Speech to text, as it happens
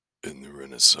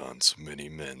Renaissance, many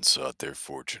men sought their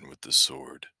fortune with the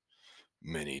sword.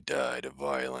 Many died a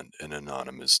violent and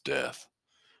anonymous death,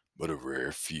 but a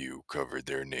rare few covered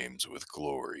their names with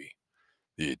glory.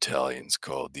 The Italians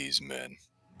called these men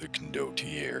the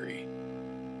condottieri.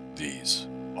 These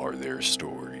are their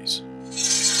stories.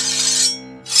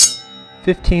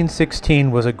 1516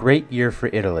 was a great year for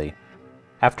Italy.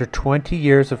 After 20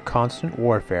 years of constant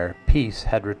warfare, peace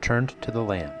had returned to the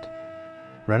land.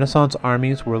 Renaissance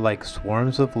armies were like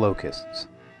swarms of locusts.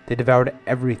 They devoured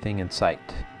everything in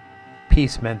sight.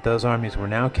 Peace meant those armies were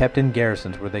now kept in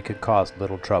garrisons where they could cause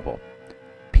little trouble.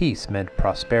 Peace meant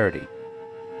prosperity.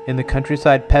 In the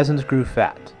countryside, peasants grew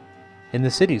fat. In the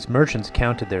cities, merchants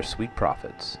counted their sweet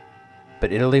profits.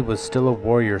 But Italy was still a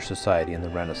warrior society in the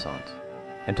Renaissance.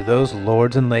 And to those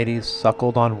lords and ladies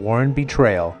suckled on war and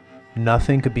betrayal,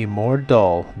 nothing could be more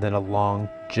dull than a long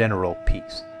general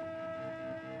peace.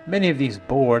 Many of these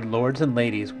bored lords and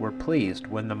ladies were pleased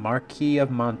when the Marquis of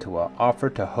Mantua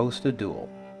offered to host a duel.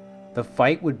 The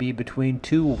fight would be between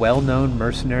two well-known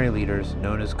mercenary leaders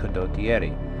known as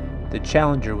condottieri. The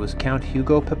challenger was Count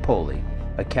Hugo Pepoli,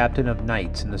 a captain of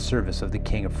knights in the service of the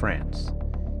King of France.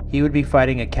 He would be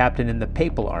fighting a captain in the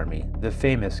Papal army, the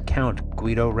famous Count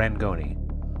Guido Rangoni.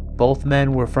 Both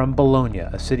men were from Bologna,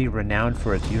 a city renowned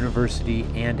for its university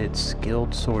and its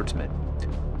skilled swordsmen.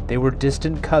 They were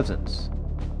distant cousins.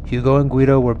 Hugo and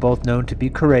Guido were both known to be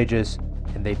courageous,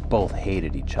 and they both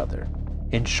hated each other.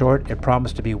 In short, it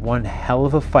promised to be one hell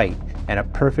of a fight and a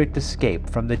perfect escape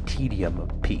from the tedium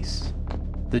of peace.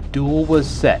 The duel was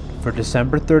set for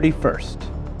December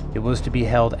 31st. It was to be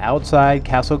held outside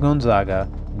Castle Gonzaga,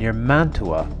 near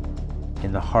Mantua,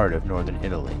 in the heart of northern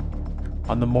Italy.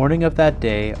 On the morning of that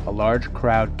day, a large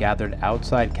crowd gathered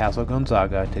outside Castle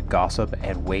Gonzaga to gossip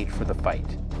and wait for the fight.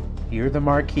 Here the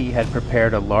Marquis had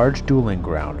prepared a large dueling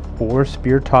ground, 4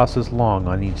 spear tosses long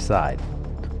on each side.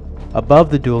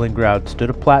 Above the dueling ground stood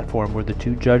a platform where the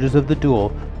 2 judges of the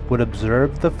duel would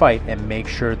observe the fight and make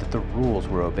sure that the rules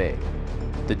were obeyed.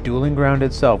 The dueling ground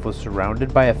itself was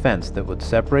surrounded by a fence that would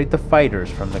separate the fighters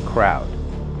from the crowd,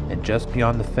 and just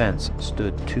beyond the fence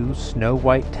stood 2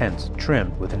 snow-white tents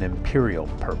trimmed with an imperial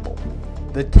purple.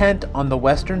 The tent on the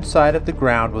western side of the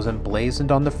ground was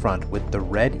emblazoned on the front with the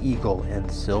red eagle and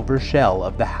silver shell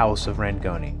of the House of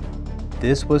Rangoni.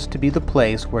 This was to be the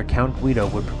place where Count Guido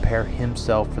would prepare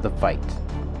himself for the fight.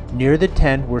 Near the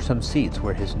tent were some seats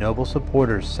where his noble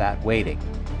supporters sat waiting.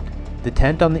 The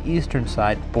tent on the eastern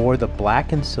side bore the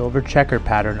black and silver checker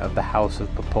pattern of the House of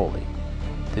Pepoli.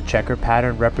 The checker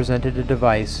pattern represented a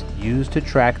device used to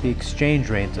track the exchange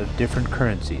rates of different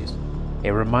currencies,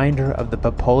 a reminder of the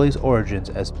Pepoli's origins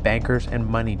as bankers and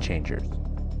money changers.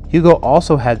 Hugo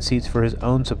also had seats for his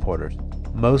own supporters,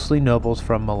 mostly nobles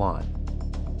from Milan.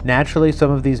 Naturally, some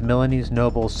of these Milanese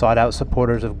nobles sought out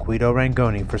supporters of Guido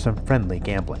Rangoni for some friendly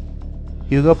gambling.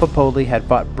 Hugo Pepoli had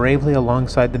fought bravely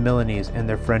alongside the Milanese and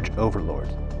their French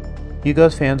overlords.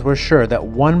 Hugo's fans were sure that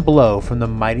one blow from the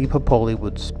mighty Papoli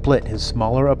would split his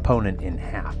smaller opponent in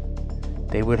half.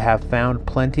 They would have found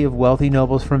plenty of wealthy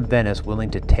nobles from Venice willing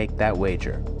to take that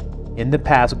wager. In the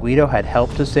past, Guido had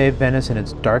helped to save Venice in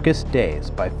its darkest days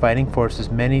by fighting forces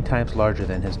many times larger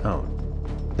than his own.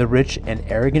 The rich and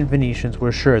arrogant Venetians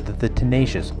were sure that the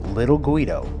tenacious little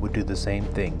Guido would do the same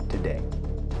thing today.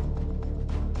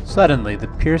 Suddenly, the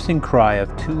piercing cry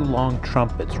of 2 long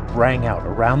trumpets rang out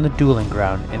around the dueling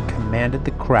ground and commanded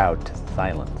the crowd to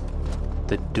silence.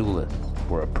 The duelists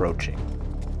were approaching.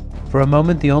 For a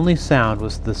moment, the only sound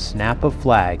was the snap of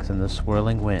flags and the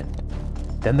swirling wind.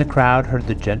 Then the crowd heard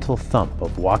the gentle thump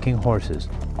of walking horses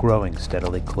growing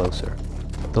steadily closer.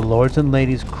 The lords and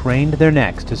ladies craned their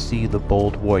necks to see the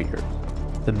bold warriors.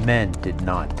 The men did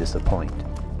not disappoint.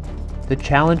 The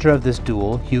challenger of this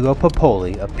duel, Hugo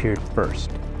Pepoli, appeared first.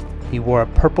 He wore a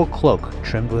purple cloak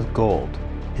trimmed with gold.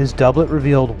 His doublet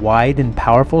revealed wide and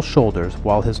powerful shoulders,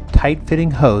 while his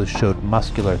tight-fitting hose showed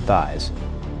muscular thighs.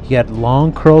 He had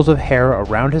long curls of hair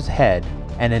around his head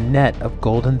and a net of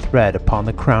golden thread upon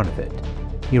the crown of it.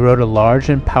 He rode a large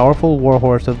and powerful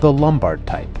warhorse of the Lombard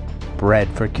type, bred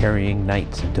for carrying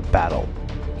knights into battle.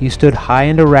 He stood high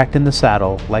and erect in the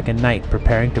saddle, like a knight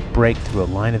preparing to break through a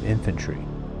line of infantry.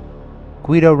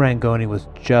 Guido Rangoni was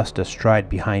just astride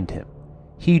behind him.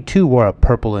 He too wore a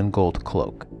purple and gold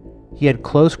cloak. He had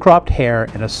close-cropped hair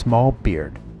and a small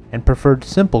beard, and preferred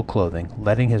simple clothing,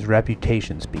 letting his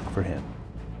reputation speak for him.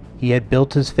 He had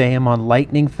built his fame on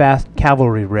lightning-fast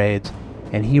cavalry raids,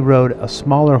 and he rode a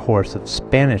smaller horse of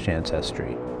Spanish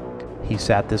ancestry. He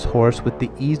sat this horse with the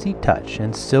easy touch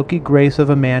and silky grace of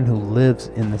a man who lives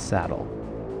in the saddle.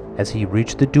 As he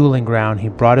reached the dueling ground, he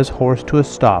brought his horse to a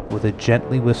stop with a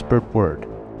gently whispered word.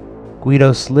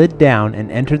 Guido slid down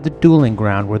and entered the dueling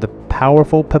ground where the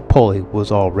powerful Papal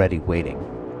was already waiting.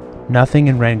 Nothing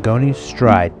in Rangoni's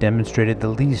stride demonstrated the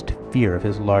least fear of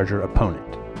his larger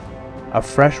opponent. A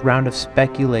fresh round of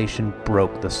speculation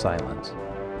broke the silence.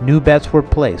 New bets were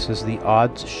placed as the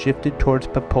odds shifted towards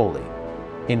Papal.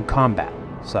 In combat,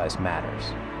 size matters.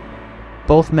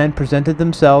 Both men presented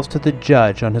themselves to the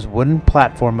judge on his wooden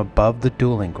platform above the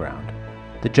dueling ground.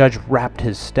 The judge rapped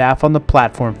his staff on the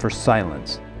platform for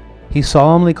silence. He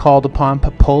solemnly called upon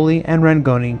Papal and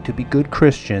Rangoni to be good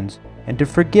Christians and to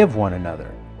forgive one another.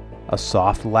 A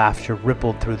soft laughter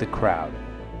rippled through the crowd.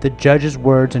 The judge's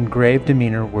words and grave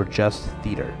demeanor were just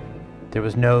theater. There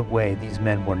was no way these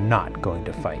men were not going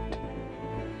to fight.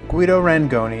 Guido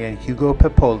Rangoni and Hugo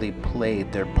Papal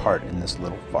played their part in this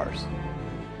little farce.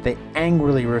 They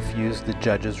angrily refused the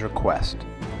judge's request.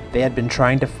 They had been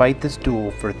trying to fight this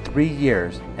duel for 3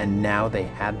 years, and now they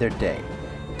had their day.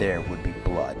 There would be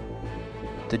blood.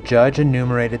 The judge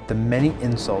enumerated the many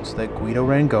insults that Guido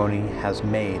Rangoni has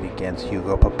made against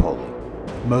Hugo Papal.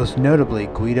 Most notably,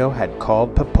 Guido had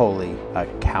called Papal a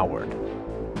coward.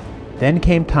 Then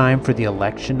came time for the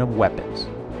election of weapons.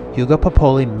 Hugo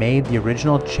Papal made the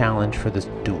original challenge for this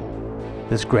duel.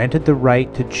 This granted the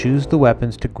right to choose the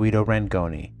weapons to Guido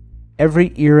Rangoni.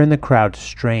 Every ear in the crowd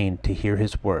strained to hear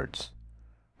his words.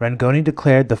 Rangoni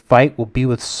declared the fight will be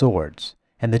with swords,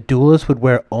 and the duelist would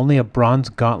wear only a bronze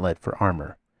gauntlet for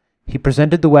armor. He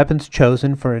presented the weapons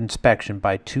chosen for inspection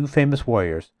by 2 famous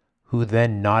warriors, who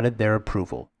then nodded their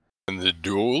approval. "And the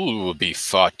duel will be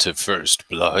fought to first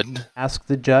blood?" Asked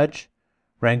the judge.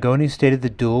 Rangoni stated the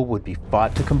duel would be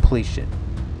fought to completion,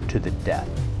 to the death.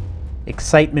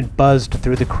 Excitement buzzed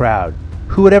through the crowd.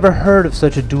 Who had ever heard of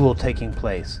such a duel taking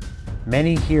place?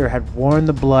 Many here had worn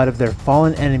the blood of their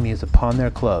fallen enemies upon their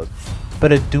clothes.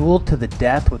 But a duel to the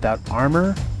death without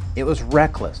armor? It was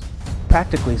reckless,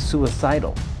 practically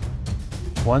suicidal.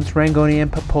 Once Rangoni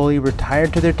and Papal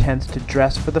retired to their tents to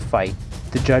dress for the fight,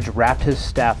 the judge rapped his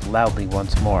staff loudly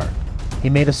once more. He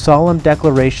made a solemn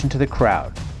declaration to the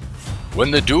crowd.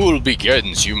 "When the duel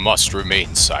begins, you must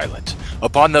remain silent.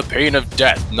 Upon the pain of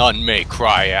death, none may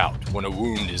cry out when a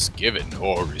wound is given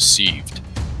or received."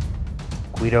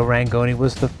 Guido Rangoni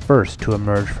was the first to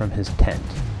emerge from his tent.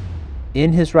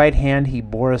 In his right hand he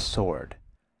bore a sword.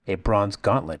 A bronze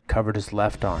gauntlet covered his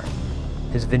left arm.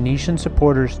 His Venetian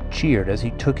supporters cheered as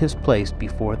he took his place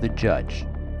before the judge.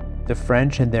 The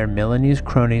French and their Milanese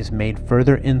cronies made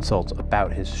further insults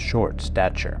about his short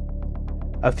stature.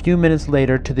 A few minutes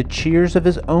later, to the cheers of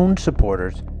his own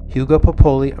supporters, Hugo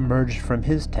Papal emerged from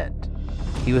his tent.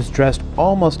 He was dressed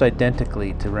almost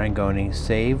identically to Rangoni,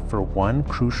 save for one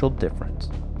crucial difference.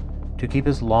 To keep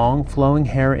his long, flowing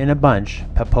hair in a bunch,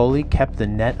 Papal kept the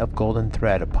net of golden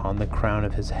thread upon the crown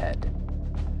of his head.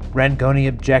 Rangoni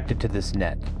objected to this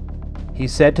net. He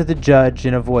said to the judge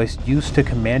in a voice used to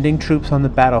commanding troops on the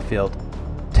battlefield,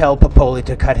 "Tell Papal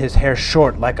to cut his hair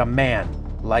short like a man,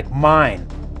 like mine,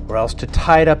 or else to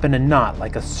tie it up in a knot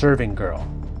like a serving girl."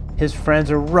 His friends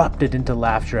erupted into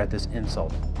laughter at this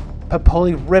insult.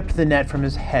 Papal ripped the net from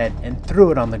his head and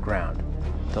threw it on the ground.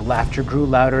 The laughter grew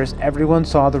louder as everyone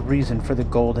saw the reason for the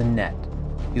golden net.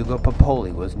 Hugo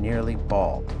Papal was nearly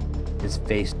bald. His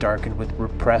face darkened with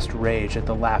repressed rage at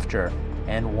the laughter,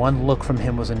 and one look from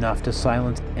him was enough to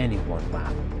silence anyone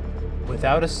laughing.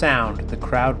 Without a sound, the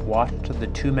crowd watched the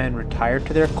 2 men retire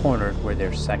to their corners where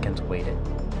their seconds waited.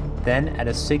 Then, at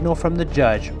a signal from the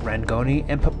judge, Rangoni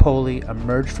and Papal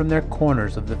emerged from their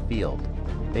corners of the field.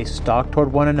 They stalked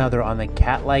toward one another on the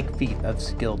cat-like feet of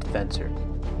skilled fencers.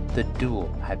 The duel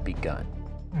had begun.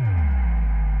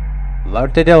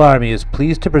 L'Arte dell'Armi is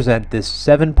pleased to present this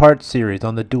 7-part series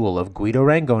on the duel of Guido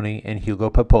Rangoni and Hugo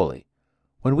Papal.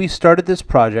 When we started this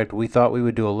project, we thought we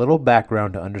would do a little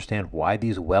background to understand why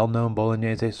these well-known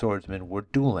Bolognese swordsmen were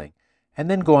dueling, and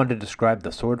then go on to describe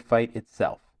the sword fight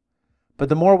itself. But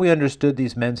the more we understood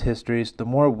these men's histories, the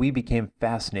more we became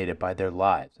fascinated by their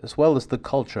lives, as well as the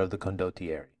culture of the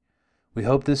condottieri. We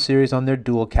hope this series on their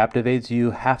duel captivates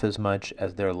you half as much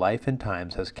as their life and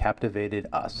times has captivated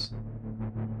us.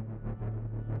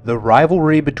 The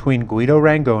rivalry between Guido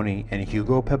Rangoni and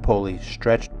Hugo Papal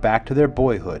stretched back to their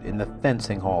boyhood in the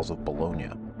fencing halls of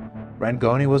Bologna.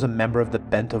 Rangoni was a member of the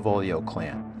Bentivoglio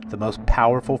clan, the most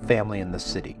powerful family in the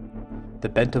city. The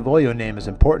Bentivoglio name is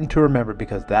important to remember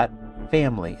because that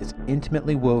family is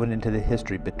intimately woven into the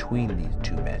history between these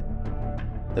 2 men.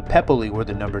 The Papali were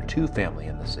the number 2 family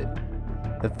in the city.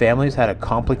 The families had a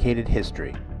complicated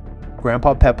history.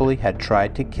 Grandpa Papal had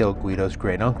tried to kill Guido's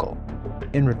great-uncle.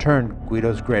 In return,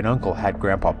 Guido's great-uncle had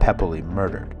Grandpa Papal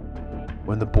murdered.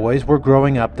 When the boys were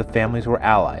growing up, the families were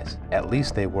allies. At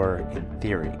least they were in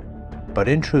theory. but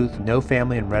in truth, no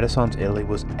family in Renaissance Italy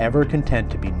was ever content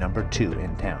to be number 2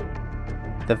 in town.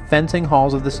 The fencing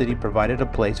halls of the city provided a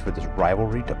place for this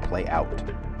rivalry to play out.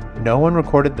 No one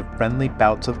recorded the friendly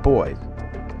bouts of boys,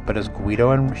 but as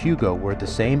Guido and Hugo were the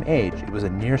same age, it was a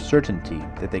near certainty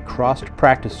that they crossed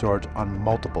practice swords on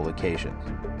multiple occasions.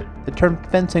 The term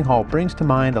fencing hall brings to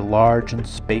mind a large and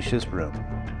spacious room,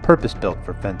 purpose-built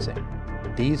for fencing.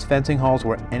 These fencing halls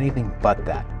were anything but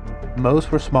that.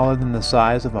 Most were smaller than the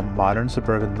size of a modern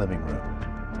suburban living room.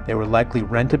 They were likely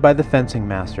rented by the fencing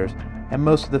masters, and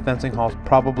most of the fencing halls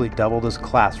probably doubled as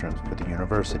classrooms for the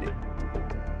university.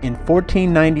 In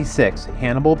 1496,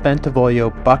 Hannibal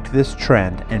Bentivoglio bucked this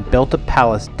trend and built a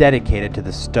palace dedicated to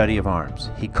the study of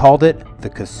arms. He called it the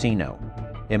Casino.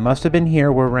 It must have been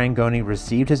here where Rangoni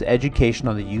received his education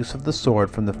on the use of the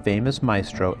sword from the famous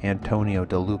Maestro Antonio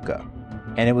de Luca.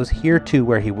 And it was here too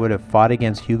where he would have fought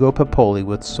against Hugo Papoli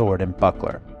with sword and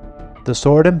buckler. The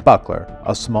sword and buckler,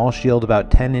 a small shield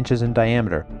about 10 inches in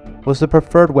diameter, was the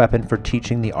preferred weapon for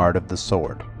teaching the art of the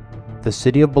sword. The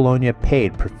city of Bologna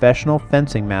paid professional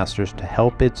fencing masters to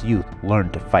help its youth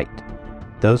learn to fight.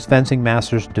 Those fencing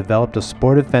masters developed a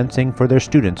sport of fencing for their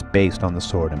students based on the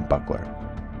sword and buckler.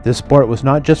 This sport was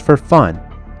not just for fun,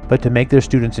 but to make their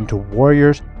students into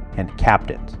warriors and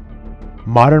captains.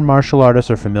 Modern martial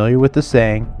artists are familiar with the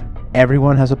saying,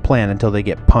 "Everyone has a plan until they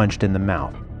get punched in the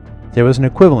mouth." There was an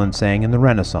equivalent saying in the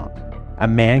Renaissance. A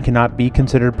man cannot be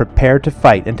considered prepared to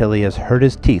fight until he has heard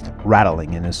his teeth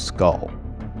rattling in his skull.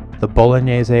 The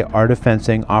Bolognese art of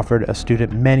fencing offered a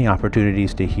student many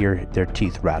opportunities to hear their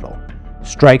teeth rattle.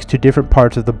 Strikes to different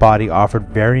parts of the body offered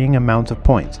varying amounts of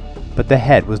points, but the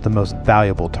head was the most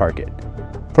valuable target.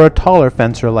 For a taller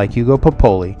fencer like Hugo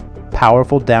Popoli,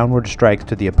 powerful downward strikes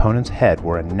to the opponent's head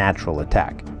were a natural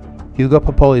attack. Hugo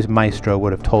Popoli's maestro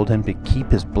would have told him to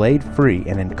keep his blade free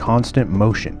and in constant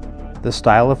motion, the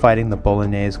style of fighting the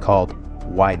Bolognese called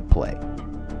wide play.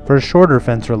 For a shorter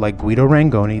fencer like Guido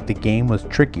Rangoni, the game was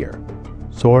trickier.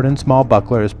 Sword and small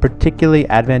buckler is particularly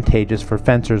advantageous for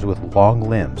fencers with long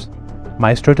limbs.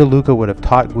 Maestro de Luca would have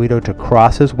taught Guido to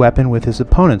cross his weapon with his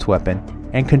opponent's weapon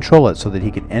and control it so that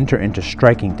he could enter into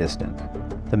striking distance.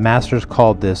 The masters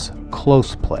called this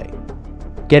close play.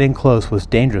 Getting close was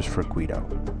dangerous for Guido.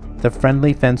 The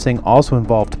friendly fencing also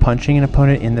involved punching an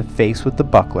opponent in the face with the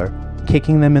buckler,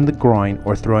 kicking them in the groin,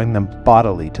 or throwing them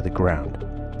bodily to the ground.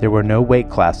 There were no weight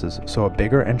classes, so a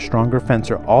bigger and stronger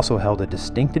fencer also held a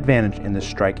distinct advantage in the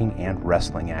striking and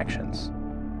wrestling actions.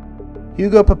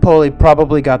 Hugo Popoli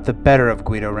probably got the better of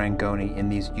Guido Rangoni in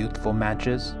these youthful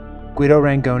matches. Guido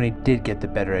Rangoni did get the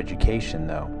better education,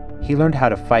 though. He learned how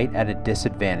to fight at a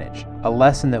disadvantage, a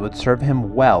lesson that would serve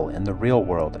him well in the real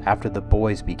world after the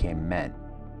boys became men.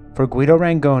 For Guido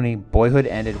Rangoni, boyhood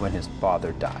ended when his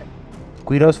father died.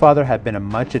 Guido's father had been a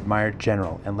much admired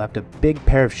general and left a big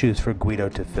pair of shoes for Guido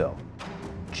to fill.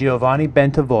 Giovanni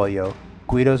Bentivoglio,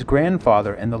 Guido's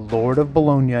grandfather and the Lord of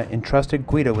Bologna, entrusted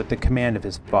Guido with the command of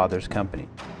his father's company.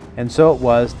 And so it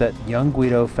was that young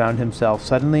Guido found himself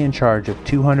suddenly in charge of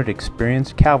 200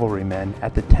 experienced cavalrymen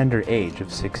at the tender age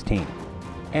of 16.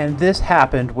 And this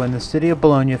happened when the city of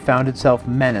Bologna found itself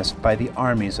menaced by the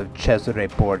armies of Cesare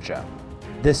Borgia.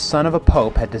 This son of a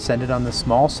pope had descended on the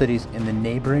small cities in the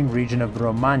neighboring region of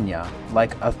Romagna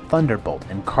like a thunderbolt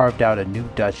and carved out a new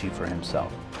duchy for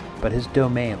himself. But his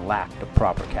domain lacked a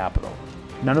proper capital.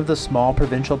 None of the small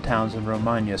provincial towns in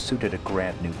Romagna suited a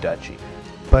grand new duchy.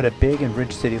 But a big and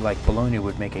rich city like Bologna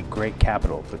would make a great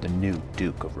capital for the new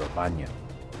Duke of Romagna.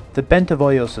 The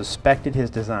Bentivoglio suspected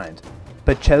his designs,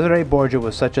 but Cesare Borgia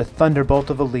was such a thunderbolt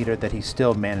of a leader that he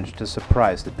still managed to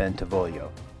surprise the Bentivoglio.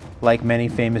 Like many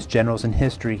famous generals in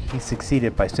history, he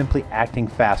succeeded by simply acting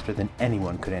faster than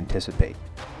anyone could anticipate.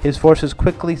 His forces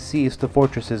quickly seized the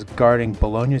fortresses guarding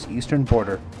Bologna's eastern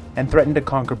border and threatened to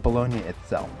conquer Bologna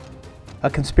itself. A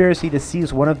conspiracy to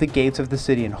seize one of the gates of the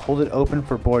city and hold it open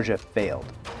for Borgia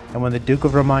failed, and when the Duke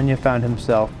of Romagna found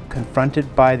himself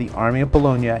confronted by the army of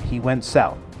Bologna, he went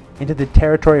south, into the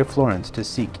territory of Florence to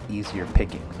seek easier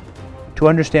pickings. To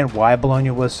understand why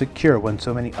Bologna was secure when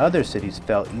so many other cities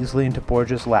fell easily into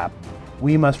Borgia's lap,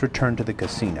 we must return to the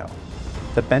casino.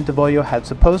 The Bentivoglio had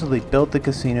supposedly built the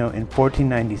casino in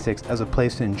 1496 as a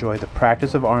place to enjoy the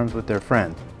practice of arms with their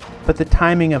friends, but the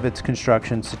timing of its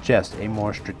construction suggests a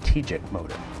more strategic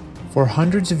motive. For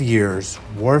hundreds of years,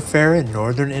 warfare in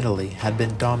northern Italy had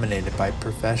been dominated by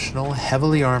professional,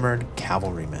 heavily armored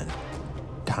cavalrymen.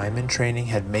 Time and training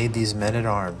had made these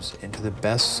men-at-arms into the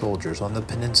best soldiers on the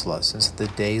peninsula since the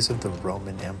days of the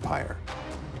Roman Empire.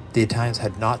 The Italians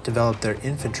had not developed their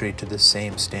infantry to the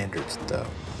same standards, though.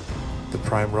 The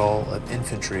prime role of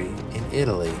infantry in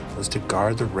Italy was to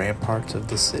guard the ramparts of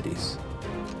the cities.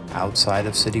 Outside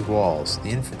of city walls, the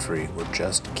infantry were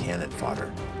just cannon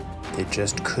fodder. They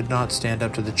just could not stand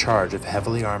up to the charge of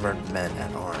heavily armored men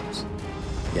at arms.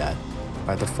 Yet,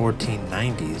 by the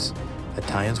 1490s,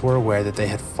 Italians were aware that they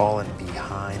had fallen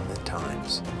behind the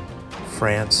times.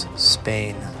 France,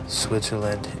 Spain,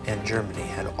 Switzerland, and Germany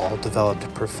had all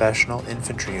developed professional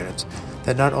infantry units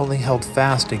that not only held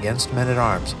fast against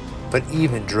men-at-arms, but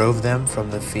even drove them from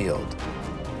the field.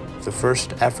 The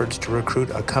first efforts to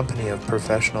recruit a company of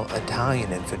professional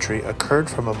Italian infantry occurred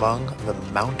from among the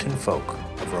mountain folk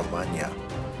of Romagna.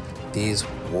 These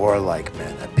warlike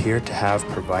men appear to have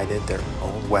provided their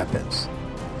own weapons.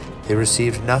 They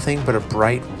received nothing but a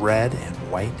bright red and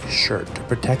white shirt to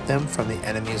protect them from the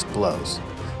enemy's blows.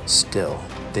 Still,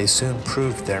 they soon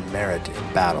proved their merit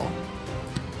in battle.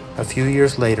 A few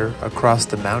years later, across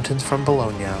the mountains from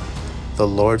Bologna, the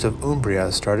lords of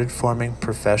Umbria started forming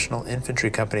professional infantry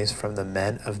companies from the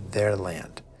men of their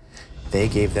land. They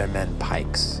gave their men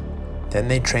pikes. Then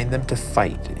they trained them to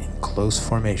fight in close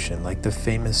formation like the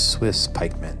famous Swiss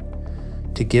pikemen.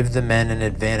 To give the men an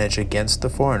advantage against the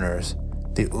foreigners,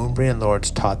 the Umbrian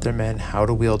lords taught their men how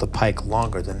to wield a pike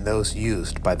longer than those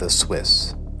used by the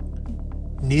Swiss.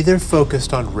 Neither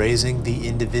focused on raising the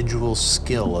individual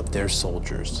skill of their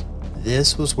soldiers.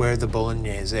 This was where the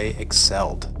Bolognese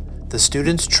excelled. The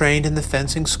students trained in the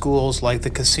fencing schools like the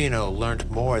casino learned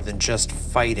more than just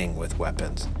fighting with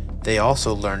weapons. They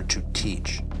also learned to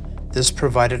teach. This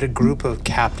provided a group of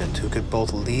captains who could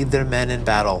both lead their men in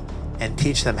battle and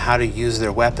teach them how to use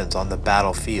their weapons on the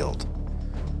battlefield.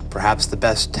 Perhaps the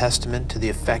best testament to the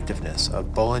effectiveness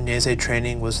of Bolognese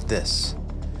training was this.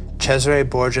 Cesare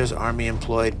Borgia's army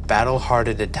employed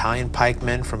battle-hardened Italian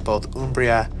pikemen from both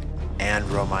Umbria and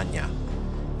Romagna.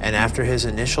 And after his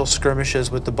initial skirmishes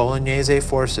with the Bolognese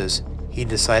forces, he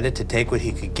decided to take what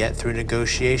he could get through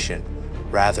negotiation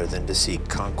rather than to seek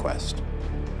conquest.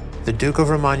 The Duke of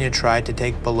Romagna tried to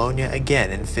take Bologna again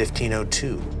in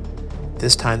 1502.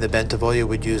 This time the Bentivoglio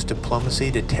would use diplomacy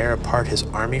to tear apart his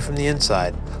army from the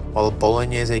inside, while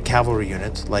Bolognese cavalry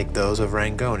units, like those of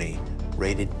Rangoni,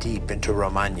 raided deep into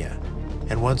Romagna.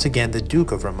 And once again the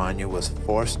Duke of Romagna was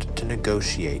forced to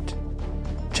negotiate.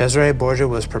 Cesare Borgia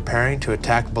was preparing to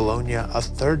attack Bologna a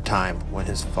third time when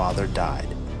his father died.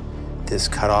 This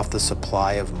cut off the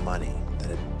supply of money that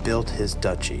had built his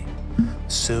duchy.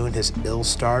 Soon his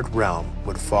ill-starred realm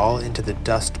would fall into the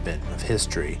dustbin of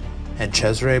history, and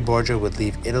Cesare Borgia would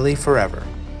leave Italy forever,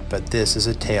 but this is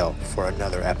a tale for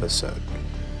another episode.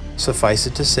 Suffice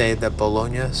it to say that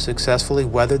Bologna successfully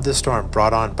weathered the storm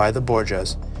brought on by the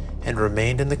Borgias and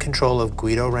remained in the control of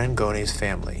Guido Rangoni's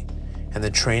family, and the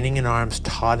training in arms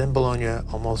taught in Bologna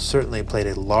almost certainly played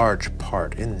a large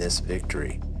part in this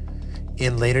victory.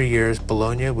 In later years,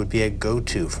 Bologna would be a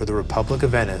go-to for the Republic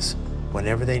of Venice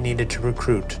whenever they needed to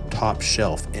recruit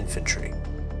top-shelf infantry.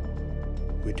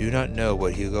 We do not know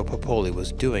what Hugo Popoli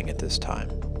was doing at this time,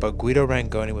 but Guido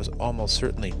Rangoni was almost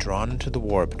certainly drawn into the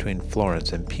war between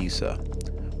Florence and Pisa.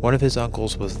 One of his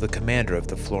uncles was the commander of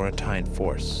the Florentine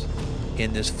force.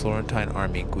 In this Florentine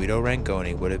army, Guido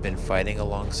Rangoni would have been fighting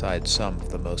alongside some of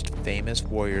the most famous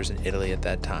warriors in Italy at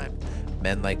that time,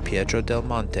 men like Pietro del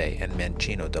Monte and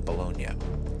Mancino da Bologna.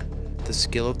 The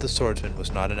skill of the swordsman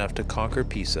was not enough to conquer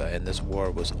Pisa, and this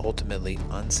war was ultimately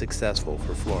unsuccessful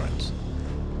for Florence.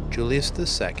 Julius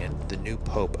II, the new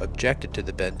pope, objected to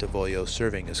the Bentivoglio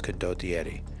serving as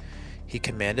condottieri. He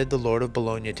commanded the Lord of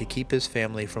Bologna to keep his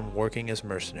family from working as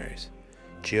mercenaries.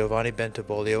 Giovanni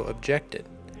Bentivoglio objected,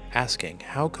 asking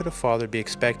how could a father be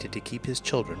expected to keep his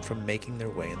children from making their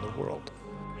way in the world.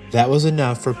 That was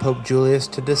enough for Pope Julius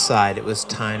to decide it was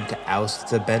time to oust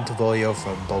the Bentivoglio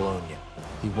from Bologna.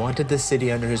 He wanted the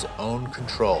city under his own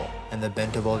control, and the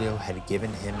Bentivoglio had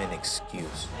given him an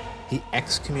excuse. He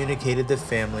excommunicated the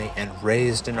family and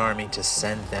raised an army to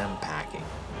send them packing.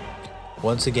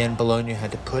 Once again, Bologna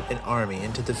had to put an army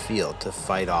into the field to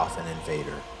fight off an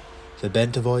invader. The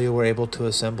Bentivoglio were able to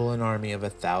assemble an army of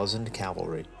 1,000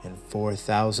 cavalry and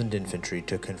 4,000 infantry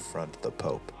to confront the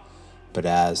Pope. But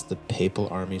as the papal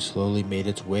army slowly made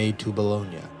its way to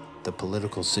Bologna, the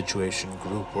political situation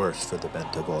grew worse for the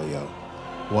Bentivoglio.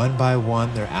 One by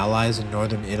one, their allies in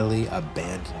northern Italy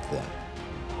abandoned them.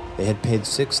 They had paid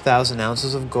 6,000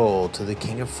 ounces of gold to the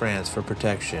King of France for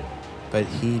protection, but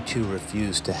he too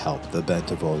refused to help the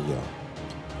Bentivoglio.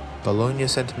 Bologna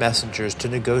sent messengers to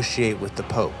negotiate with the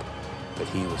Pope, but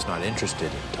he was not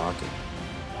interested in talking.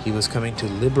 He was coming to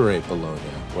liberate Bologna,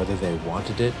 whether they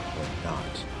wanted it or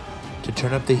not. To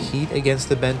turn up the heat against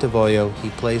the Bentivoglio, he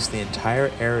placed the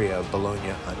entire area of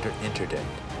Bologna under interdict.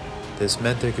 This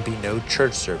meant there could be no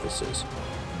church services,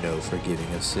 no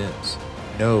forgiving of sins,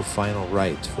 no final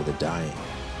rites for the dying.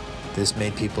 This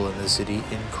made people in the city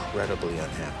incredibly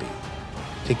unhappy.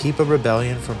 To keep a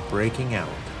rebellion from breaking out,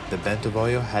 the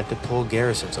Bentivoglio had to pull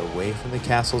garrisons away from the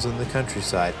castles in the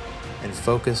countryside and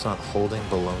focus on holding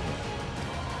Bologna.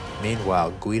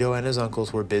 Meanwhile, Guido and his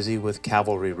uncles were busy with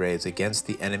cavalry raids against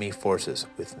the enemy forces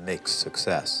with mixed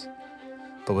success.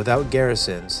 But without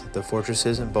garrisons, the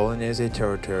fortresses in Bolognese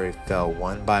territory fell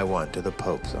one by one to the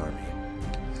Pope's army.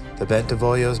 The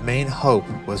Bentivoglio's main hope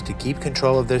was to keep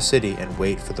control of their city and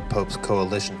wait for the Pope's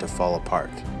coalition to fall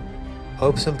apart.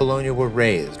 Hopes in Bologna were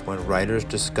raised when riders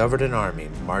discovered an army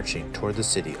marching toward the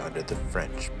city under the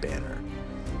French banner.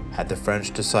 Had the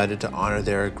French decided to honor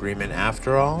their agreement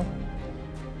after all?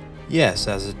 Yes,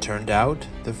 as it turned out,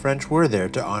 the French were there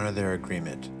to honor their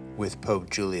agreement with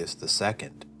Pope Julius II.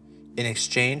 In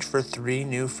exchange for 3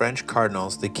 new French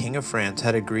cardinals, the King of France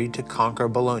had agreed to conquer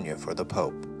Bologna for the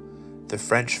Pope. The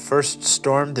French first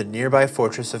stormed the nearby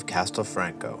fortress of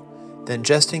Castelfranco. Then,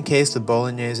 just in case the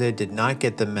Bolognese did not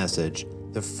get the message,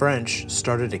 the French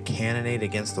started a cannonade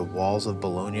against the walls of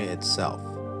Bologna itself.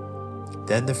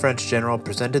 Then the French general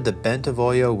presented the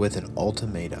Bentivoglio with an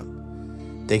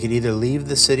ultimatum. They could either leave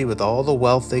the city with all the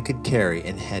wealth they could carry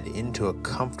and head into a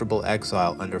comfortable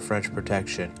exile under French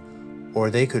protection, or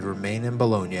they could remain in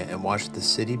Bologna and watch the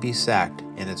city be sacked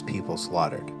and its people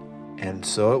slaughtered. And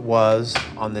so it was,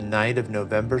 on the night of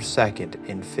November 2nd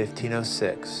in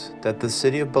 1506, that the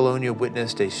city of Bologna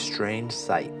witnessed a strange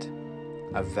sight.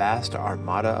 A vast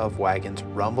armada of wagons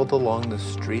rumbled along the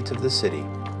streets of the city,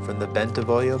 from the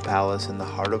Bentivoglio Palace in the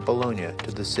heart of Bologna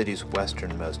to the city's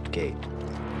westernmost gate.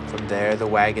 From there, the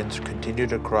wagons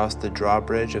continued across the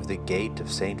drawbridge of the Gate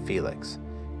of St. Felix,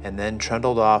 and then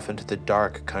trundled off into the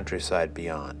dark countryside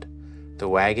beyond. The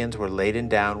wagons were laden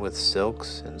down with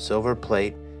silks and silver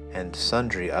plate and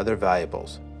sundry other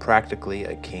valuables, practically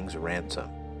a king's ransom.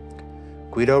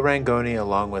 Guido Rangoni,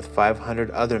 along with 500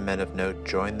 other men of note,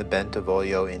 joined the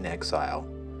Bentivoglio in exile.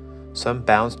 Some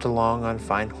bounced along on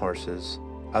fine horses,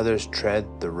 others tread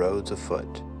the roads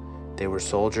afoot. They were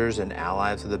soldiers and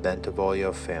allies of the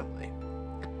Bentivoglio family.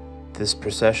 This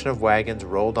procession of wagons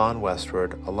rolled on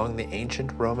westward along the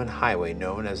ancient Roman highway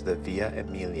known as the Via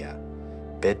Emilia.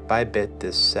 Bit by bit,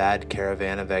 this sad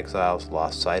caravan of exiles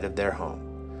lost sight of their home.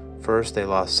 First, they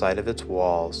lost sight of its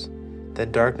walls,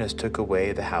 then darkness took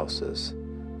away the houses.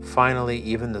 Finally,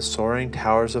 even the soaring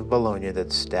towers of Bologna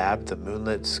that stabbed the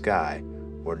moonlit sky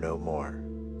were no more.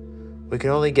 We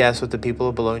can only guess what the people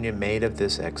of Bologna made of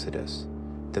this exodus.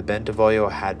 The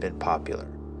Bentivoglio had been popular.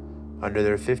 Under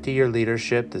their 50-year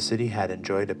leadership, the city had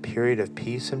enjoyed a period of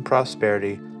peace and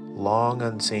prosperity long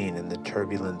unseen in the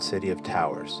turbulent city of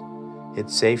towers.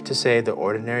 It's safe to say the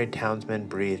ordinary townsmen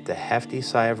breathed a hefty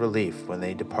sigh of relief when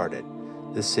they departed.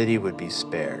 The city would be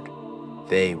spared.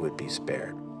 They would be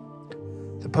spared.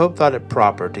 The Pope thought it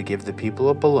proper to give the people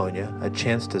of Bologna a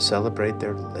chance to celebrate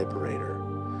their liberator.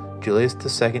 Julius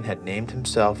II had named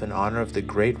himself in honor of the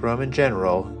great Roman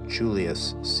general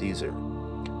Julius Caesar.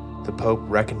 The Pope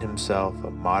reckoned himself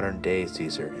a modern-day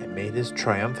Caesar and made his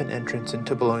triumphant entrance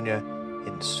into Bologna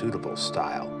in suitable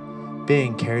style,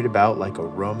 being carried about like a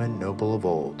Roman noble of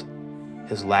old.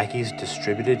 His lackeys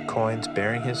distributed coins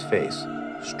bearing his face,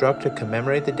 struck to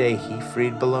commemorate the day he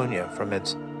freed Bologna from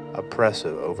its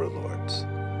oppressive overlords.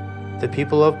 The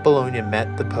people of Bologna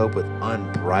met the Pope with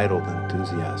unbridled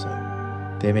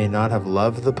enthusiasm. They may not have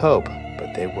loved the Pope,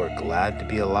 but they were glad to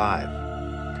be alive.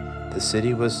 The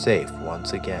city was safe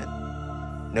once again.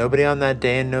 Nobody on that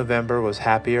day in November was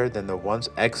happier than the once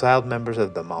exiled members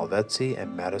of the Malvezzi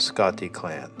and Mariscotti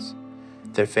clans.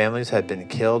 Their families had been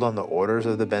killed on the orders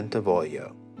of the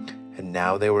Bentivoglio, and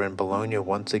now they were in Bologna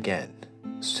once again.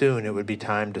 Soon it would be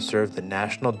time to serve the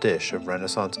national dish of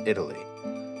Renaissance Italy,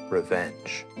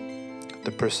 revenge.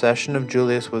 The procession of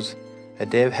Julius was a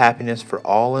day of happiness for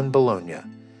all in Bologna,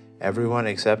 everyone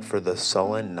except for the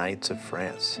sullen knights of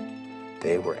France.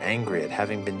 They were angry at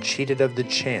having been cheated of the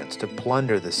chance to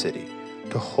plunder the city,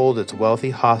 to hold its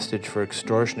wealthy hostage for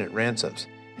extortionate ransoms,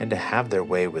 and to have their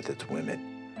way with its women.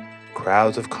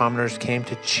 Crowds of commoners came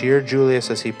to cheer Julius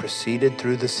as he proceeded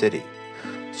through the city.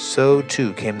 So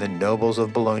too came the nobles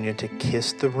of Bologna to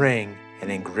kiss the ring and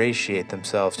ingratiate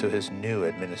themselves to his new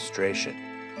administration.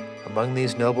 Among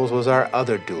these nobles was our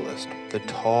other duelist, the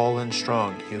tall and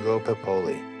strong Hugo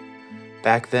Papoli.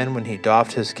 Back then, when he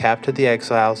doffed his cap to the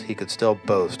exiles, he could still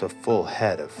boast a full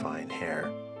head of fine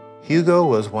hair. Hugo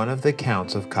was one of the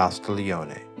counts of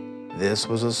Castiglione. This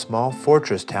was a small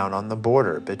fortress town on the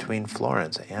border between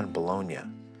Florence and Bologna.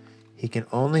 He can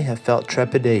only have felt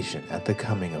trepidation at the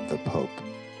coming of the Pope.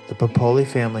 The Papoli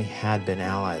family had been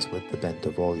allies with the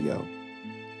Bentivoglio.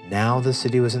 Now the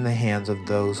city was in the hands of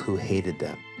those who hated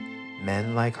them.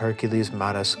 men like Hercules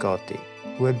Marescotti,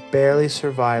 who had barely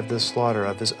survived the slaughter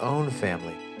of his own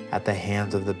family at the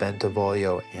hands of the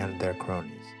Bentivoglio and their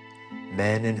cronies,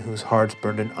 men in whose hearts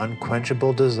burned an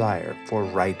unquenchable desire for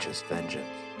righteous vengeance.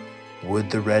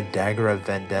 Would the red dagger of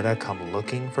vendetta come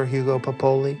looking for Hugo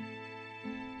Popoli?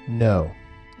 No.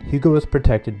 Hugo was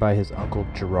protected by his uncle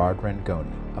Gerard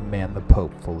Rangoni, a man the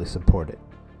Pope fully supported.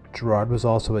 Gerard was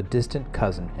also a distant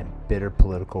cousin and bitter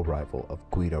political rival of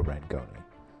Guido Rangoni.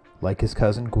 Like his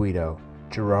cousin Guido,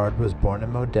 Gerard was born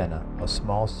in Modena, a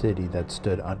small city that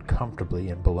stood uncomfortably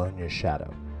in Bologna's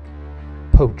shadow.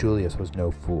 Pope Julius was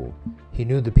no fool. He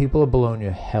knew the people of Bologna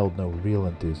held no real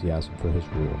enthusiasm for his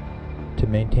rule. To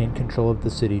maintain control of the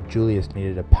city, Julius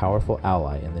needed a powerful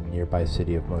ally in the nearby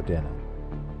city of Modena.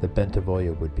 The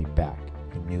Bentivoglio would be back.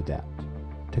 He knew that.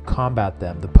 To combat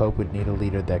them, the Pope would need a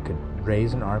leader that could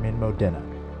raise an army in Modena,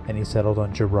 and he settled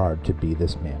on Gerard to be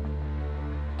this man.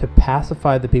 To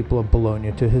pacify the people of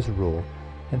Bologna to his rule,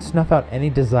 and snuff out any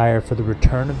desire for the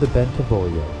return of the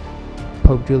Bentivoglio,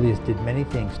 Pope Julius did many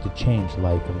things to change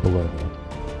life in Bologna.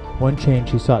 One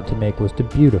change he sought to make was to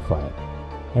beautify it,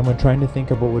 and when trying to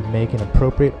think of what would make an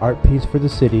appropriate art piece for the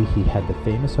city, he had the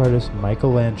famous artist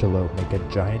Michelangelo make a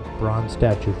giant bronze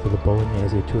statue for the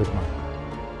Bolognese to admire.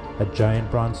 A giant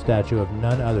bronze statue of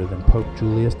none other than Pope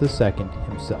Julius II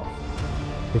himself.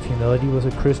 If humility was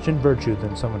a Christian virtue,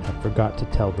 then someone had forgot to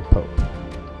tell the Pope.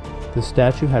 The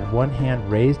statue had one hand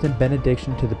raised in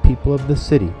benediction to the people of the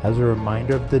city as a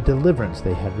reminder of the deliverance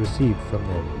they had received from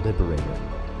their liberator.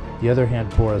 The other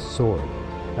hand bore a sword,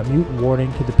 a mute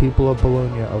warning to the people of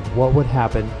Bologna of what would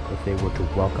happen if they were to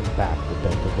welcome back the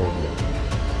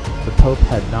Bentivoglio. The Pope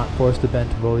had not forced the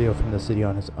Bentivoglio from the city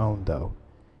on his own, though.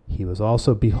 He was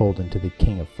also beholden to the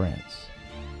King of France.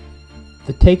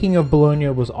 The taking of Bologna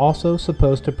was also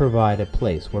supposed to provide a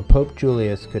place where Pope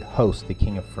Julius could host the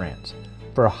King of France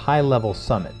for a high-level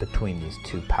summit between these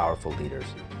two powerful leaders,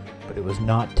 but it was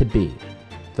not to be.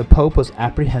 The Pope was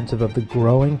apprehensive of the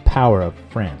growing power of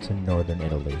France in northern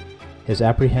Italy. His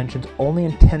apprehensions only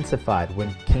intensified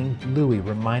when King Louis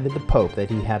reminded the Pope that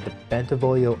he had the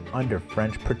Bentivoglio under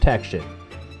French protection,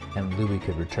 and Louis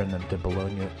could return them to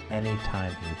Bologna any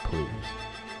time he pleased.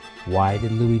 Why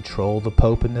did Louis troll the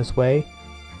Pope in this way?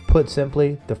 Put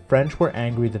simply, the French were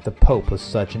angry that the Pope was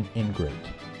such an ingrate.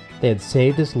 They had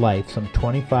saved his life some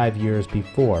 25 years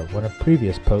before when a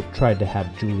previous Pope tried to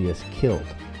have Julius killed.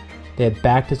 They had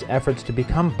backed his efforts to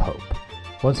become Pope.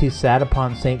 Once he sat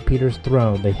upon St. Peter's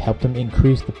throne, they helped him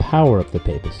increase the power of the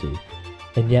papacy,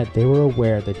 and yet they were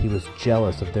aware that he was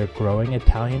jealous of their growing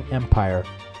Italian empire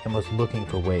and was looking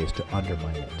for ways to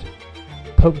undermine it.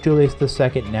 Pope Julius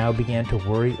II now began to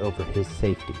worry over his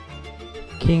safety.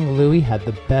 King Louis had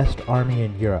the best army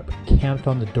in Europe camped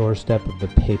on the doorstep of the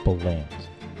papal lands,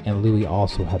 and Louis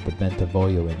also had the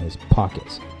Bentivoglio in his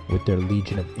pockets with their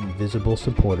legion of invisible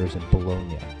supporters in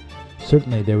Bologna.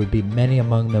 Certainly there would be many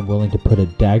among them willing to put a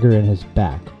dagger in his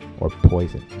back or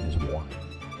poison in his wine.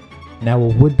 Now a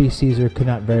would-be Caesar could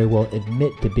not very well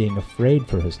admit to being afraid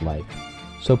for his life,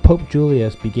 so Pope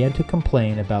Julius began to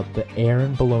complain about the air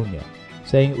in Bologna,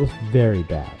 saying it was very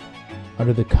bad.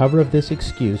 Under the cover of this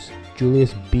excuse,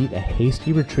 Julius beat a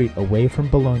hasty retreat away from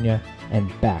Bologna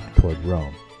and back toward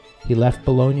Rome. He left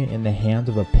Bologna in the hands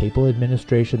of a papal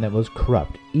administration that was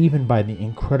corrupt even by the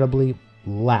incredibly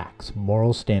lax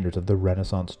moral standards of the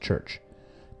Renaissance Church.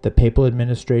 The papal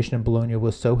administration in Bologna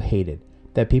was so hated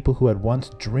that people who had once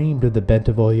dreamed of the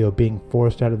Bentivoglio being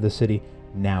forced out of the city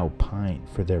now pined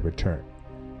for their return.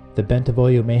 The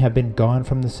Bentivoglio may have been gone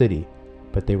from the city,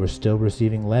 but they were still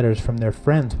receiving letters from their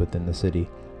friends within the city,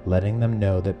 letting them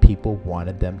know that people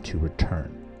wanted them to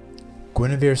return.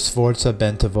 Guinevere Sforza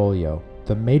Bentivoglio,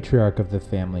 the matriarch of the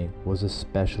family, was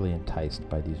especially enticed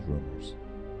by these rumors.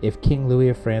 If King Louis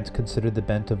of France considered the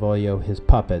Bentivoglio his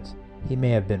puppets, he may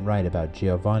have been right about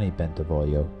Giovanni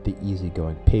Bentivoglio, the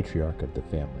easygoing patriarch of the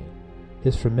family.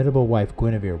 His formidable wife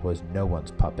Guinevere was no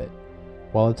one's puppet.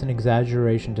 While it's an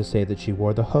exaggeration to say that she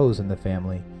wore the hose in the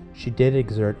family, she did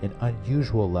exert an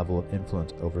unusual level of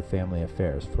influence over family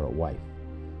affairs for a wife.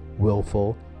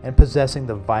 Willful and possessing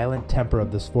the violent temper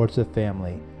of the Sforza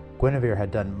family, Guinevere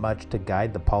had done much to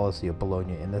guide the policy of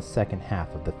Bologna in the second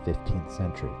half of the 15th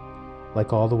century.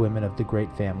 Like all the women of the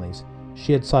great families,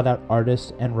 she had sought out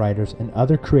artists and writers and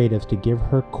other creatives to give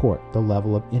her court the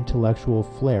level of intellectual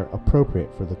flair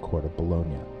appropriate for the court of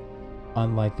Bologna.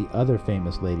 Unlike the other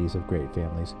famous ladies of great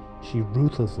families, she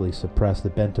ruthlessly suppressed the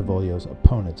Bentivoglio's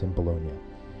opponents in Bologna.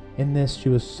 In this, she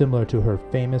was similar to her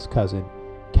famous cousin,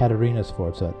 Caterina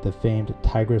Sforza, the famed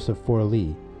Tigress of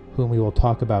Forlì, whom we will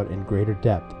talk about in greater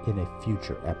depth in a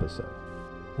future episode.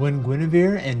 When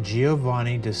Guinevere and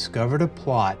Giovanni discovered a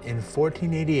plot in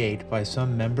 1488 by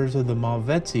some members of the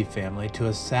Malvezzi family to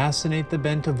assassinate the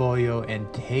Bentivoglio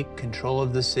and take control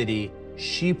of the city,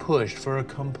 she pushed for a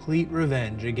complete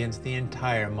revenge against the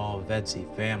entire Malvezzi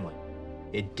family.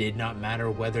 It did not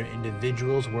matter whether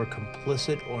individuals were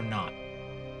complicit or not.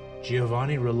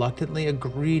 Giovanni reluctantly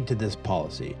agreed to this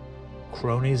policy.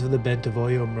 Cronies of the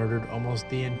Bentivoglio murdered almost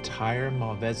the entire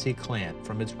Malvezzi clan,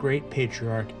 from its great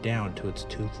patriarch down to its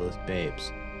toothless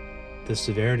babes. The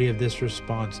severity of this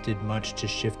response did much to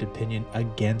shift opinion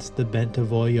against the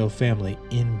Bentivoglio family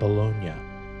in Bologna.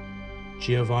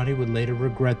 Giovanni would later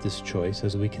regret this choice,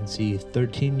 as we can see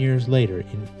 13 years later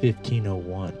in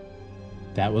 1501.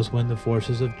 That was when the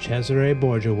forces of Cesare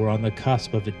Borgia were on the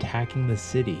cusp of attacking the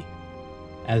city.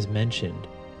 As mentioned,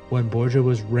 when Borgia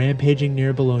was rampaging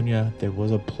near Bologna, there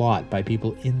was a plot by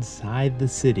people inside the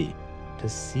city to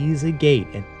seize a gate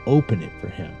and open it for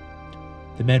him.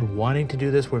 The men wanting to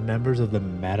do this were members of the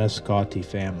Maestro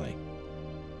family.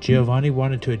 Giovanni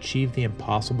wanted to achieve the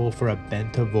impossible for a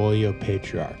Bentivoglio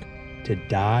patriarch, to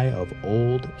die of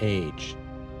old age.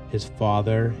 His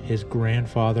father, his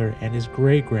grandfather, and his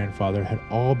great-grandfather had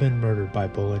all been murdered by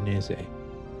Bolognese.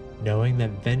 Knowing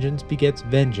that vengeance begets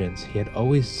vengeance, he had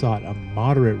always sought a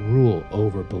moderate rule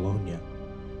over Bologna.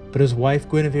 But his wife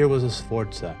Guinevere was a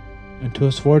Sforza, and to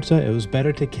a Sforza it was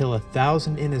better to kill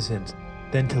 1,000 innocents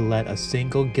than to let a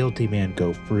single guilty man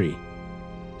go free.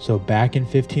 So back in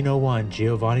 1501,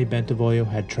 Giovanni Bentivoglio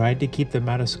had tried to keep the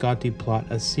Maestro plot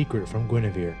a secret from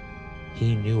Guinevere.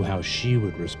 He knew how she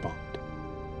would respond.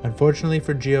 Unfortunately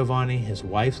for Giovanni, his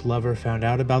wife's lover found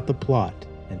out about the plot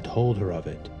and told her of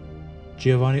it.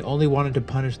 Giovanni only wanted to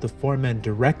punish the 4 men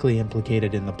directly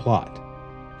implicated in the plot.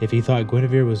 If he thought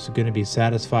Guinevere was going to be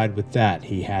satisfied with that,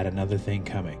 he had another thing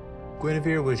coming.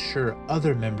 Guinevere was sure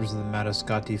other members of the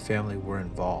Maestro family were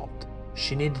involved.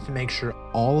 She needed to make sure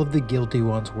all of the guilty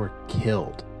ones were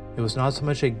killed. It was not so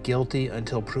much a guilty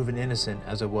until proven innocent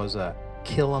as it was a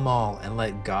kill them all and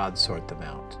let God sort them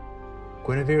out.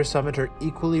 Guinevere summoned her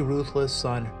equally ruthless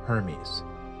son Hermes.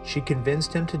 She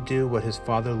convinced him to do what his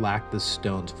father lacked the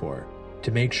stones for,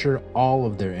 to make sure all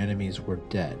of their enemies were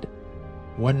dead.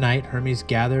 One night, Hermes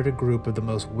gathered a group of the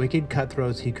most wicked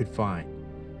cutthroats he could find.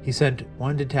 He sent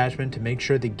one detachment to make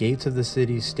sure the gates of the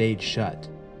city stayed shut.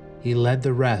 He led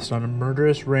the rest on a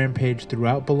murderous rampage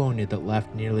throughout Bologna that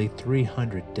left nearly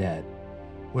 300 dead.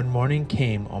 When morning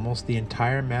came, almost the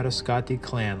entire Maestro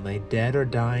clan lay dead or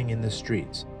dying in the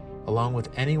streets, along with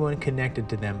anyone connected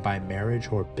to them by marriage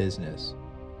or business.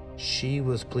 She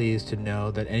was pleased to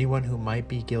know that anyone who might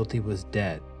be guilty was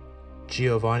dead.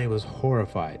 Giovanni was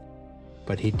horrified,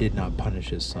 but he did not punish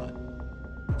his son.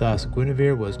 Thus,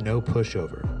 Guinevere was no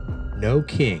pushover. No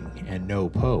king and no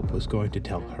pope was going to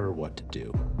tell her what to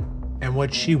do. And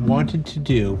what she wanted to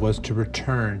do was to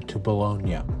return to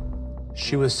Bologna.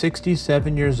 She was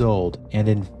 67 years old and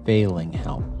in failing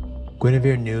health.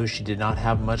 Guinevere knew she did not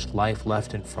have much life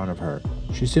left in front of her.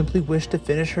 She simply wished to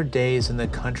finish her days in the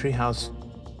country house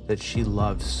that she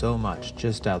loved so much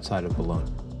just outside of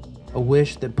Bologna. A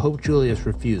wish that Pope Julius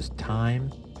refused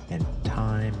time and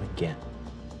time again.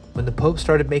 When the Pope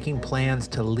started making plans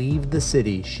to leave the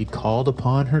city, she called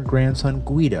upon her grandson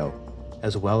Guido,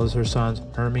 as well as her sons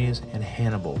Hermes and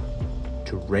Hannibal,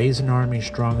 to raise an army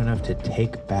strong enough to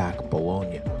take back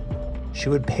Bologna. She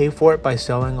would pay for it by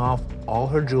selling off all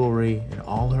her jewelry and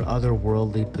all her other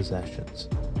worldly possessions.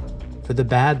 For the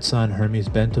bad son Hermes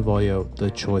Bentivoglio,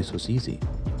 the choice was easy.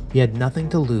 He had nothing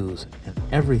to lose and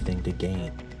everything to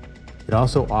gain. It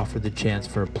also offered the chance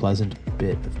for a pleasant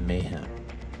bit of mayhem.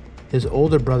 His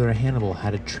older brother Hannibal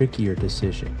had a trickier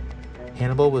decision.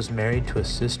 Hannibal was married to a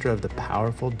sister of the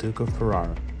powerful Duke of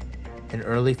Ferrara. In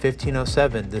early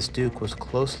 1507, this duke was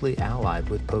closely allied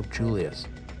with Pope Julius.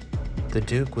 The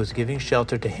duke was giving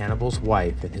shelter to Hannibal's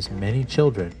wife and his many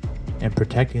children and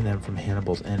protecting them from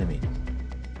Hannibal's enemies.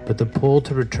 But the pull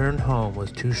to return home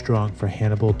was too strong for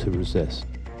Hannibal to resist.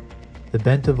 The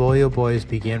Bentivoglio boys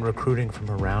began recruiting from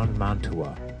around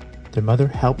Mantua. Their mother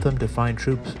helped them to find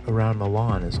troops around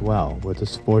Milan as well, where the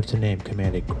Sforza name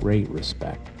commanded great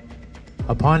respect.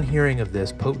 Upon hearing of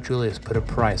this, Pope Julius put a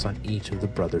price on each of the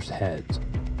brothers' heads: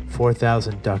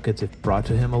 4,000 ducats if brought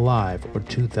to him alive, or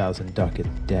 2,000 ducats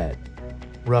dead,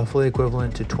 roughly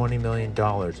equivalent to $20 million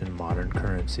in modern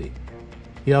currency.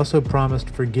 He also promised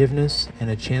forgiveness and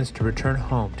a chance to return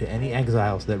home to any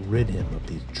exiles that rid him of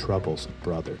these troublesome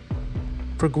brothers.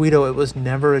 For Guido, it was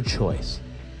never a choice.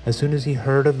 As soon as he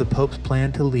heard of the Pope's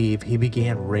plan to leave, he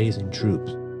began raising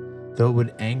troops. Though it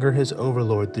would anger his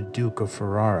overlord, the Duke of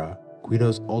Ferrara,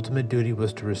 Guido's ultimate duty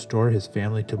was to restore his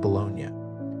family to Bologna.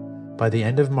 By the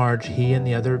end of March, he and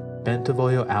the other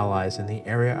Bentivoglio allies in the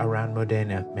area around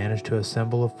Modena managed to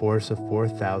assemble a force of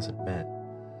 4,000 men.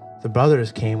 The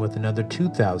brothers came with another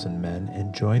 2,000 men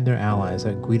and joined their allies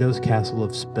at Guido's castle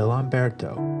of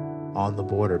Spillamberto on the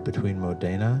border between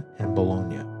Modena and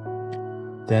Bologna.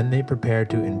 Then they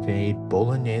prepared to invade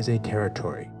Bolognese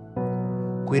territory.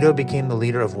 Guido became the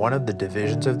leader of one of the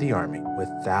divisions of the army with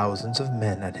thousands of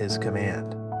men at his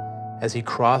command. As he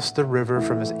crossed the river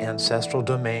from his ancestral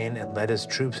domain and led his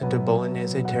troops into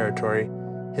Bolognese territory,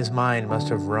 his mind must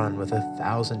have run with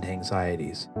 1,000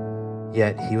 anxieties.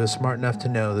 Yet he was smart enough to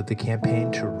know that the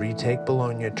campaign to retake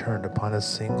Bologna turned upon a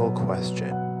single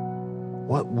question.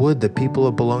 What would the people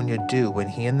of Bologna do when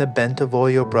he and the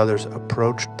Bentivoglio brothers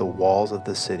approached the walls of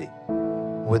the city?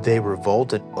 Would they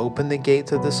revolt and open the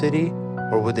gates of the city,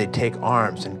 or would they take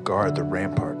arms and guard the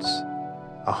ramparts?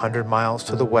 100 miles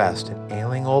to the west, an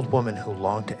ailing old woman who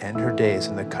longed to end her days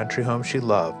in the country home she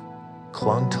loved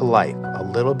clung to life a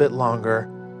little bit longer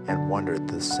and wondered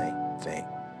the same thing.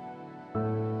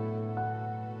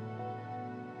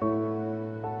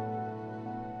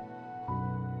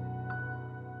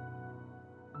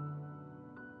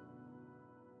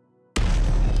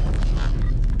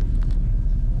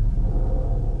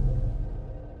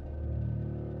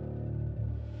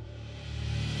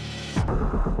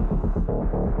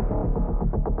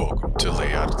 Welcome to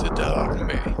Le Arte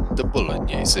d'Arme, the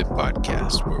Bolognese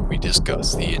podcast, where we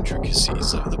discuss the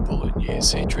intricacies of the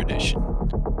Bolognese tradition.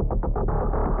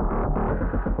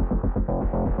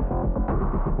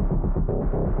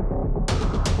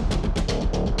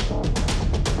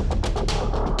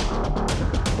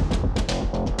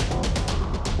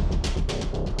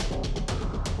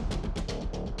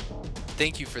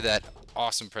 Thank you for that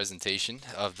awesome presentation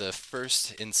of the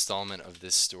first installment of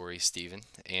this story, Stephen.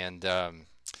 And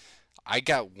I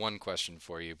got one question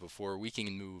for you before we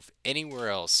can move anywhere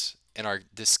else in our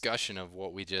discussion of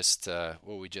what we just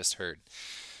heard.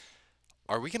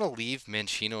 Are we going to leave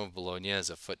Mancino of Bologna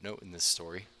as a footnote in this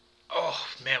story? Oh,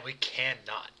 man, we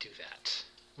cannot do that.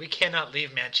 We cannot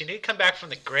leave Mancini. He'd come back from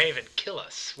the grave and kill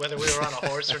us, whether we were on a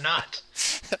horse or not.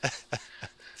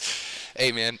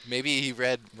 Hey, man, maybe he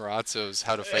read Marazzo's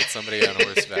How to Fight Somebody on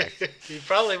Horseback. He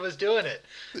probably was doing it.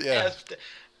 Yeah.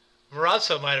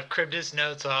 Marazzo might have cribbed his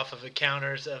notes off of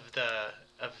encounters of the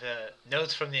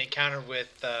notes from the encounter with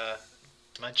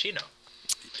Mancino.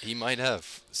 He might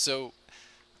have. So,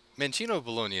 Mancino of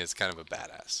Bologna is kind of a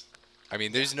badass. I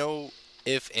mean, there's no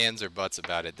ifs, ands, or buts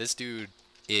about it. This dude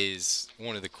is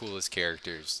one of the coolest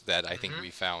characters that I think we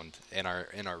found in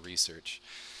our research.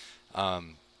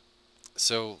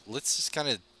 So let's just kind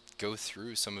of go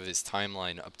through some of his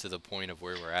timeline up to the point of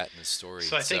where we're at in the story,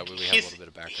 So I think that way we have a little bit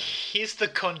of background. he's the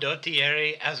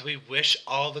condottieri as we wish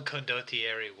all the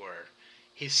condottieri were.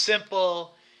 He's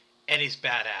simple and he's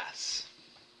badass.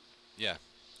 Yeah,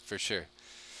 for sure.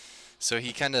 So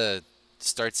he kind of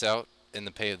starts out in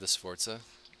the pay of the Sforza,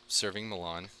 serving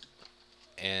Milan,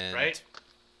 and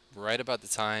right about the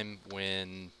time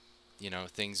when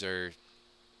things are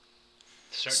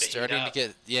starting to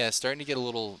get a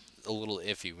little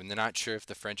iffy, when they're not sure if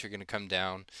the French are going to come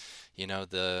down.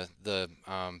 The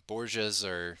Borgias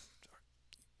are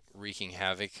wreaking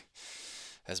havoc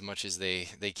as much as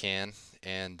they can,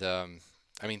 and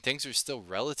I mean, things are still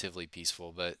relatively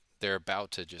peaceful, but they're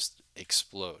about to just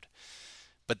explode.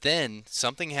 But then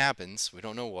something happens, we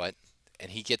don't know what,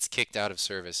 and he gets kicked out of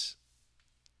service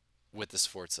with the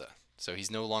Sforza. So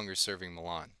he's no longer serving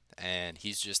Milan, and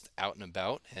he's just out and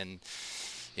about, and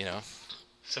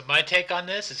So my take on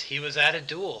this is he was at a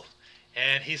duel,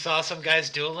 and he saw some guys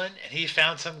dueling, and he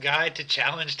found some guy to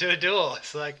challenge to a duel.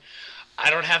 It's like, I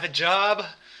don't have a job,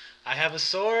 I have a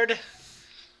sword,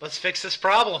 let's fix this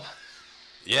problem.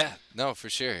 Yeah, no, for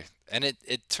sure. And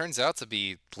it turns out to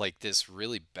be like this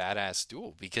really badass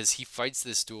duel, because he fights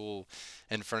this duel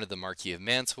in front of the Marquis of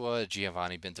Mantua,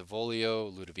 Giovanni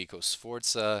Bentivoglio, Ludovico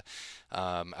Sforza,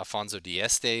 Alfonso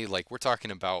d'Este. Like, we're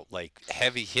talking about like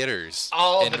heavy hitters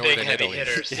All in the northern big heavy Italy.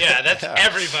 hitters. Yeah, that's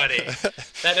everybody.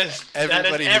 That is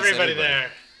everybody there.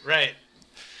 Right.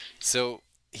 So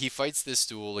he fights this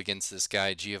duel against this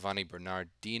guy, Giovanni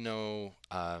Bernardino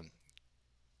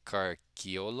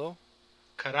Caracciolo.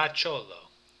 Caracciolo.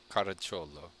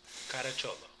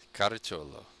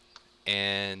 Caracciolo.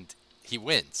 And he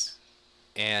wins.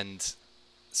 And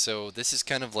so this is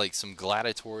kind of like some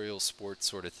gladiatorial sport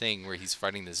sort of thing where he's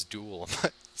fighting this duel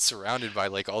surrounded by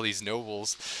like all these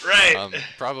nobles. Right.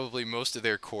 Probably most of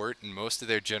their court and most of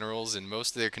their generals and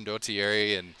most of their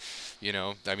condottieri, and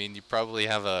I mean, you probably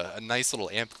have a nice little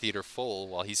amphitheater full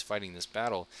while he's fighting this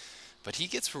battle. But he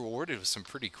gets rewarded with some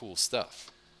pretty cool stuff.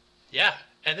 Yeah,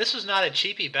 and this was not a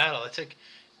cheapy battle. It took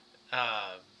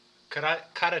um,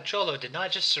 Caracciolo did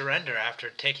not just surrender after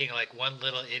taking like one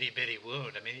little itty bitty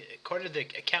wound. I mean, according to the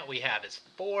account we have, it's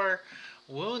 4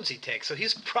 wounds he takes, so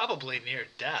he's probably near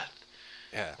death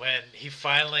Yeah. when he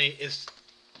finally is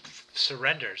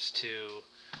surrenders to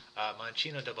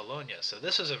Mancino de Bologna. So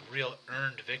this was a real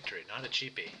earned victory, not a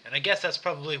cheapie. And I guess that's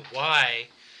probably why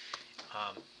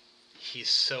um, he's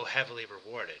so heavily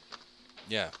rewarded.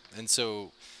 Yeah. And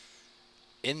so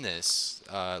in this,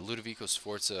 Ludovico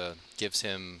Sforza gives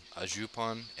him a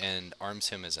jupon and arms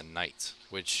him as a knight,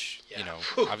 which, Yeah.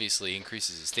 obviously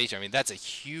increases his stage. I mean, that's a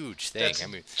huge thing. That's I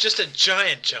mean, just a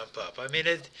giant jump up. I mean,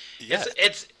 yeah.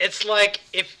 it's like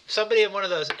if somebody in one of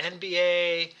those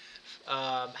NBA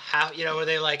where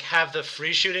they like have the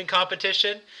free shooting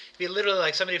competition. Be literally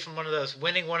like somebody from one of those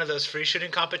winning one of those free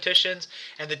shooting competitions,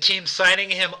 and the team signing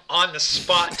him on the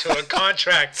spot to a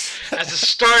contract as a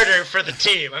starter for the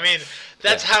team. I mean,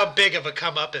 that's Yeah. how big of a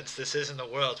comeuppance this is in the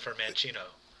world for Mancino.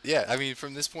 Yeah, I mean,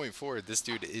 from this point forward, this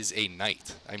dude is a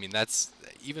knight. I mean, that's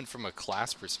even from a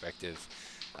class perspective.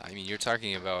 I mean, you're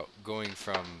talking about going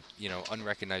from,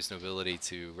 unrecognized nobility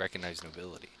to recognized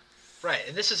nobility. Right,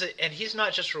 and and he's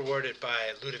not just rewarded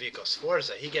by Ludovico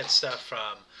Sforza. He gets stuff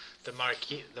from the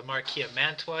Marquis of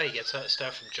Mantua. He gets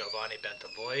stuff from Giovanni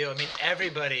Bentivoglio. I mean,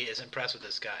 everybody is impressed with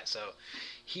this guy. So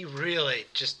he really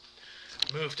just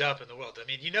moved up in the world. I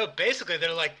mean, basically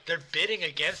they're bidding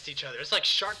against each other. It's like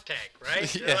Shark Tank, right?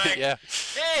 They're Yeah, like, yeah.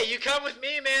 hey, you come with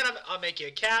me, man. I'll make you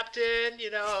a captain.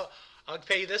 I'll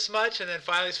pay you this much, and then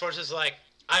finally Sforza's like,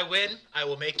 I win. I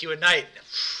will make you a knight.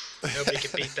 Nobody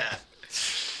can beat that.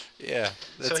 Yeah,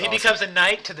 that's So he awesome. becomes a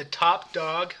knight to the top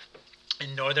dog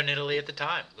in northern Italy at the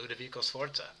time, Ludovico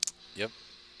Sforza. Yep.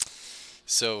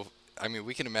 So, I mean,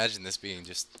 we can imagine this being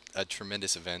just a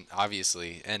tremendous event,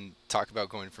 obviously, and talk about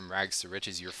going from rags to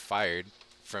riches. You're fired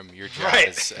from your job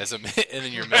Right. as a and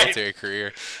in your Right. military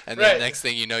career, and then Right. the next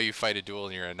thing you know, you fight a duel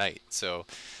and you're a knight.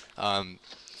 Um,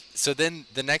 so then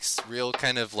the next real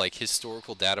kind of like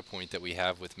historical data point that we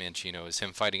have with Mancino is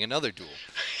him fighting another duel.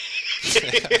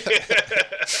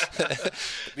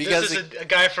 Because This is a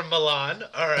guy from Milan,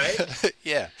 all right?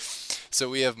 yeah. So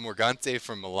we have Morgante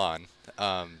from Milan,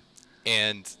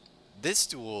 and this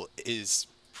duel is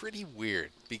pretty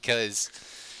weird because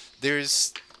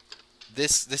there's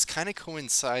this kind of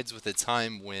coincides with a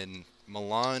time when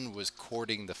Milan was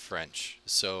courting the French.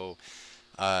 So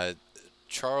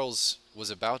Charles was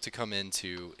about to come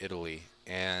into Italy,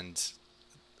 and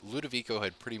Ludovico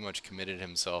had pretty much committed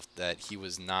himself that he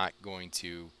was not going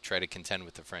to try to contend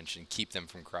with the French and keep them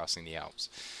from crossing the Alps.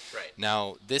 Right.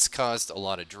 Now, this caused a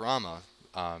lot of drama,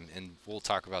 and we'll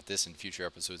talk about this in future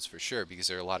episodes for sure, because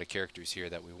there are a lot of characters here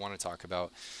that we want to talk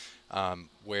about,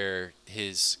 where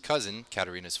his cousin,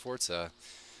 Caterina Sforza,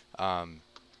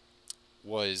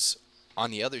 was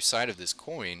on the other side of this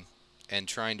coin and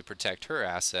trying to protect her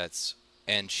assets,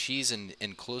 and she's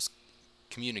in close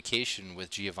communication with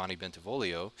Giovanni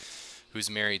Bentivoglio, who's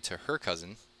married to her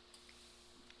cousin,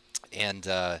 and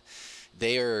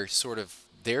they're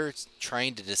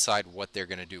trying to decide what they're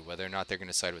going to do, whether or not they're going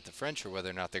to side with the French or whether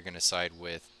or not they're going to side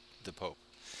with the Pope,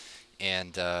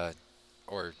 and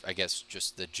or I guess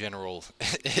just the general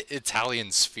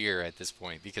Italian sphere at this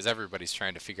point, because everybody's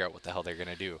trying to figure out what the hell they're going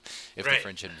to do if the Right.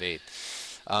 French invade.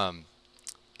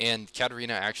 And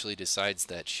Caterina actually decides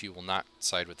that she will not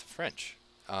side with the French.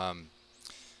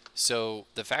 So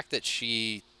the fact that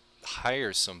she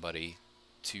hires somebody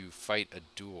to fight a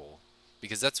duel,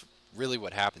 because that's really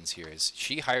what happens here, is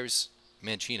she hires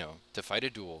Mancino to fight a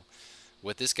duel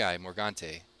with this guy,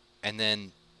 Morgante, and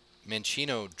then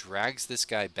Mancino drags this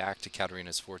guy back to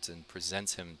Caterina Sforza and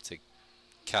presents him to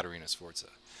Caterina Sforza.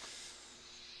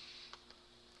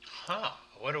 Huh.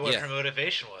 I wonder what Yeah. her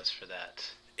motivation was for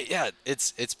that. Yeah,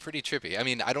 it's pretty trippy. I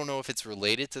mean, I don't know if it's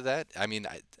related to that. I mean,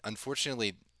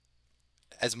 unfortunately,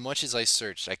 as much as I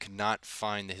searched, I could not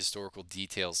find the historical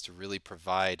details to really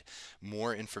provide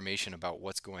more information about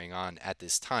what's going on at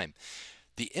this time.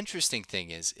 The interesting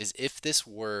thing is if this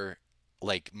were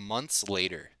like months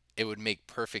later, it would make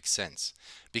perfect sense.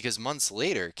 Because months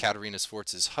later, Katerina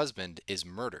Sforza's husband is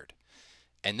murdered.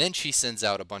 And then she sends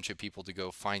out a bunch of people to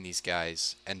go find these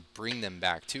guys and bring them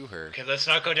back to her. Okay, let's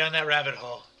not go down that rabbit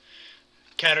hole.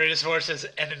 Caterina Sforza is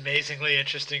an amazingly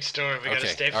interesting story. We got to Okay,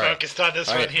 stay all right. focused on this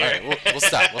All one right, here. all right, we'll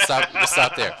stop. We'll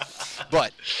stop there.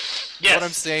 But Yes, what I'm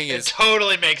saying it is,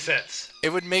 totally makes sense. it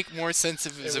would make more sense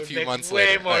if it was It a would few make months way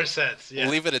later. more All right, sense. Yeah.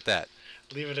 we'll leave it at that.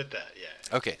 Leave it at that.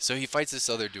 Yeah. Okay, so he fights this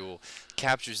other duel,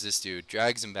 captures this dude,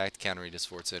 drags him back to Caterina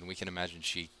Sforza, and we can imagine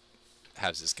she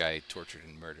has this guy tortured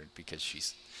and murdered because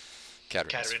she's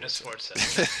Caterina Caterina Sforza.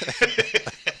 Sforza.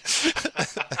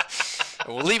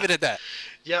 And we'll leave it at that.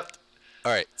 Yep.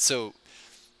 All right, so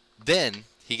then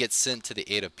he gets sent to the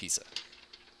aid of Pisa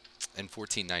in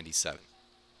 1497,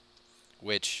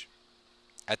 which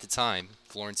at the time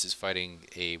Florence is fighting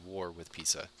a war with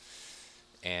Pisa,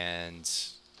 and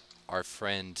our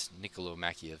friend Niccolo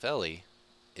Machiavelli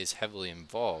is heavily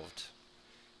involved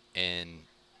in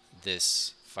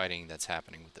this fighting that's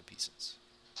happening with the Pisans,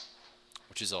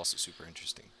 which is also super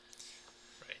interesting.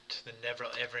 Right.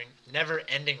 The never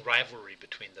ending rivalry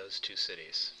between those two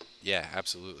cities. Yeah,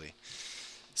 absolutely.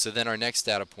 So then our next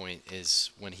data point is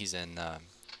when he's in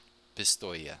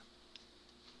Pistoia.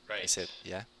 I said, Right.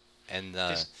 yeah? And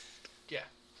Just yeah.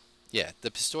 yeah,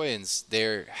 the Pistoians,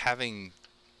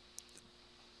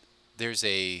 there's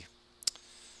a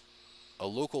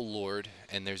local lord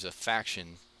and there's a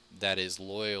faction that is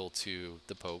loyal to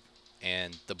the Pope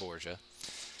and the Borgia.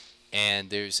 And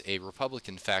there's a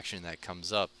Republican faction that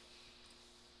comes up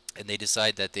and they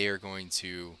decide that they are going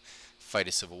to fight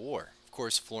a civil war. Of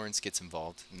course, Florence gets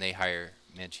involved and they hire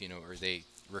Mancino, or they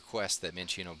request that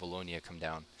Mancino Bologna come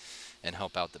down and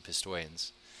help out the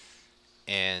Pistoians.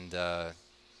 And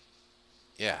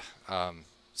yeah,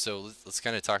 so let's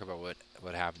kind of talk about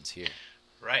what happens here.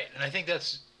 Right. And I think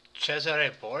that's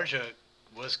Cesare Borgia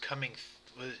was coming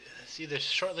was either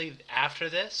shortly after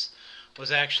this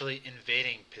was actually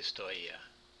invading Pistoia.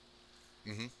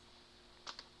 hmm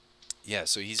Yeah,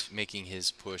 so he's making his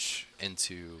push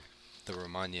into the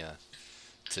Romagna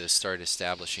to start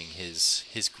establishing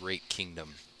his great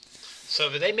kingdom. So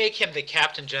they make him the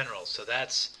captain general. So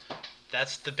that's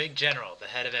the big general, the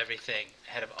head of everything,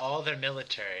 head of all their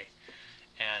military,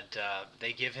 and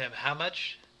they give him how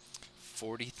much?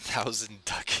 40,000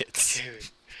 ducats. Dude.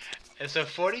 And so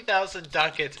 40,000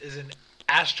 ducats is an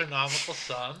astronomical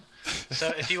sum. So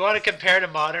if you want to compare to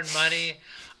modern money,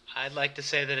 I'd like to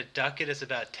say that a ducat is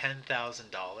about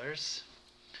 $10,000.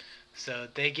 So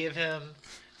they give him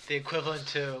the equivalent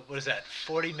to what is that,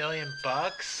 40 million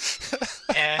bucks,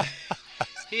 and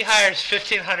he hires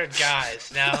 1,500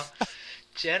 guys. Now,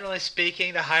 generally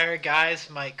speaking, to hire guys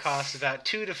might cost about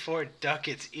 2 to 4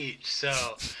 ducats each. So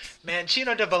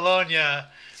Mancino de Bologna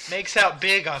makes out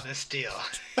big on this deal.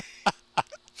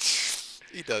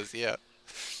 He does, yeah.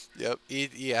 Yep,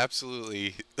 he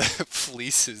absolutely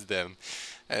fleeces them,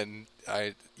 and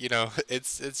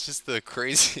it's just the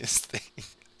craziest thing.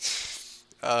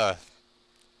 Uh,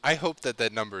 I hope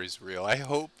that number is real. I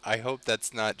hope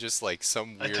that's not just like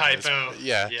some A weird typo.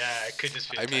 yeah. Yeah, it could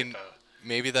just be a I mean, typo.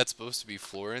 maybe that's supposed to be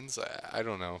Florence. I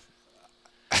don't know.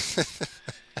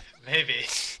 Maybe.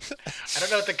 I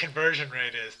don't know what the conversion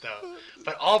rate is though.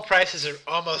 But all prices are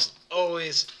almost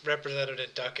always represented in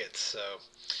ducats, so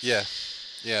Yeah,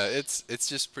 yeah, it's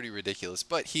just pretty ridiculous.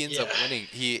 But he ends up yeah. winning.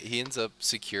 He ends up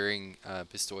securing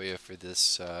Pistoia for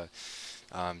this.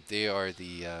 They are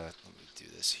the. Let me do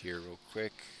this here real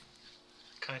quick.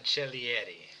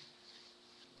 Cancellieri.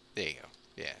 There you go.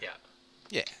 Yeah, Yeah.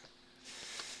 yeah.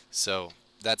 So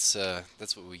that's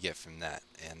what we get from that,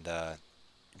 and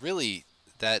really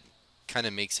that kind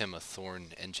of makes him a thorn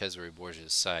in Cesare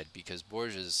Borgia's side because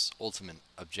Borgia's ultimate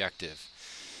objective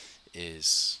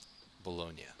is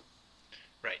Bologna.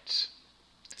 Right.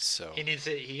 So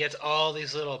He gets all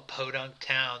these little podunk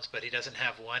towns, but he doesn't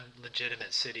have one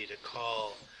legitimate city to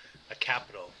call a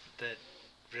capital that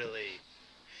really,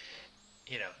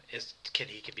 he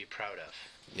can be proud of.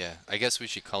 yeah, I guess we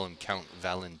should call him Count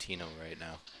Valentino right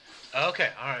now. Okay,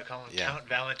 all right, call him Yeah, Count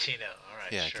Valentino. All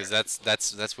right, yeah, sure. because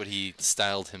that's what he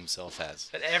styled himself as.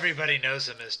 But everybody knows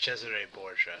him as Cesare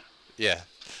Borgia. Yeah,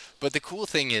 but the cool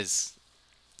thing is,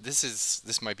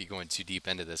 this might be going too deep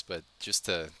into this, but just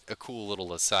a cool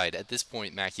little aside. At this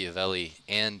point, Machiavelli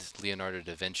and Leonardo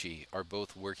da Vinci are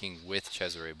both working with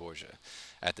Cesare Borgia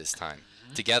at this time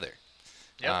together.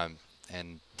 Yep. Um,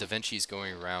 and Da Vinci's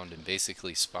going around and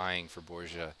basically spying for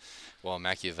Borgia, while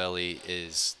Machiavelli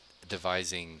is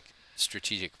devising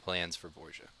strategic plans for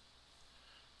Borgia.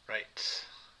 Right.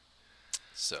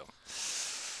 So,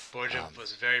 Borgia um,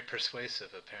 was very persuasive,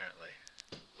 apparently.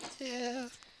 yeah,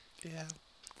 yeah.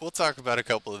 We'll talk about a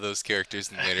couple of those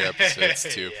characters in later episodes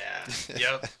too. Yeah.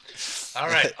 Yep. All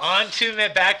right.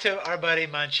 Back to our buddy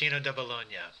Mancino da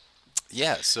Bologna.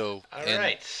 Yeah. So, All and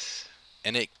right.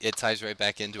 and it ties right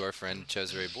back into our friend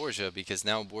Cesare Borgia because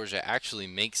now Borgia actually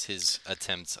makes his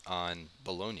attempt on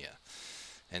Bologna,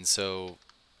 and so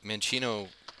Mancino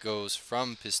goes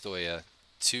from Pistoia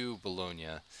to Bologna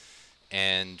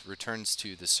and returns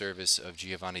to the service of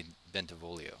Giovanni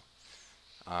Bentivoglio,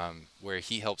 where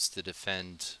he helps to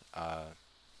defend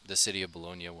the city of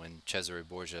Bologna when Cesare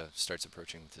Borgia starts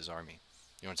approaching with his army.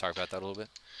 You want to talk about that a little bit?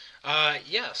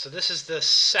 Yeah. So this is the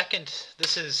second.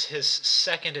 This is his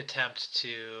second attempt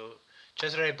to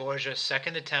Cesare Borgia's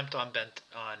second attempt on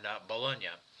Bologna,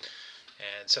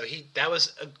 and so that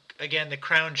was again the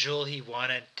crown jewel he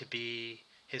wanted to be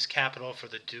his capital for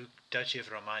the Duchy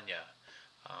of Romagna,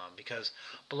 because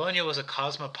Bologna was a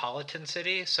cosmopolitan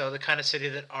city, so the kind of city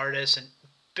that artists and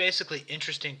basically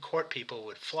interesting court people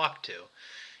would flock to,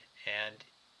 and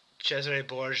Cesare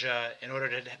Borgia, in order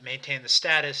to maintain the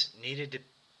status, needed to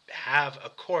have a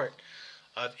court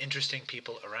of interesting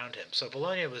people around him. So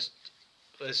Bologna was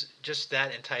just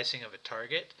that enticing of a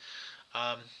target.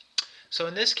 Um, so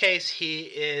in this case, he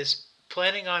is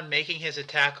planning on making his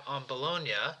attack on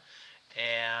Bologna,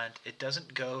 and it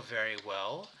doesn't go very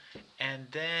well. And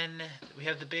then we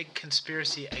have the big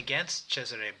conspiracy against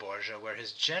Cesare Borgia, where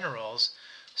his generals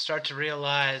start to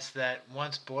realize that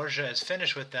once Borgia is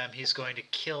finished with them, he's going to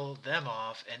kill them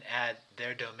off and add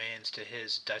their domains to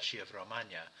his Duchy of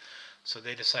Romagna. So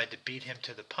they decide to beat him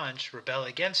to the punch, rebel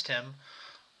against him,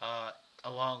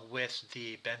 along with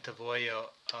the Bentivoglio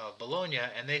of Bologna,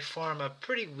 and they form a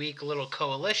pretty weak little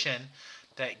coalition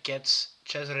that gets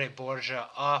Cesare Borgia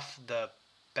off the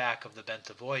back of the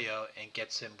Bentivoglio and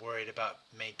gets him worried about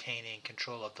maintaining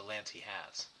control of the lands he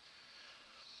has.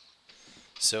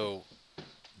 So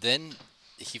then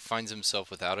he finds himself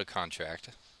without a contract.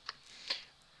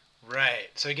 Right.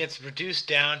 So he gets reduced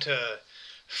down to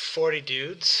 40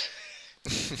 dudes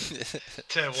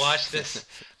to watch this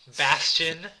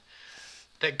bastion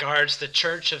that guards the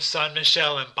church of San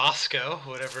Michele in Bosco,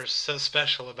 whatever's so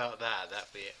special about that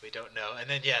we don't know. And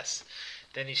then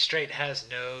then he straight has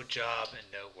no job and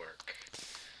no work.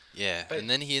 Yeah, and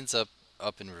then he ends up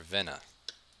in Ravenna,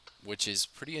 which is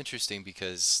pretty interesting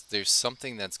because there's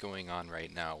something that's going on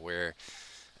right now where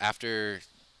after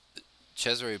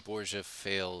Cesare Borgia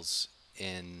fails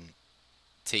in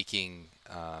taking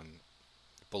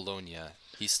Bologna,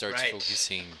 he starts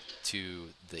focusing to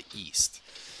the east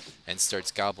and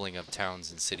starts gobbling up towns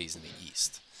and cities in the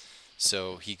east.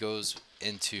 So he goes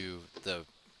into the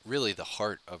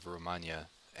heart of Romagna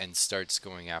and starts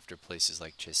going after places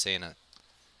like Cesena,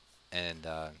 and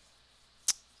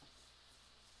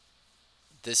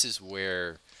this is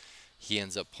where he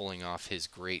ends up pulling off his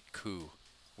great coup,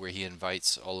 where he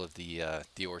invites all of the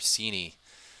Orsini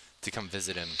to come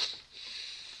visit him.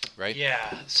 Right?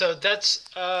 Yeah. So that's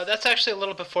actually a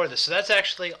little before this. So that's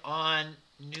actually on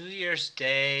New Year's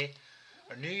Day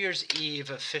or New Year's Eve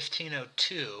of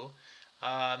 1502.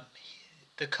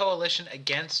 The coalition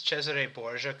against Cesare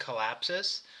Borgia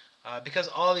collapses because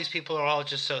all these people are all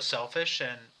just so selfish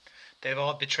and they've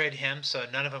all betrayed him, so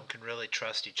none of them can really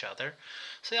trust each other.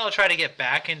 So they all try to get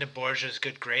back into Borgia's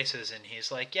good graces, and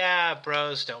he's like, yeah,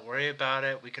 bros, don't worry about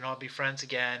it. We can all be friends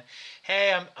again.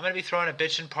 Hey, I'm going to be throwing a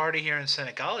bitchin' party here in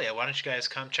Senegalia. Why don't you guys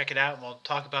come check it out, and we'll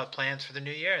talk about plans for the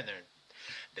new year. And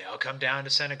they all come down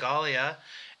to Senegalia,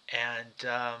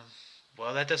 and,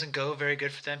 well, that doesn't go very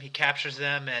good for them. He captures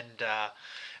them, and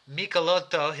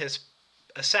Michelotto, his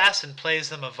assassin, plays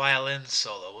them a violin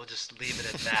solo. We'll just leave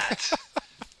it at that.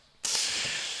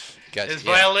 Gotcha, His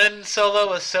violin solo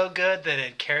was so good that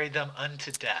it carried them unto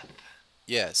death.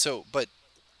 Yeah, so, but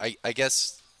I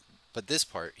guess, but this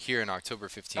part here in October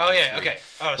 15th. Oh, yeah, okay.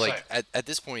 Oh, like, sorry. at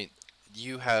this point,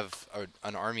 you have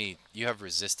an army, you have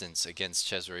resistance against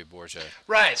Cesare Borgia.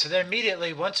 Right, so then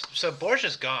immediately, so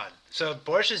Borgia's gone. So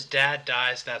Borgia's dad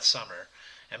dies that summer,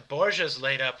 and Borgia's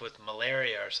laid up with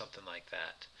malaria or something like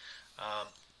that.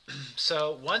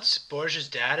 So once Borgia's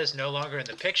dad is no longer in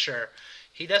the picture,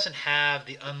 he doesn't have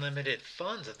the unlimited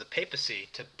funds of the papacy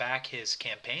to back his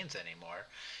campaigns anymore.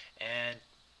 And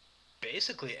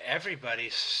basically everybody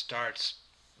starts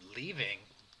leaving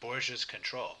Borgia's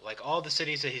control. Like all the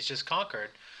cities that he's just conquered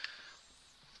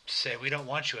say, we don't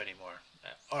want you anymore.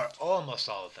 Or almost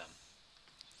all of them.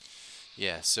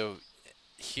 Yeah, so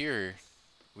here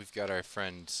we've got our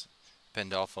friend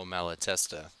Pandolfo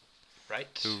Malatesta. Right.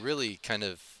 Who really kind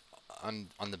of, on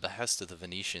the behest of the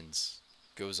Venetians,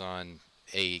 goes on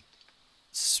a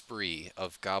spree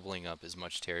of gobbling up as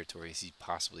much territory as he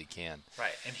possibly can.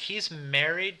 Right, and he's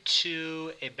married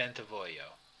to a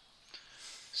Bentivoglio.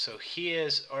 So he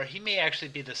is, or he may actually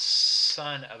be the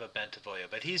son of a Bentivoglio,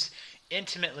 but he's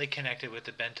intimately connected with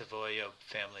the Bentivoglio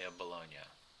family of Bologna.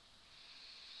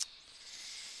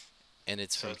 And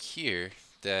it's from here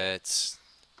that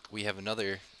we have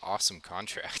another awesome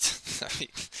contract. I mean,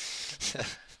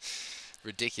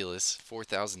 ridiculous,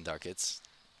 4,000 ducats.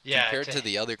 Yeah, compared to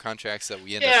the other contracts that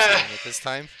we end up seeing at this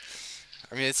time.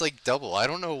 I mean, it's like double. I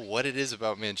don't know what it is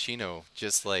about Mancino.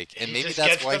 Just like, and maybe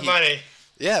that's why money.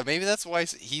 Yeah, maybe that's why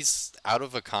he's out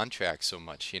of a contract so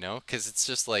much. You know, because it's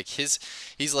just like he's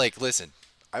like, listen,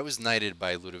 I was knighted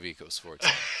by Ludovico Sforza.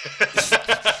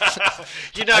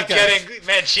 You're not getting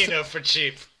Mancino for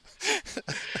cheap.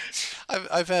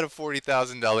 I've had a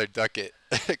 $40,000 ducat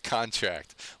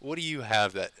contract. What do you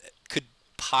have that could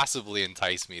possibly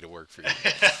entice me to work for you?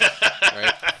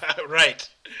 Right? Right.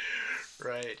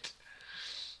 Right.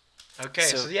 Okay,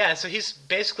 so So yeah, so he's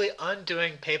basically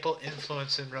undoing papal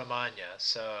influence in Romagna.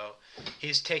 So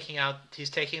he's taking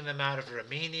them out of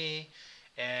Rimini,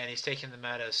 and he's taking them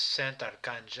out of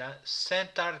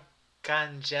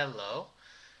Sant'Arcangelo,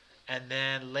 and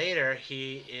then later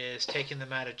he is taking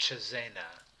them out of Cesena.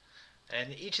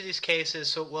 And each of these cases,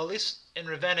 so well, at least in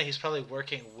Ravenna, he's probably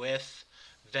working with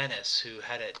Venice, who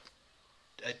had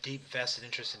a deep vested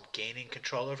interest in gaining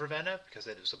control over Ravenna because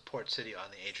it was a port city on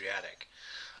the Adriatic.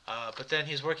 But then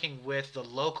he's working with the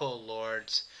local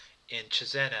lords in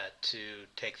Cesena to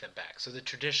take them back. So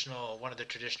one of the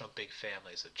traditional big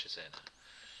families of Cesena.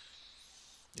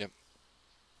 yep.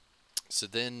 So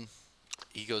then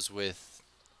he goes with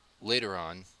later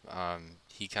on.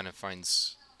 He kind of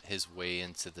finds his way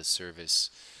into the service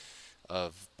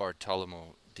of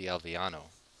Bartolomeo di Alviano,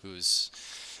 who's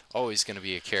always going to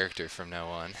be a character from now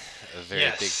on, a very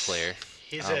big Yes, player.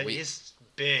 We he's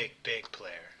big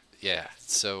player. Yeah,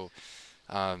 so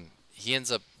he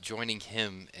ends up joining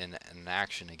him in an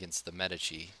action against the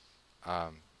Medici,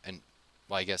 and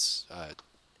well, I guess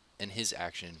in his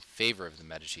action in favor of the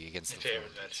Medici against In the favor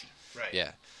of Medici. Florentines. Right.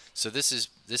 Yeah, so this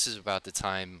is about the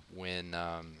time when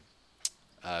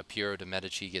Piero de'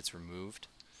 Medici gets removed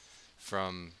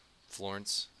from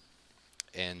Florence,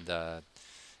 and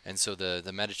so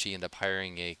the Medici end up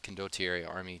hiring a condottieri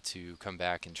army to come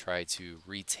back and try to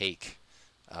retake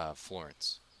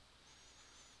Florence.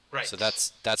 So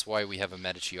Right. that's why we have a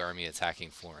Medici army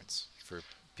attacking Florence for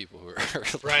people who are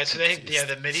Right. So confused.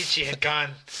 the Medici had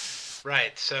gone.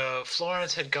 Right. So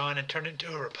Florence had gone and turned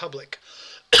into a republic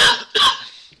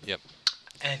Yep.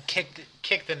 and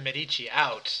kicked the Medici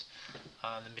out.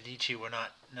 The Medici were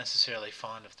not necessarily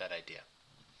fond of that idea.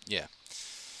 Yeah.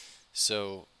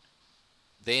 So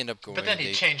they end up But going. then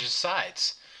he changes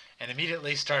sides and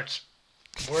immediately starts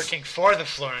working for the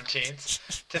Florentines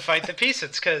to fight the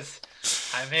Pisans. Because,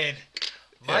 I mean, Yeah.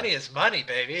 money is money,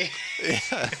 baby.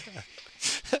 Yeah.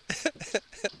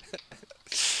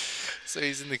 So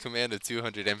he's in the command of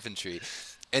 200 infantry,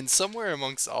 and somewhere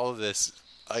amongst all of this,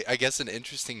 I guess an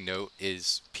interesting note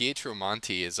is Pietro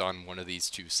Monti is on one of these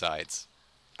two sides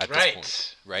at this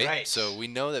point, Right. right? So Right. we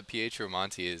know that Pietro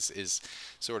Monti is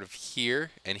sort of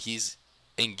here, and he's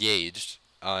engaged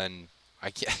on.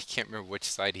 I can't remember which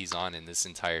side he's on in this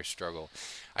entire struggle.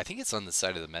 I think it's on the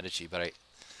side of the Medici, but I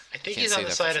I think can't he's on say the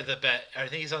that for side sure. of the bet. I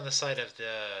think he's on the side of Of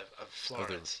the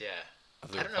Florence. Yeah.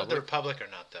 of the I don't know if the Republic? Republic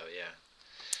or not though. Yeah.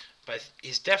 But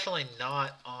he's definitely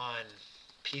not on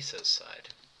Pisa's side.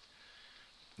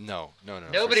 No, no, no,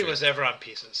 for Nobody sure. was ever on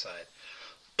Pisa's side.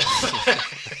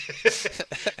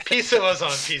 Pisa was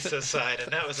on Pisa's side,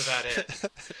 and that was about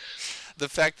it. The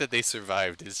fact that they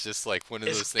survived is just like one of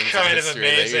It's those things in kind of history that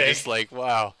you're amazing. just like,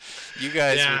 wow, you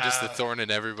guys were just a Yeah. thorn in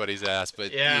everybody's ass,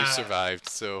 but you Yeah. survived.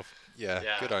 So, yeah,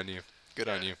 Yeah. good on you. Good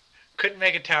on Yeah. you. Couldn't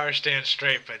make a tower stand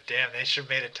straight, but damn, they sure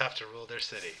made it tough to rule their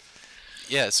city.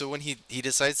 Yeah, so when he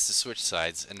decides to switch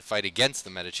sides and fight against the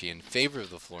Medici in favor of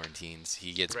the Florentines,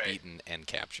 he gets Right. beaten and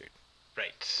captured.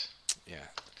 Right. Yeah.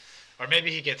 Or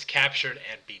maybe he gets captured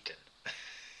and beaten.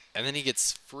 And then he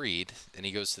gets freed and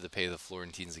he goes to the pay of the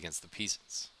Florentines against the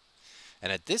Pisans.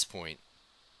 And at this point,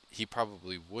 he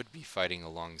probably would be fighting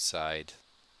alongside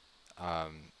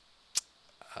um,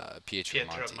 Pietro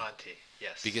Pietro Monti. Monti.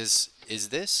 Yes. Because is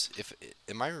this, if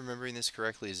am I remembering this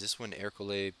correctly? Is this when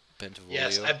Ercole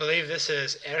Yes, Bentivoglio? I believe this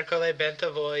is Ercole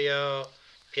Bentivoglio,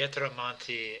 Pietro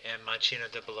Monti, and Mancino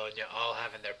de Bologna all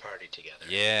having their party together.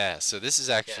 Yeah, so this is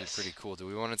actually Yes. pretty cool. Do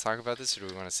we want to talk about this or do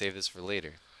we want to save this for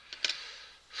later?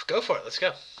 Go for it. Let's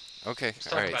go. Okay, Let's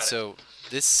all talk right. about it. So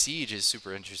this siege is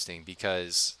super interesting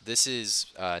because this is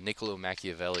Niccolo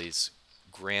Machiavelli's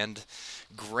grand,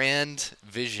 grand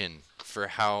vision for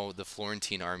how the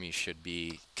Florentine army should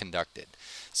be conducted.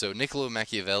 So Niccolo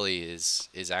Machiavelli is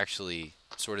actually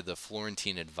sort of the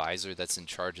Florentine advisor that's in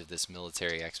charge of this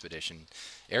military expedition.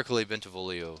 Ercole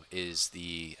Bentivoglio is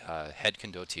the head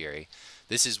condottieri.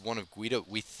 This is one of Guido.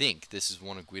 We think this is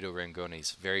one of Guido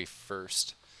Rangone's very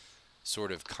first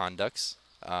sort of conducts.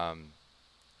 Um,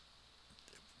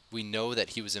 we know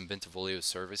that he was in Bentivoglio's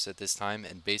service at this time,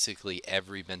 and basically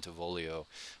every Bentivoglio,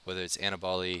 whether it's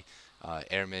Annibale,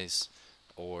 Hermes,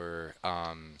 or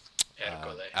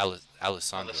Ercole. Alessandro,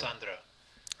 Alessandro.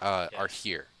 Yeah. are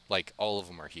here. Like all of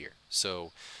them are here.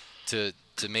 So to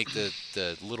make the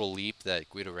little leap that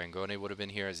Guido Rangone would have been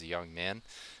here as a young man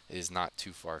is not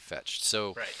too far fetched.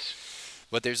 So, Right.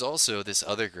 but there's also this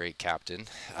other great captain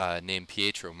named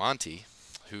Pietro Monti,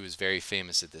 who's very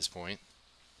famous at this point,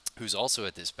 who's also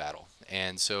at this battle.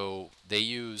 And so they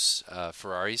use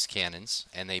Ferrari's cannons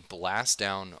and they blast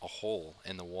down a hole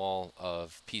in the wall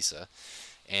of Pisa,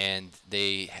 and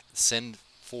they send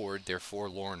forward their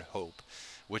forlorn hope,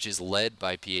 which is led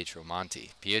by Pietro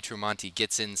Monti. Pietro Monti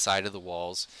gets inside of the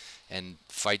walls and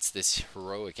fights this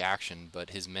heroic action, but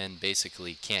his men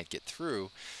basically can't get through,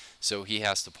 so he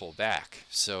has to pull back.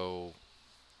 So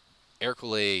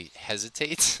Ercole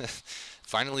hesitates,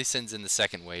 finally sends in the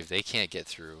second wave. They can't get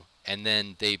through, and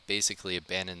then they basically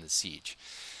abandon the siege.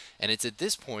 And it's at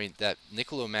this point that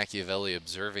Niccolo Machiavelli,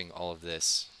 observing all of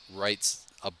this, writes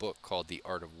a book called The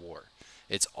Art of War.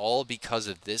 It's all because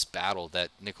of this battle that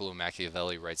Niccolo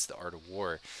Machiavelli writes The Art of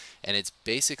War. And it's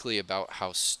basically about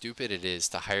how stupid it is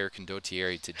to hire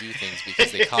condottieri to do things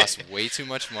because they cost way too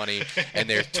much money and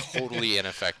they're totally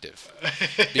ineffective.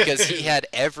 Because he had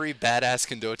every badass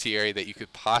condottieri that you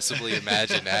could possibly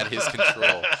imagine at his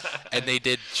control, and they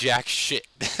did jack shit.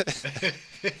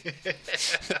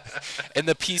 And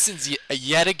the Pisans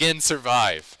yet again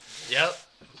survive. Yep.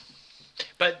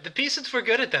 But the Pisans were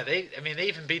good at that. They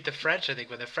even beat the French, I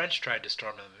think, when the French tried to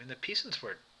storm them. I mean, the Pisans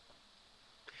were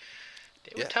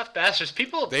tough bastards.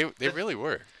 They really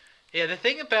were. Yeah, the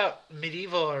thing about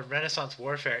medieval or Renaissance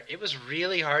warfare, it was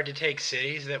really hard to take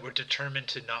cities that were determined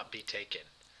to not be taken.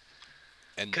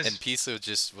 And Pisa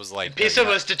just was like... Pisa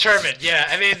was determined, yeah.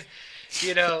 I mean,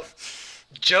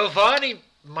 Giovanni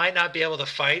might not be able to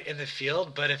fight in the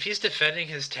field, but if he's defending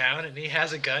his town and he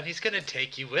has a gun, he's going to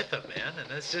take you with him, man. And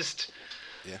that's just...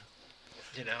 Yeah.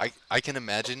 I can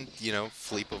imagine,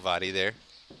 Filippo Vadi there.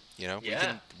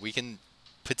 Yeah. We can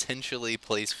potentially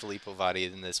place Filippo Vadi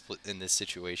in this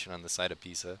situation on the side of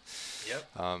Pisa. Yep.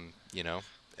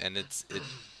 And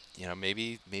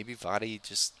maybe Vadi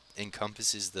just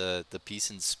encompasses the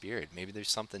Pisan spirit. Maybe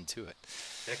there's something to it.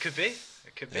 It could be.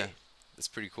 Yeah, that's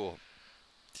pretty cool.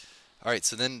 All right,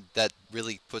 so then that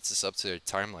really puts us up to our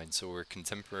timeline, so we're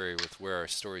contemporary with where our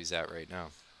story's at right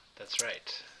now. That's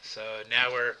right. So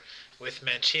now we're with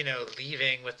Mancino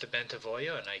leaving with the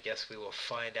Bentivoglio, and I guess we will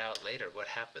find out later what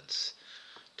happens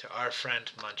to our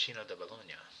friend Mancino da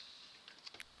Bologna.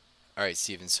 All right,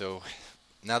 Stephen, so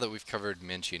now that we've covered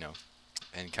Mancino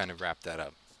and kind of wrapped that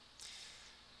up,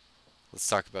 let's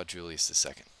talk about Julius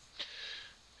II.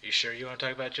 Are you sure you want to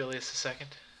talk about Julius II?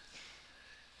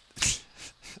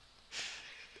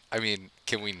 I mean,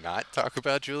 can we not talk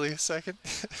about Julius II?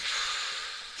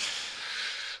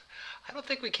 I don't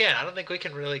think we can. I don't think we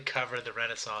can really cover the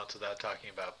Renaissance without talking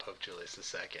about Pope Julius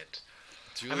II.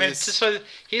 I mean, it's just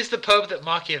he's the Pope that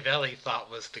Machiavelli thought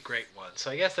was the great one.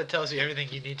 So I guess that tells you everything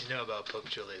you need to know about Pope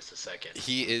Julius II.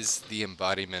 He is the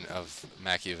embodiment of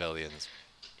Machiavellianism.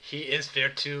 He is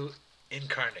virtue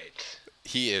incarnate.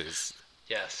 He is.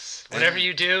 Yes. Whatever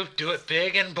you do it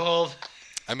big and bold.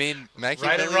 I mean,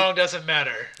 Machiavelli... Right and wrong doesn't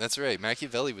matter. That's right.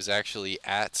 Machiavelli was actually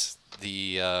at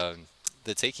the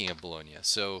taking of Bologna.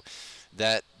 So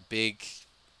that big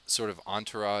sort of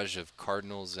entourage of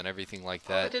cardinals and everything like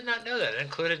that... I did not know that. It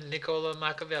included Niccolo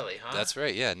Machiavelli, huh? That's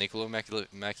right, yeah. Niccolo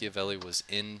Machiavelli was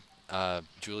in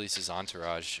Julius's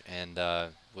entourage and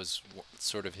was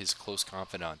sort of his close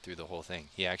confidant through the whole thing.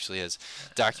 He actually has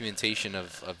documentation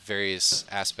of various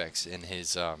aspects in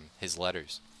his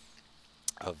letters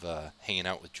of hanging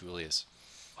out with Julius.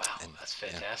 Wow, that's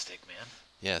fantastic, man.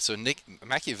 Yeah, so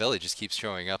Machiavelli just keeps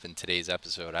showing up in today's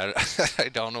episode. I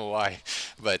don't know why,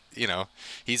 but,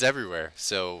 he's everywhere,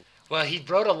 so... Well, he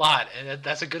wrote a lot, and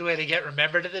that's a good way to get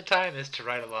remembered at the time, is to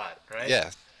write a lot, right?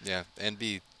 Yeah, and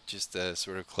be just a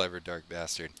sort of clever, dark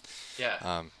bastard.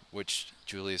 Yeah. Which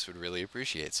Julius would really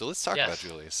appreciate. So let's talk about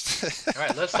Julius. All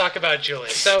right, let's talk about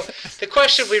Julius. So the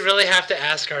question we really have to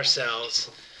ask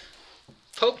ourselves,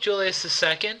 Pope Julius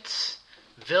II,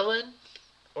 villain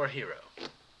or hero?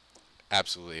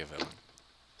 Absolutely a villain.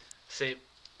 See,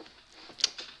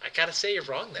 I gotta say you're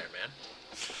wrong there, man.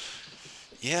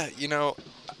 Yeah,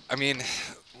 I mean,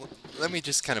 let me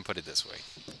just kind of put it this way.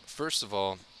 First of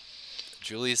all,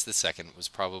 Julius II was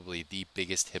probably the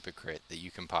biggest hypocrite that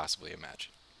you can possibly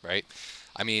imagine, right?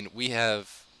 I mean, we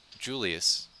have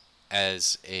Julius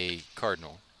as a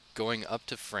cardinal going up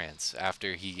to France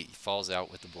after he falls out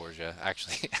with the Borgia.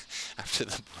 Actually, after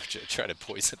the Borgia try to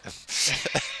poison him.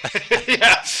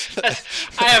 Yeah,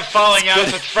 I have falling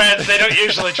outs with friends. They don't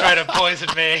usually try to poison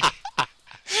me.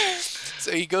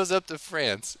 So he goes up to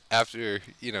France after,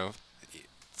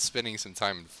 spending some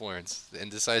time in Florence and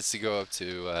decides to go up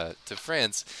to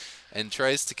France and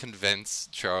tries to convince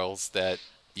Charles that,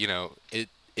 it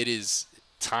is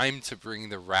time to bring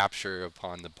the rapture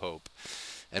upon the Pope,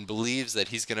 and believes that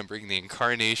he's going to bring the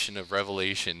incarnation of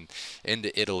revelation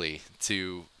into Italy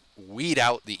to weed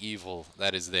out the evil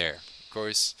that is there. Of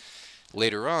course,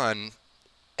 later on,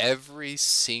 every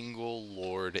single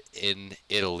lord in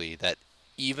Italy that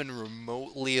even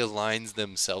remotely aligns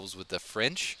themselves with the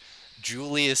French,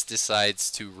 Julius decides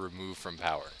to remove from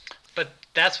power. But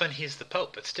that's when he's the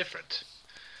Pope. It's different.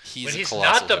 When He's a he's not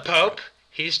colossal the hypocrite. Pope,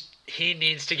 he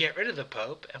needs to get rid of the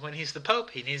Pope, and when he's the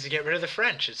Pope, he needs to get rid of the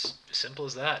French. It's as simple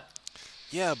as that.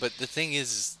 Yeah, but the thing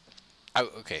is,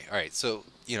 okay, all right. So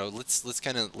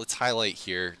let's highlight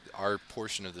here our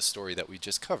portion of the story that we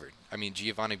just covered. I mean,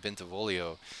 Giovanni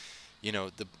Bentivoglio.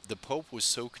 The Pope was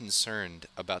so concerned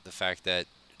about the fact that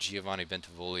Giovanni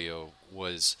Bentivoglio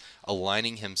was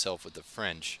aligning himself with the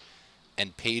French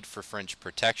and paid for French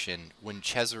protection when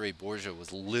Cesare Borgia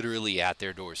was literally at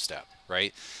their doorstep,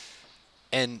 right?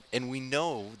 And we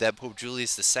know that Pope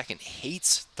Julius II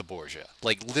hates the Borgia,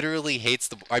 like literally hates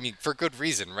the. I mean, for good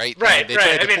reason, right? I mean, Right, they right.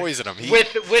 tried I to mean, poison him.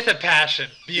 with a passion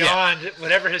Yeah, beyond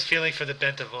whatever his feeling for the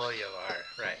Bentivoglio are.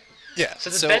 Right. yeah. So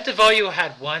the So Bentivoglio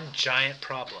had one giant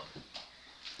problem.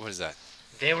 what is that?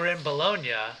 They were in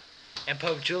Bologna, and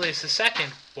Pope Julius II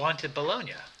wanted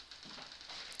Bologna.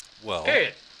 Well,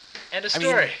 Period. End of I mean,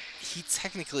 story. he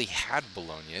technically had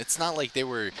Bologna. It's not like they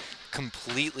were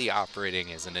completely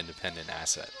operating as an independent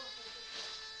asset.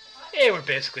 They were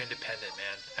basically independent,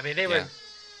 man. I mean, they were. Yeah.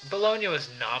 Bologna was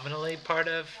nominally part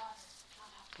of,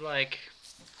 like,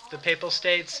 the Papal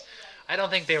States. I don't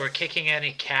think they were kicking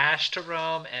any cash to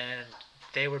Rome, and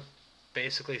they were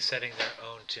basically setting their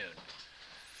own tune.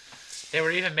 They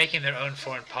were even making their own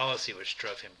foreign policy, which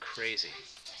drove him crazy.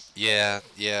 Yeah,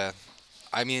 yeah.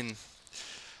 I mean,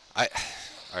 I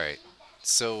all right.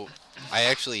 So, I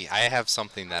have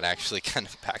something that actually kind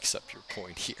of backs up your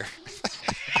point here.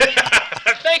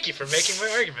 Thank you for making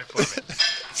my argument for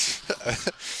me.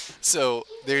 So,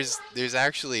 there's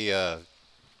actually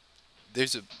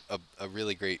there's a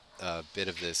really great bit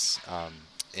of this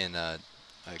in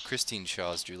Christine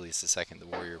Shaw's Julius II, the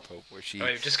Warrior Pope, where Oh, she.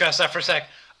 wait, just gotta stop for a sec.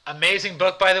 Amazing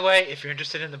book, by the way. If you're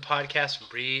interested in the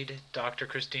podcast, read Dr.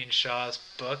 Christine Shaw's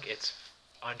book. It's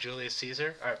on Julius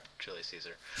Caesar, or Julius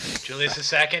Caesar,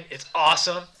 Julius II. It's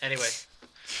awesome. Anyway,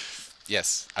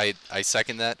 Yes, I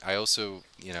second that. I also,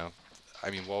 I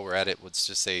mean, while we're at it, let's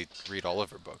just say read all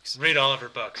of her books. read all of her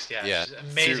books. Yeah, Yeah, she's an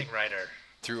amazing writer.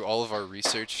 through all of our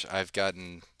research, I've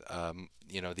gotten,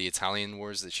 the Italian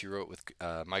Wars that she wrote with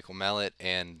Michael Mallet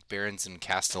and Barons and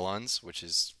Castellans, which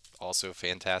is also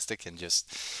fantastic and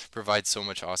just provides so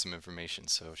much awesome information.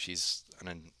 So she's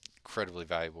an incredibly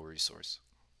valuable resource.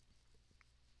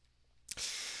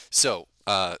 So,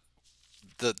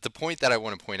 the point that I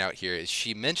want to point out here is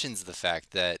she mentions the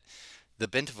fact that the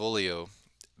Bentivoglio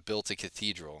built a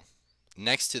cathedral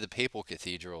next to the papal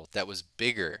cathedral that was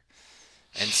bigger.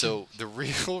 And so the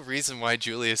real reason why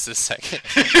Julius II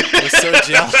was so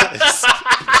jealous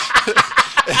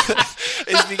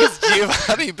is because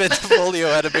Giovanni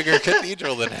Bentivoglio had a bigger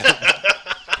cathedral than him.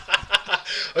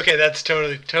 Okay, that's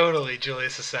totally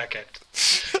Julius II.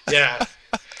 Yeah,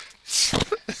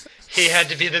 he had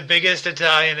to be the biggest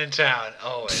Italian in town,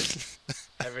 always,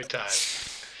 every time.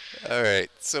 All right.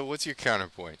 So what's your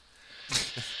counterpoint?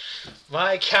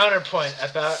 My counterpoint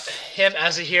about him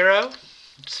as a hero,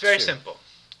 it's very Sure. simple.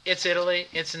 It's Italy.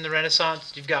 It's in the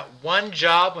Renaissance. You've got one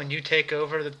job when you take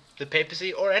over the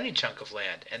papacy or any chunk of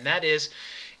land, and that is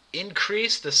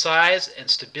increase the size and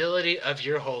stability of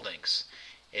your holdings.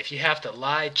 If you have to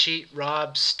lie, cheat,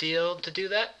 rob, steal to do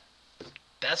that,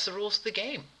 that's the rules of the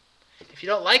game. If you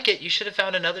don't like it, you should have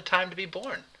found another time to be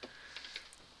born.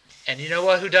 And you know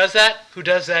what? Who does that? Who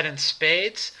does that in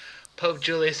spades? Pope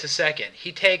Julius II.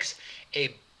 He takes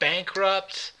a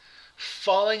bankrupt,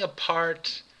 falling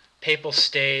apart papal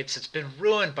states. It's been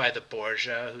ruined by the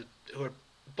Borgia, who are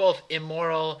both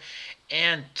immoral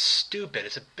and stupid.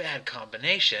 It's a bad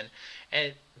combination.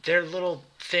 And their little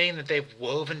thing that they've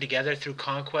woven together through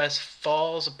conquest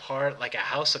falls apart like a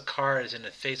house of cards in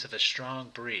the face of a strong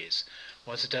breeze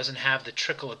once it doesn't have the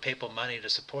trickle of papal money to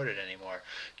support it anymore.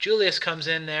 Julius comes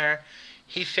in there.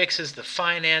 He fixes the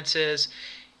finances.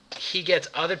 He gets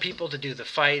other people to do the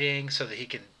fighting so that he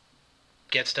can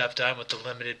get stuff done with the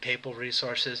limited papal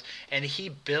resources, and he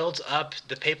builds up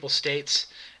the papal states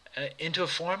into a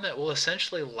form that will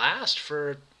essentially last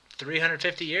for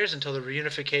 350 years until the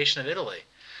reunification of Italy.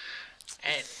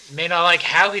 And may not like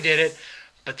how he did it,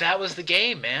 but that was the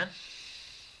game, man.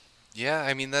 Yeah,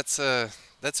 I mean that's a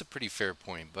pretty fair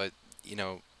point, but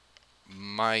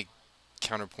my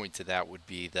counterpoint to that would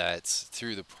be that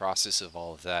through the process of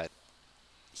all of that,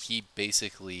 he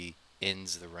basically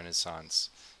ends the Renaissance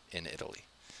in Italy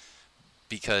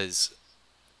because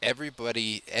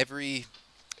everybody, every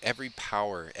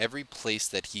power, every place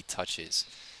that he touches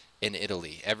in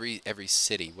Italy. Every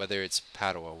city, whether it's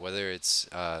Padua, whether it's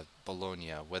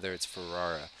Bologna, whether it's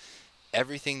Ferrara,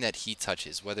 everything that he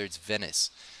touches, whether it's Venice,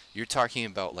 you're talking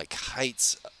about like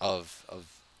heights of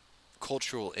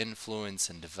cultural influence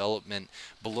and development.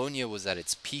 Bologna was at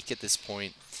its peak at this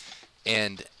point,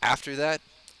 and after that,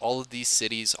 all of these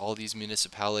cities, all these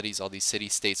municipalities, all these city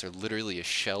states are literally a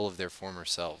shell of their former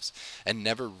selves and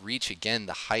never reach again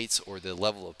the heights or the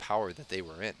level of power that they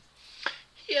were in.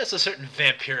 He has a certain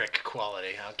vampiric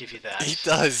quality. I'll give you He that.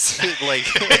 does. Like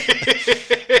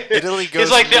Italy He's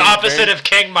goes like from the being opposite very of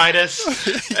King Midas.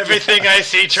 Everything I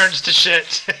see turns to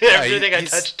shit. yeah, Everything I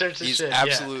touch turns to he's shit.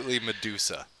 absolutely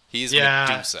Medusa. He's Yeah.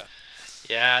 Medusa.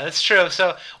 Yeah, that's true.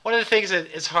 So one of the things that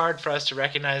is hard for us to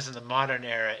recognize in the modern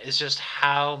era is just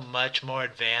how much more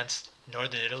advanced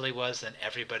Northern Italy was than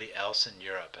everybody else in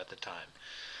Europe at the time.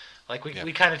 Like Yeah.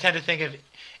 we kind of tend to think of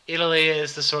Italy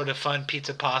as the sort of fun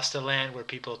pizza pasta land where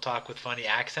people talk with funny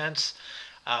accents.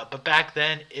 But back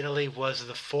then, Italy was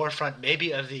the forefront,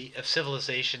 maybe of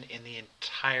civilization in the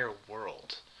entire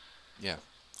world. Yeah.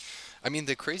 I mean,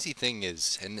 the crazy thing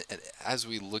is, and as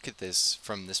we look at this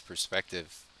from this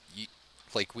perspective, you,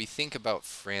 like we think about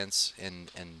France and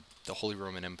the Holy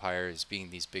Roman Empire as being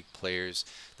these big players,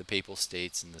 the Papal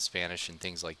States and the Spanish and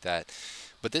things like that.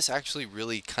 But this actually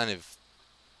really kind of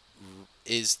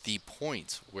is the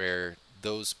point where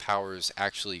those powers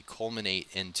actually culminate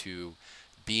into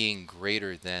being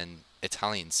greater than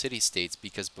Italian city-states,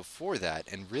 because before that,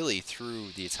 and really through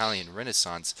the Italian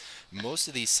Renaissance, most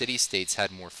of these city-states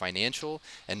had more financial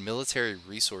and military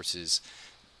resources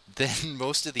than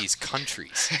most of these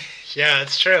countries. Yeah,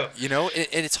 that's true. You know, and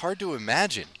it's hard to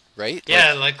imagine, right?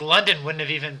 Yeah, like London wouldn't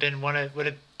have even been would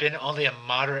have been only a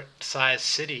moderate-sized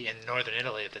city in northern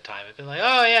Italy at the time. It'd been like,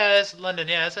 oh yeah, that's London.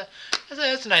 Yeah,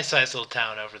 that's a nice-sized little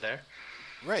town over there.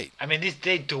 Right. I mean,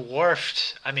 they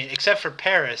dwarfed. I mean, except for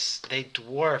Paris, they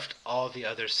dwarfed all the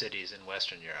other cities in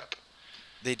Western Europe.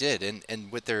 They did,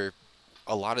 and with their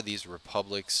a lot of these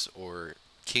republics or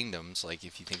kingdoms, like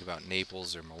if you think about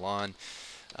Naples or Milan,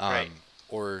 Right.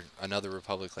 or another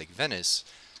republic like Venice,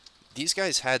 these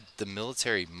guys had the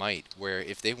military might where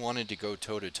if they wanted to go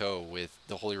toe to toe with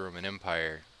the Holy Roman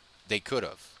Empire, they could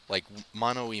have. Like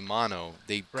mano a mano,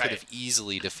 they could Right. have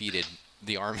easily defeated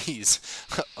the armies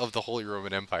of the Holy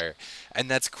Roman Empire,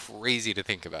 and that's crazy to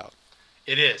think about.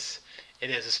 It is. It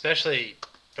is, especially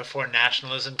before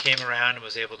nationalism came around and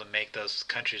was able to make those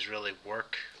countries really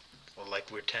work, well, like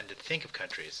we tend to think of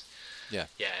countries. Yeah,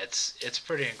 Yeah, it's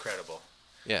pretty incredible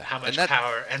yeah, how and much that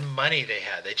power and money they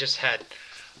had. They just had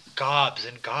gobs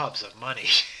and gobs of money.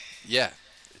 yeah,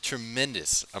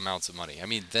 tremendous amounts of money. I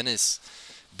mean, Venice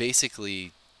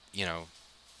basically, you know,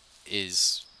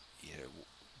 is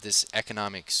this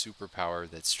economic superpower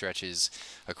that stretches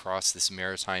across this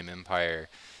maritime empire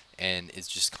and is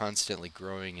just constantly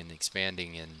growing and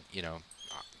expanding, and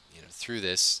through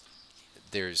this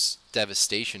there's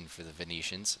devastation for the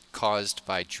Venetians caused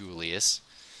by Julius,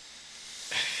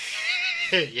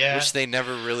 Yeah. which they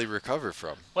never really recover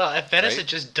from, Well, if Venice right? had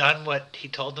just done what he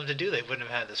told them to do, they wouldn't have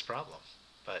had this problem.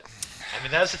 But I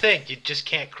mean, that's the thing. You just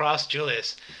can't cross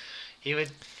Julius. He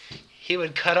would he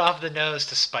would cut off the nose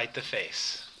to spite the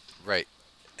face. Right.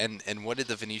 And what did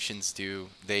the Venetians do?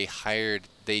 They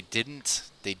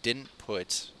didn't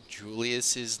put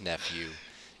Julius's nephew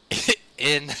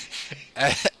in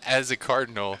as a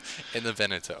cardinal in the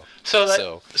Veneto.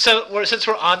 So So since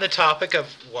we're on the topic of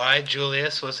why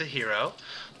Julius was a hero,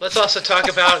 let's also talk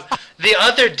about the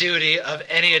other duty of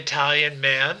any Italian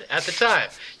man at the time.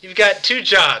 You've got two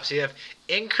jobs. You have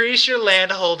increase your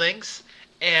land holdings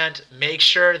and make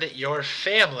sure that your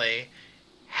family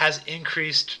has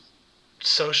increased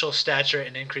social stature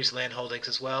and increased land holdings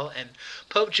as well. And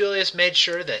Pope Julius made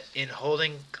sure that in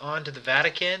holding on to the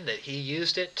Vatican, that he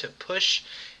used it to push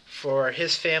for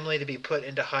his family to be put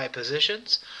into high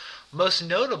positions. Most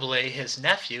notably, his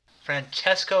nephew,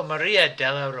 Francesco Maria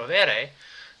della Rovere,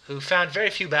 who found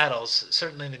very few battles,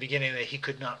 certainly in the beginning, that he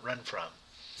could not run from.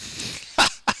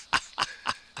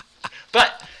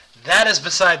 But that is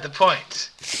beside the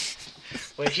point.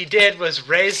 What he did was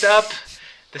raised up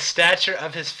the stature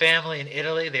of his family in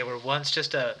Italy. They were once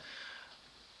just a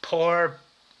poor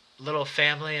little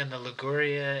family in the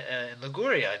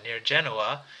Liguria near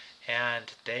Genoa,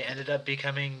 and they ended up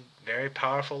becoming very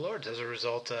powerful lords as a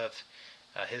result of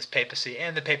his papacy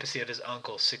and the papacy of his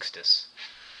uncle Sixtus.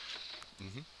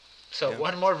 hmm So yeah.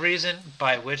 one more reason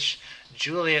by which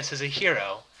Julius is a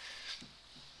hero.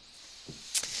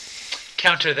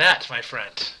 Counter that, my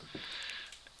friend.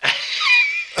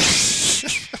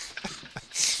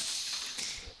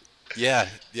 Yeah,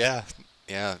 yeah,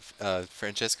 yeah.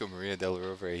 Francesco Maria del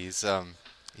Rovere. He's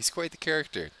He's quite the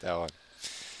character, that one.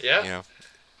 Yeah. You know,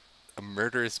 a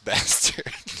murderous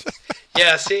bastard.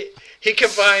 Yes, he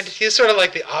combined. He's sort of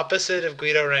like the opposite of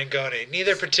Guido Rangoni.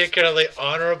 Neither particularly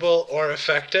honorable or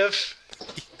effective.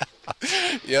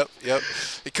 Yep, yep.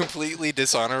 Completely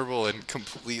dishonorable and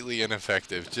completely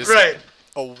ineffective. Just Right.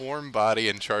 a warm body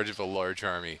in charge of a large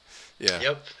army. Yeah.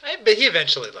 Yep. But he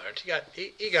eventually learned. He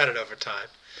got it over time.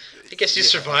 I guess you Yeah.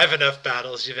 survive enough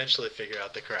battles, you eventually figure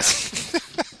out the craft.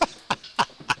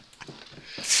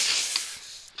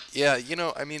 Yeah,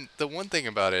 I mean, the one thing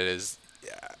about it is,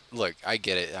 yeah, look, I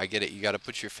get it. I get it. You got to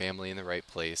put your family in the right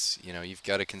place. You've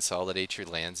got to consolidate your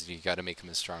lands and you got to make them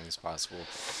as strong as possible.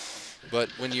 But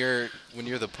when you're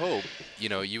the Pope,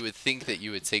 you would think that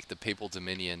you would take the papal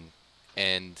dominion,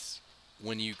 and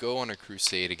when you go on a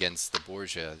crusade against the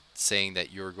Borgia, saying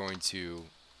that you're going to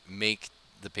make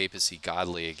the papacy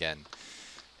godly again,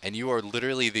 and you are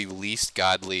literally the least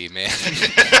godly man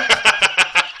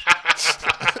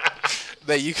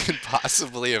that you can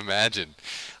possibly imagine.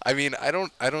 I mean, I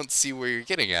don't see where you're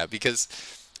getting at, because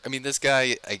I mean, this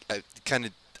guy,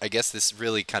 I guess this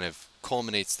really kind of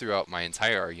culminates throughout my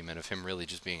entire argument of him really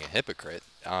just being a hypocrite.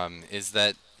 Is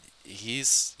that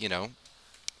he's,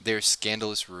 there's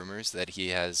scandalous rumors that he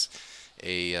has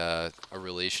a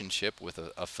relationship with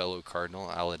a fellow cardinal,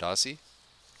 Aladasi.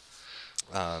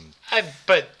 Um,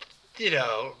 But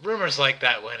rumors like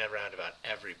that went around about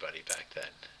everybody back then.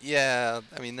 yeah,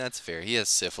 I mean that's fair. He has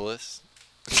syphilis.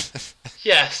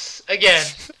 Yes. Again,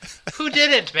 who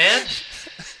didn't, man?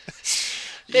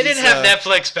 They He's didn't have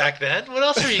Netflix back then. What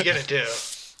else are you gonna do?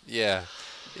 yeah,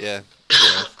 yeah.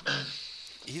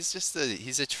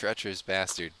 He's a treacherous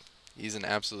bastard. He's an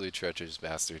absolutely treacherous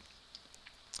bastard.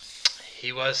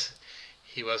 He was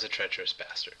he was a treacherous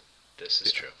bastard. This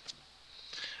is Yeah. true.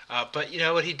 But you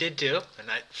know what he did do, and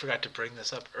I forgot to bring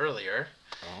this up earlier.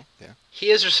 Oh, yeah. He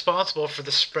is responsible for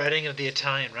the spreading of the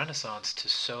Italian Renaissance to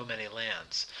so many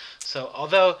lands. So,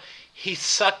 although he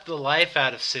sucked the life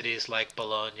out of cities like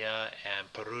Bologna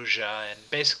and Perugia and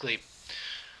basically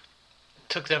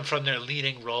took them from their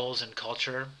leading roles in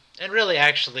culture, and really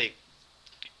actually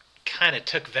kind of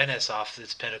took Venice off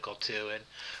its pinnacle too, and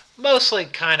mostly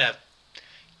kind of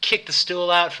kicked the stool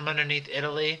out from underneath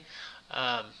Italy,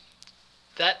 um,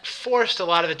 that forced a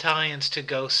lot of Italians to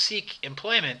go seek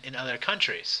employment in other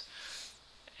countries.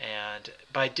 And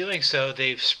by doing so,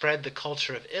 they've spread the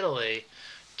culture of Italy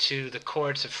to the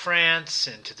courts of France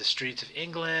and to the streets of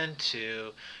England,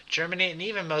 to Germany, and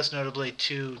even most notably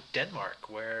to Denmark,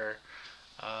 where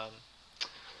um,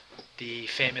 the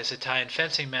famous Italian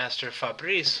fencing master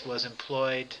Fabrice was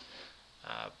employed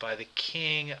by the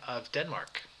King of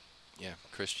Denmark. Yeah,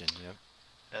 Christian. Yep.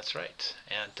 That's right.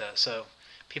 And so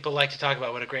people like to talk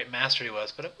about what a great master he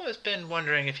was, but I've always been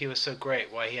wondering if he was so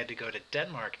great, why he had to go to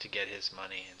Denmark to get his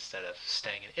money instead of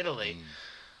staying in Italy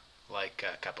Mm. like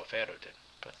Capoferro did.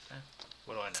 But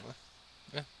what do I know? Well,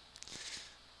 yeah.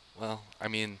 Well, I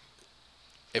mean,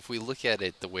 if we look at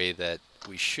it the way that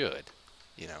we should,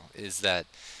 is that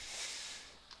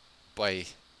by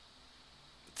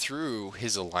through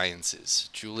his alliances,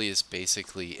 Julius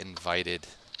basically invited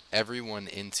everyone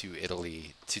into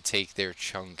Italy to take their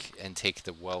chunk and take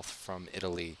the wealth from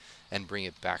Italy and bring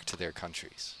it back to their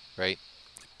countries, right?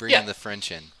 Yeah. Bringing the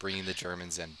French in, bringing the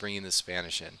Germans in, bringing the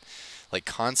Spanish in, like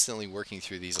constantly working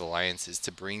through these alliances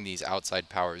to bring these outside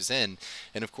powers in.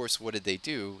 And of course, what did they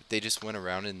do? They just went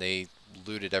around and they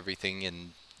looted everything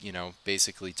and,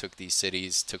 basically took these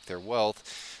cities, took their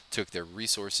wealth, took their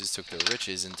resources, took their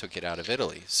riches, and took it out of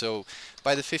Italy. So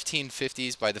by the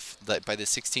 1550s, by the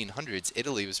 1600s,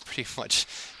 Italy was pretty much,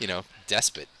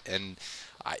 despot. And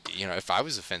if I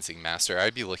was a fencing master,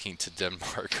 I'd be looking to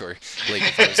Denmark, or like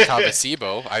if I was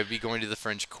Cavasibo, I'd be going to the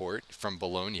French court from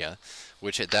Bologna,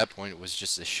 which at that point was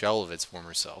just a shell of its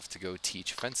former self, to go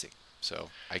teach fencing. So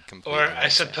I completely Or I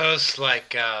understand. suppose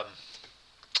like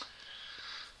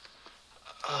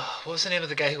what was the name of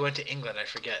the guy who went to England? I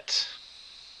forget.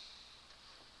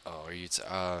 Oh, is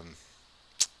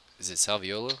it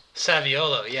Salviolo?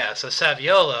 Saviolo, yeah. So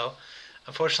Saviolo,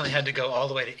 unfortunately, had to go all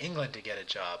the way to England to get a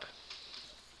job.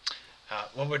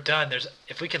 When we're done,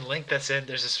 if we can link this in,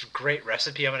 there's this great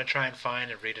recipe I'm going to try and find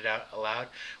and read it out aloud,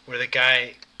 where the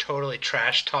guy totally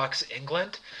trash talks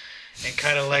England and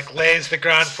kind of like lays the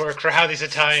groundwork for how these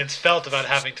Italians felt about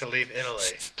having to leave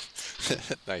Italy.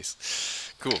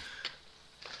 Nice. Cool.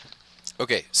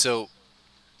 Okay, so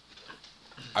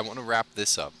I want to wrap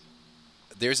this up.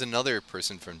 There's another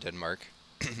person from Denmark,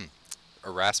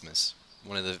 Erasmus,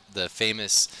 one of the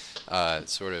famous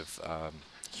sort of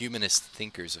humanist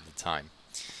thinkers of the time.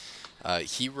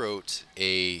 He wrote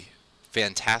a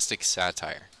fantastic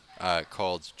satire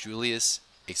called Julius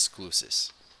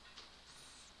Exclusus.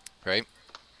 right?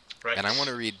 And I want Right.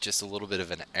 to read just a little bit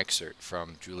of an excerpt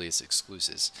from Julius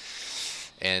Exclusus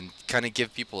and kind of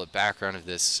give people a background of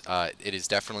this. It is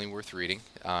definitely worth reading.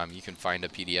 You can find a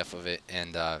PDF of it,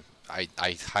 and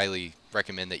I highly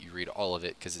recommend that you read all of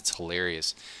it because it's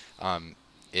hilarious. Um,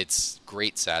 it's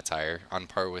great satire, on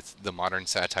par with the modern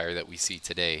satire that we see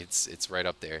today. It's right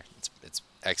up there. It's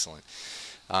excellent.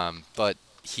 But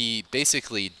he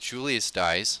basically, Julius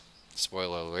dies.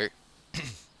 Spoiler alert.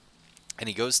 And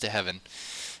he goes to heaven,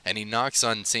 and he knocks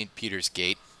on St. Peter's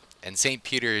gate, and St.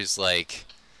 Peter is like,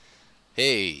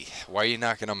 "Hey, why are you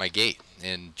knocking on my gate?"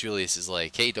 And Julius is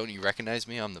like, "Hey, don't you recognize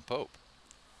me? I'm the Pope."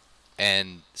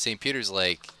 And St. Peter's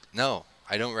like, "No,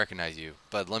 I don't recognize you,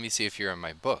 but let me see if you're in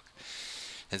my book."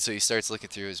 And so he starts looking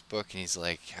through his book, and he's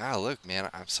like, "Ah, look, man,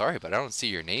 I'm sorry, but I don't see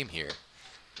your name here.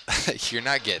 You're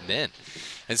not getting in."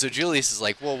 And so Julius is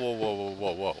like, "Whoa, whoa, whoa, whoa,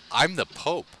 whoa, whoa! I'm the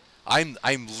Pope.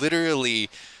 I'm literally,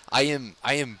 I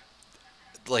am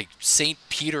like Saint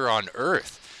Peter on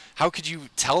earth. How could you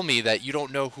tell me that you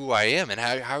don't know who I am, and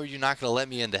how are you not going to let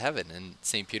me into heaven?" And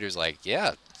Saint Peter's like,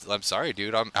 "Yeah, I'm sorry,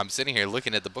 dude. I'm sitting here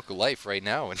looking at the book of life right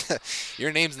now, and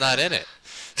your name's not in it."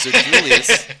 So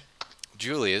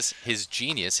Julius, his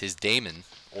genius, his daemon,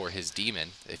 or his demon,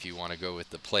 if you want to go with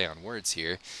the play on words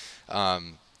here,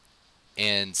 um,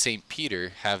 and Saint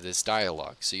Peter have this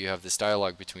dialogue. So you have this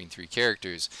dialogue between three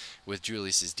characters, with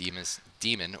Julius's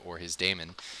demon or his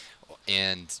daemon,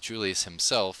 and Julius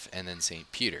himself, and then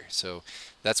St. Peter. So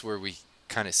that's where we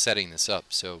kind of setting this up.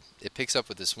 So it picks up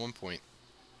with this one point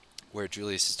where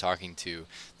Julius is talking to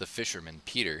the fisherman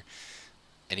Peter,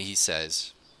 and he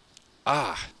says,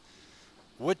 "Ah,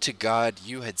 would to God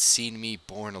you had seen me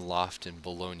borne aloft in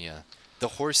Bologna. The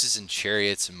horses and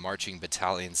chariots and marching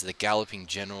battalions, the galloping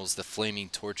generals, the flaming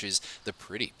torches, the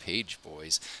pretty page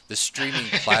boys, the streaming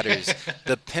platters,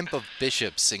 the pimp of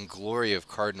bishops and glory of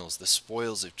cardinals, the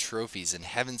spoils of trophies and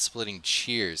heaven-splitting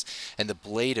cheers, and the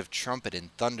blade of trumpet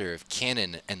and thunder of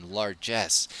cannon and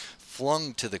largesse,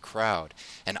 flung to the crowd,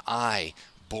 and I,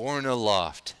 borne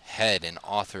aloft, head and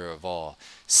author of all,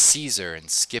 Caesar and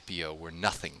Scipio were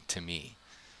nothing to me."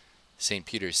 St.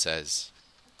 Peter says,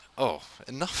 "Oh,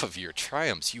 enough of your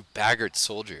triumphs, you baggard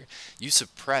soldier. You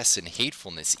suppress in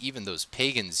hatefulness even those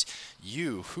pagans,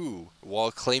 you who,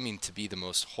 while claiming to be the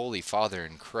most holy Father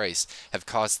in Christ, have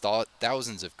caused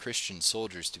thousands of Christian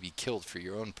soldiers to be killed for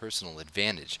your own personal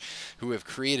advantage, who have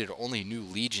created only new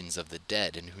legions of the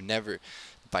dead, and who never,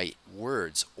 by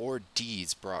words or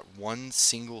deeds, brought one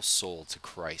single soul to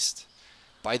Christ.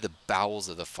 By the bowels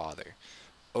of the Father,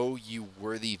 O you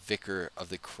worthy vicar of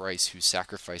the Christ who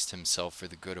sacrificed himself for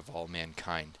the good of all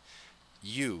mankind,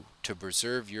 you, to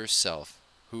preserve yourself,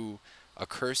 who,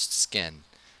 accursed skin,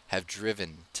 have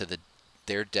driven to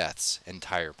their deaths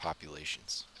entire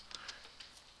populations."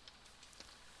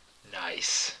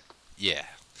 Nice. Yeah.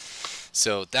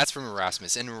 So that's from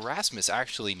Erasmus. And Erasmus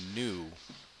actually knew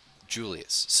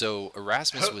Julius. So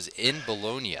Erasmus was in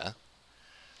Bologna.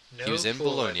 He No was in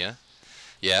fooling. Bologna.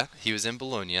 Yeah, he was in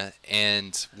Bologna.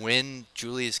 And when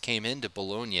Julius came into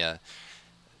Bologna,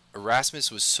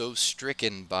 Erasmus was so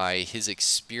stricken by his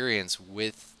experience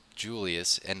with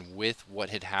Julius and with what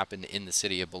had happened in the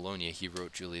city of Bologna, he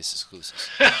wrote Julius Exclusus.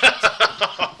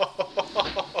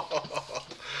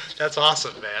 That's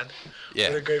awesome, man. What Yeah.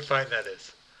 a great find that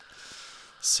is.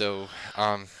 So,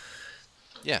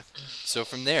 yeah. So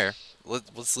from there,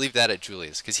 let's leave that at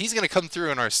Julius because he's going to come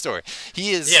through in our story.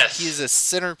 He is Yes. a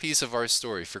centerpiece of our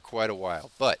story for quite a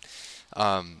while. But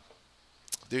um,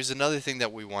 there's another thing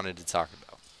that we wanted to talk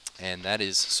about, and that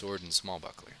is sword and small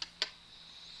buckler.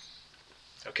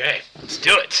 Okay, let's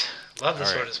do it. Love the All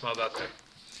sword right. and small buckler.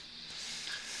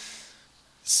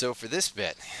 So for this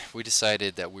bit, we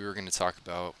decided that we were going to talk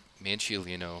about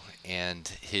Manciolino and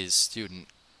his student,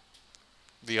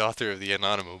 the author of the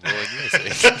Anonimo Bolognese.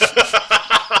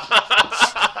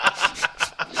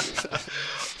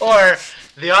 Or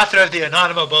the author of the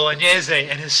Anonimo Bolognese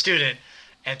and his student,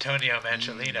 Antonio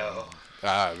Manciolino.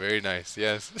 Ah, very nice.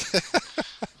 Yes.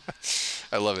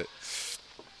 I love it.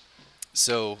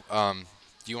 So,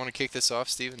 do you want to kick this off,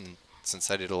 Steven, since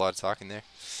I did a lot of talking there?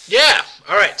 Yeah,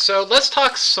 alright, so let's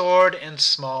talk sword and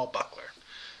small buckler.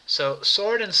 So,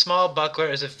 sword and small buckler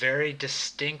is a very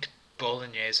distinct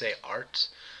Bolognese art.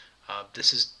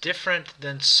 This is different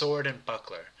than sword and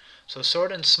buckler. So,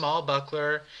 sword and small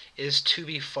buckler is to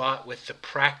be fought with the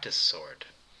practice sword.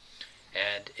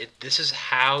 And this is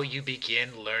how you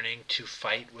begin learning to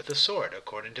fight with a sword,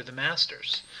 according to the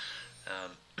masters.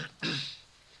 Um,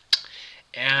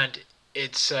 and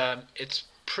it's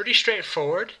pretty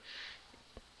straightforward.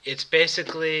 It's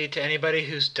basically, to anybody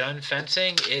who's done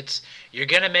fencing, it's you're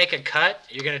going to make a cut.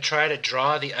 You're going to try to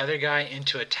draw the other guy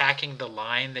into attacking the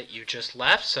line that you just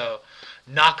left. So,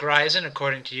 Nachreisen,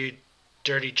 according to you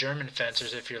dirty German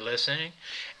fencers, if you're listening,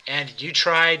 and you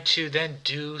try to then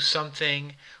do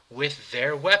something with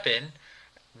their weapon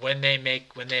when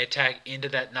they attack into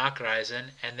that Nachreisen,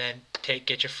 and then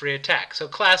get your free attack. So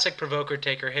classic provoker,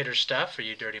 taker, hitter stuff for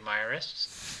you dirty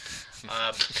Myrists.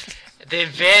 Um, the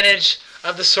advantage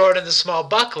of the sword and the small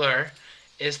buckler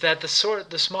is that the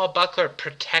small buckler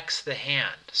protects the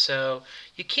hand. So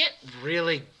you can't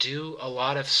really do a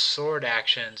lot of sword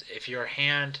actions if your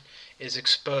hand is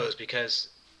exposed, because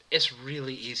it's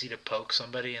really easy to poke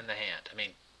somebody in the hand. I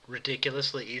mean,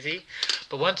 ridiculously easy.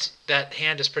 But once that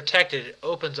hand is protected, it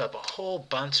opens up a whole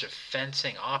bunch of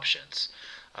fencing options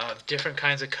of different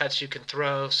kinds of cuts you can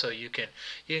throw. So you can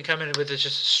come in with just a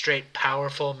straight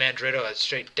powerful mandrito, a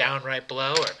straight downright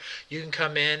blow, or you can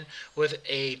come in with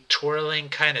a twirling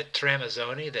kind of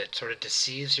tramazzoni that sort of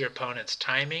deceives your opponent's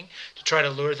timing to try to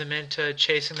lure them into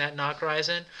chasing that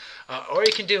Nachreisen. Or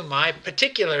you can do my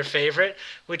particular favorite,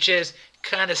 which is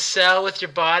kind of sell with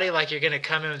your body like you're going to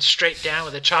come in straight down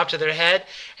with a chop to their head,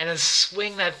 and then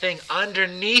swing that thing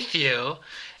underneath you,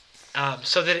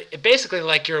 so that it basically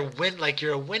like you're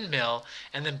a windmill,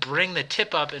 and then bring the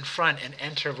tip up in front and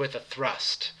enter with a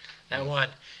thrust. That one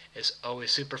is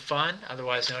always super fun,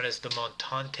 otherwise known as the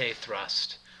montante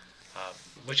thrust,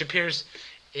 which appears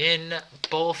in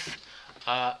both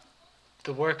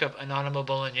the work of Anonimo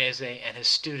Bolognese and his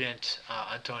student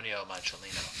Antonio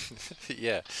Manciolino.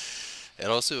 Yeah. It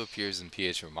also appears in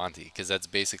Pietro Monti, because that's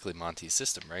basically Monti's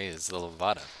system, right? Is the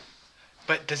Levata.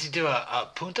 But does he do a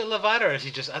punta levata, or is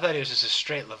he just? I thought he was just a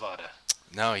straight levata.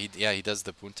 No, he does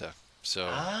the punta. So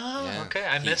Oh, yeah, okay,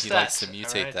 I missed he that. likes to All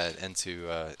mutate right. that into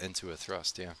a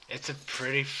thrust. Yeah, It's a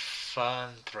pretty fun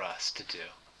thrust to do.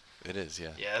 it is. Yeah,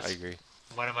 Yeah, I that's agree.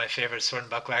 one of my favorite sword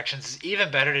and buckle actions. It's even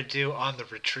better to do on the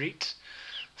retreat.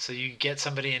 So you get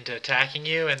somebody into attacking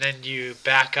you, and then you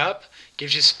back up.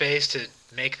 Gives you space to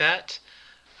make that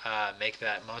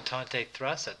montante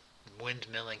thrust, that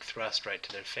windmilling thrust right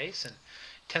to their face, and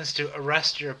tends to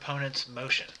arrest your opponent's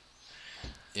motion.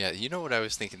 Yeah, you know what I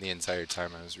was thinking the entire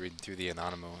time I was reading through the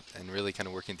Anonimo and really kind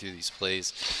of working through these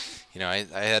plays. I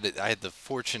had the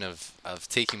fortune of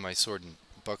taking my sword and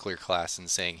buckler class and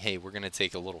saying, hey, we're gonna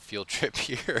take a little field trip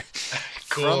here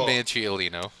from Cool.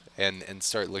 Manciolino and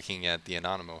start looking at the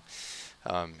Anonimo,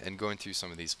 and going through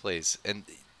some of these plays. And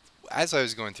as I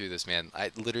was going through this, man,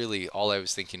 I literally all I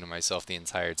was thinking to myself the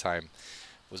entire time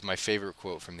was my favorite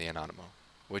quote from the Anonimo,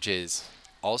 which is,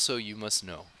 also you must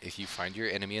know, if you find your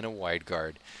enemy in a wide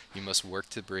guard, you must work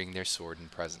to bring their sword in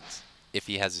presence. If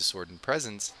he has his sword in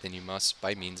presence, then you must,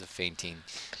 by means of feinting,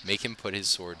 make him put his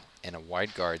sword in a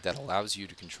wide guard that allows you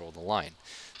to control the line,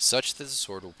 such that the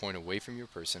sword will point away from your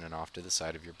person and off to the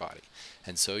side of your body,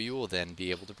 and so you will then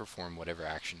be able to perform whatever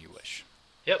action you wish.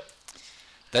 Yep.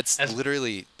 That's As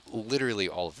literally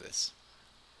all of this.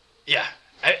 Yeah,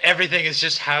 everything is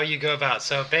just how you go about.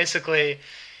 So basically,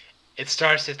 it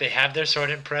starts if they have their sword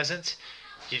in presence.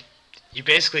 You you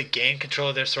basically gain control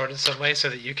of their sword in some way so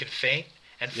that you can feint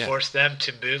and Yeah. force them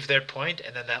to move their point,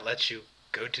 and then that lets you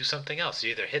go do something else.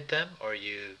 You either hit them or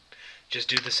you just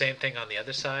do the same thing on the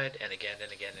other side, and again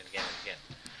and again and again and again.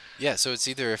 Yeah, so it's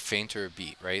either a feint or a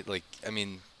beat, right? Like, I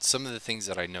mean, some of the things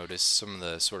that I noticed, some of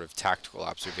the sort of tactical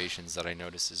observations that I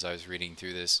noticed as I was reading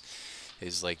through this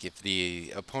is like if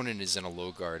the opponent is in a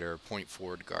low guard or a point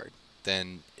forward guard,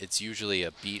 then it's usually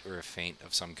a beat or a feint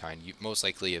of some kind. Most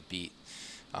likely a beat,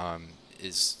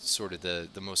 is sort of the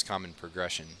most common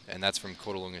progression, and that's from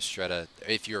Codalunga Stretta.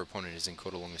 If your opponent is in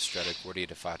Codalunga Stretta, Guardia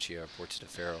di Faccia, or Porta de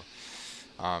Ferro,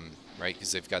 right?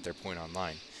 Because they've got their point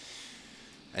online.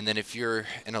 And then if you're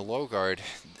in a low guard,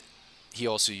 he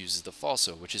also uses the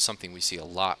falso, which is something we see a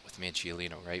lot with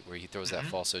Manciolino, right? Where he throws that Hmm.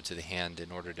 falso to the hand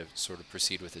in order to sort of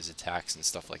proceed with his attacks and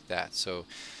stuff like that. So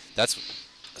that's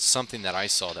something that I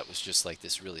saw that was just like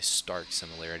this really stark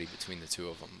similarity between the two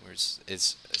of them. Whereas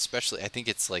it's especially, I think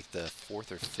it's like the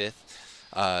fourth or fifth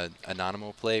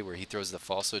Anonimo play where he throws the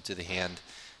falso to the hand,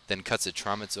 then cuts a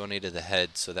tramazzone to the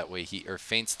head, so that way or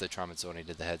feints the tramazzone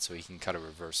to the head so he can cut a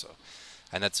reverso,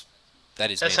 and that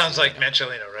is That sounds like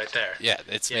Manciolino. Manciolino right there. Yeah,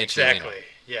 it's Yeah, Manciolino. exactly.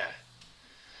 Yeah.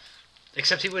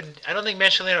 Except he wouldn't. I don't think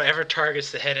Manciolino ever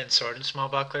targets the head and sword in small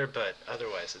buckler, but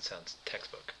otherwise it sounds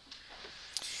textbook.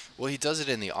 Well, he does it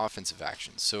in the offensive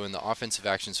actions. So in the offensive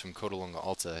actions from Codalunga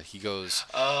Alta, he goes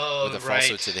with Oh, a falso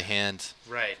to right. the hand,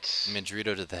 Right.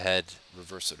 Mandrito to the head,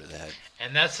 Reverso to the head.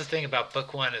 And that's the thing about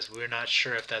book one is we're not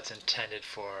sure if that's intended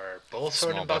for both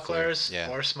sword Small and buckler. bucklers Yeah,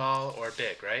 or small or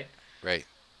big, right? right.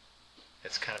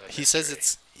 It's kind of a He says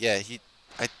mystery. Yeah,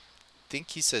 I think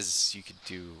he says you could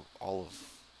do all of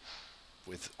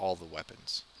with all the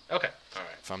weapons, Okay, all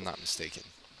right. if I'm not mistaken.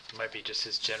 Might be just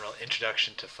his general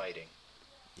introduction to fighting.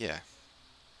 Yeah,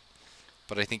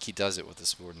 but I think he does it with the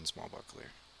sword and small buckler.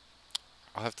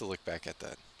 I'll have to look back at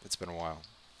that. It's been a while.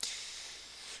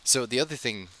 So the other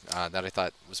thing that I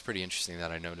thought was pretty interesting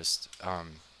that I noticed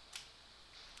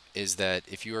is that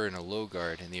if you are in a low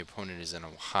guard and the opponent is in a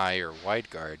high or wide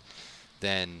guard,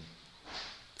 then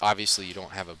obviously you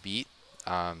don't have a beat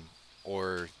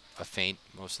or a feint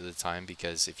most of the time,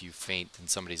 because if you feint and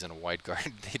somebody's in a wide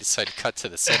guard, they decide to cut to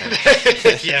the center.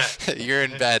 Yeah.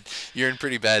 You're in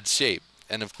pretty bad shape.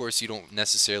 And of course, you don't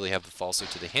necessarily have the falso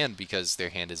to the hand because their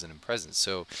hand isn't in presence.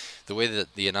 So the way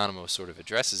that the Anonymous sort of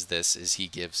addresses this is he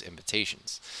gives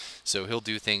invitations. So he'll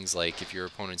do things like, if your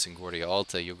opponent's in Guardia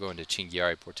Alta, you'll go into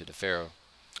Cinghiare Porta de Ferro,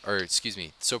 or excuse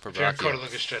me, Sopra If you're in Braccio.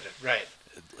 Codalunga Strata, right.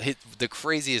 The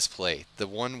craziest play, the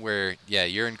one where, yeah,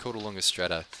 you're in Codalunga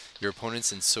Stretta, your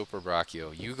opponent's in Sopra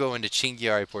Braccio, you go into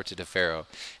Cinghiare Porta de Ferro,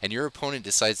 and your opponent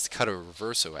decides to cut a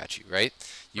reverso at you, right?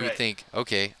 You would Right. think,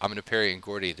 okay, I'm going to parry and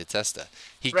Guardia di Testa.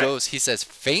 Right. He says,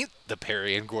 feint the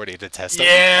parry and Guardia di Testa.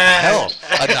 Yeah. What the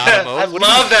hell? I Anonymous, what are you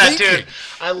love that, thinking? dude.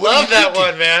 I What are you love that thinking?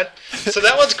 one, man. So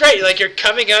that one's great. Like, you're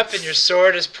coming up and your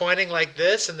sword is pointing like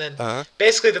this, and then Uh-huh.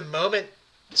 basically the moment.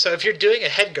 So if you're doing a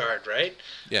head guard, right?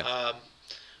 Yeah.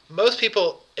 Most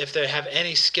people, if they have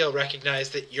any skill,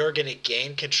 recognize that you're going to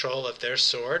gain control of their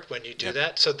sword when you do Yeah.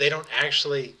 that. So they don't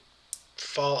actually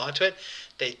fall onto it.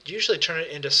 They usually turn it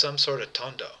into some sort of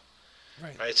tondo.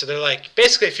 Right. Right, so they're like,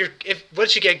 basically, if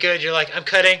once you get good, you're like, I'm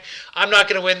cutting, I'm not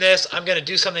going to win this, I'm going to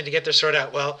do something to get their sword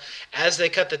out. Well, as they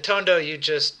cut the tondo, you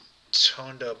just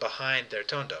tondo behind their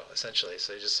tondo, essentially.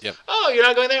 So you just, Yep. oh, you're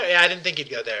not going there? Yeah, I didn't think you'd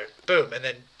go there. Boom, and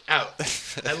then out.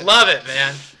 I love it,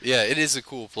 man. Yeah, it is a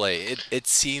cool play. It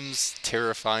seems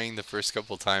terrifying the first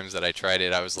couple times that I tried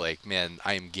it. I was like, man,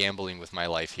 I am gambling with my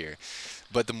life here.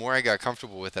 But the more I got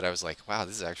comfortable with it, I was like, wow,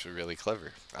 this is actually really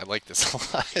clever. I like this a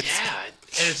lot. Yeah,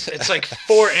 and it's like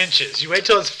 4 inches. You wait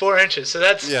till it's 4 inches. So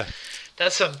Yeah,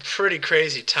 that's some pretty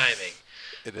crazy timing.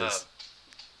 it Um, is.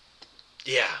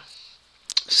 yeah.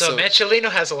 So So,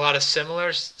 Mancellino has a lot of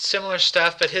similar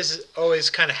stuff, but his always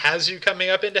kind of has you coming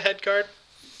up into head guard.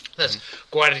 That's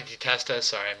Guardia di Testa.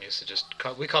 Sorry, I'm used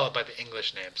to we call it by the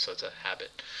English name, so it's a habit.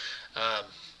 Um,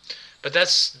 but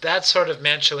that's sort of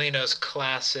Mancellino's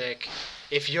classic.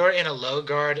 If you're in a low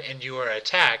guard and you are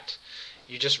attacked,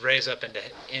 you just raise up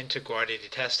into Guardia di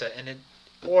Testa,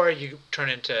 or you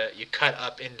cut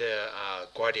up into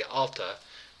Guardia Alta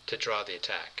to draw the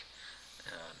attack.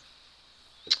 Um,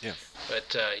 yeah,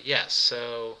 but yes,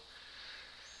 so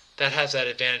that has that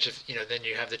advantage of, then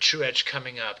you have the true edge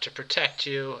coming up to protect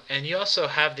you, and you also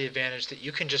have the advantage that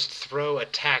you can just throw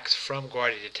attacks from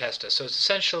Guardia di Testa. So it's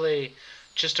essentially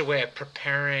just a way of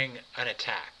preparing an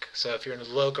attack. So if you're in a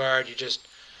low guard, you just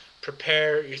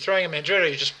you're throwing a Mandrito,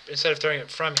 you just, instead of throwing it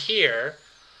from here,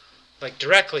 like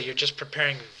directly, you're just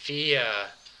preparing via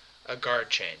a guard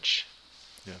change.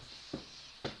 yeah.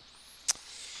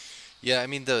 Yeah, I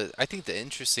mean, I think the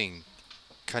interesting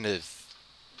kind of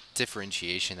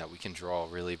differentiation that we can draw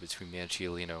really between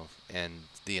Manciolino and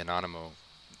the Anonimo,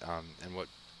 and what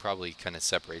probably kind of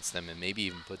separates them and maybe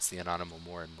even puts the Anonimo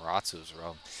more in Marazzo's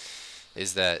realm,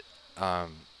 is that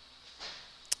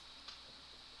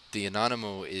the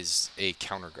Anonimo is a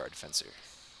counterguard fencer, or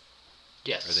the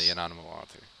Yes. Anonimo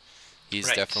author. He's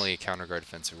Right. definitely a counterguard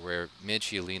fencer, where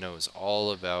Manciolino is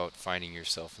all about finding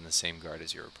yourself in the same guard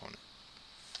as your opponent.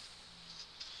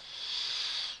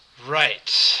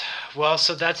 Right. Well,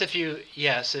 so that's if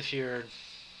you're.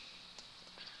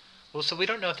 Well, so we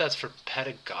don't know if that's for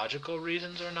pedagogical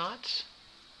reasons or not.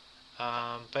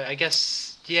 But I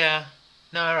guess, yeah.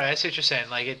 No, all right. I see what you're saying.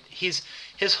 Like his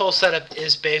whole setup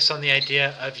is based on the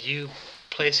idea of you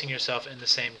placing yourself in the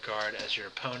same guard as your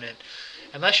opponent,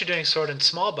 unless you're doing sword and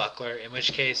small buckler, in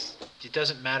which case it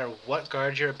doesn't matter what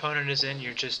guard your opponent is in.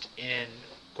 You're just in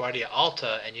Guardia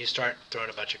Alta, and you start throwing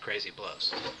a bunch of crazy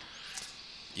blows.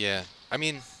 Yeah, I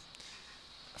mean,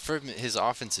 for his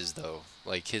offenses though,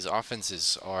 like his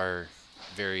offenses are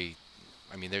very,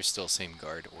 I mean, they're still same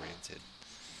guard oriented.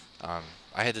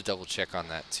 I had to double check on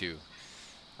that too,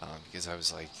 because I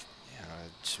was like, I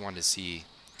just wanted to see.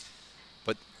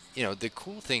 But the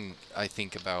cool thing I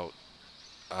think about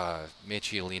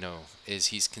Maciolino is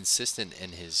he's consistent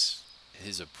in his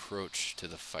approach to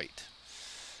the fight,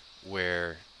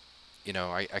 where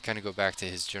I kind of go back to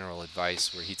his general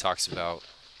advice where he talks about,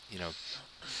 you know,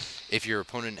 if your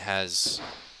opponent has,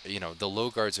 the low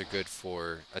guards are good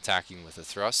for attacking with a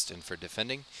thrust and for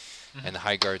defending, and the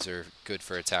high guards are good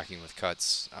for attacking with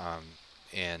cuts,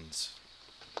 and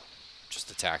just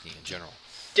attacking in general.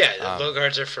 Yeah, the Um, low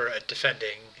guards are for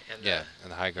defending, and yeah,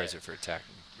 and the high guards are for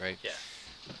attacking, right?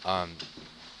 Um,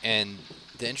 and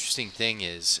the interesting thing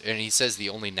is, and he says the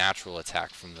only natural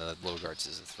attack from the low guards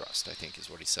is a thrust. I think is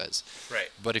what he says. right.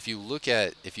 But if you look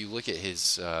at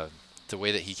his the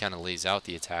way that he kind of lays out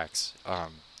the attacks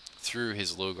through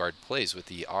his low guard plays with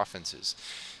the offenses,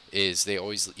 is they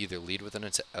always either lead with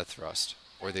a thrust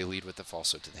or they lead with the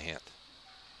falso to the hand.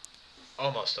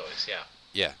 Almost always, yeah.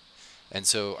 Yeah, and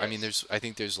so I mean, Yes. I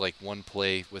think there's like one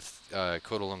play with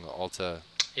Codalunga Alta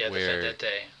Yeah, the where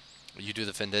Fendente. you do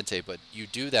the Fendente, but you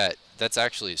do that. That's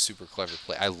actually a super clever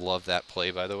play. I love that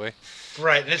play, by the way.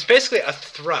 Right, and it's basically a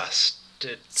thrust. At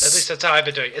least that's how I've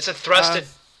been doing it. It's a thrusted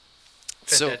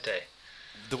So Fendente.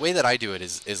 the way that I do it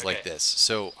is like Okay. this.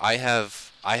 So I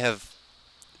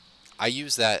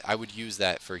use that. I would use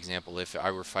that, for example, if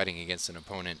I were fighting against an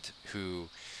opponent who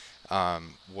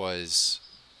was,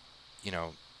 you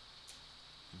know,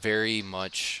 very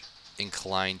much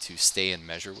inclined to stay and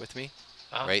measure with me,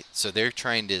 right? So they're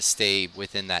trying to stay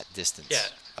within that distance Yeah.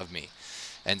 of me.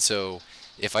 And so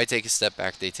if I take a step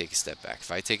back, they take a step back.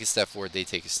 If I take a step forward, they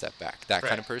take a step back. That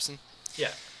kind Right. of person.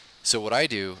 Yeah. So what I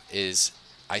do is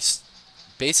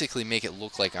basically make it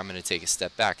look like I'm going to take a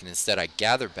step back, and instead I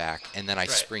gather back, and then I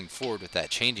Right. spring forward with that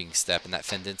changing step, and that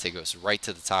Fendente goes right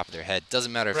to the top of their head.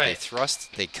 Doesn't matter if they Right.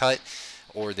 thrust, they cut,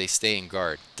 or they stay in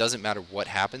guard. Doesn't matter what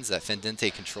happens, that Fendente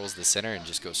controls the center and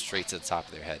just goes straight to the top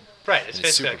of their head. Right, it's And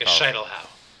basically super like a powerful. Scheitelhau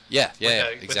Yeah,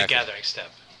 with exactly. a gathering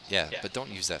step. Yeah, Yeah. but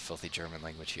don't use that filthy German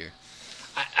language here.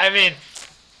 I mean,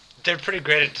 they're pretty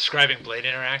great at describing blade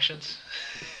interactions.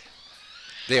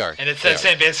 They are. And it's they that are.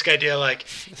 same basic idea, like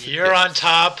you're on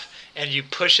top and you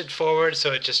push it forward,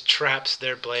 so it just traps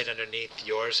their blade underneath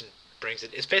yours and brings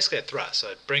it. It's basically a thrust, so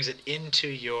it brings it into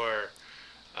your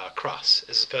cross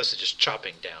as opposed to just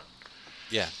chopping down.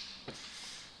 Yeah.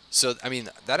 So, I mean,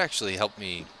 that actually helped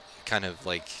me kind of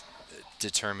like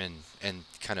determine and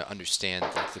kind of understand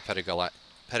like the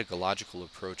pedagogical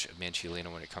approach of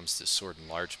Manciolino when it comes to sword and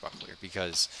large buckler,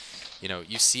 because, you know,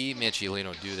 you see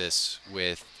Manciolino do this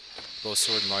with both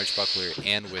sword and large buckler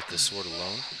and with the sword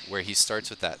alone, where he starts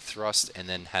with that thrust and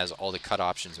then has all the cut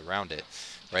options around it,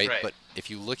 right? Right. But if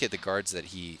you look at the guards that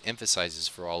he emphasizes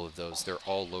for all of those, they're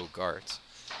all low guards,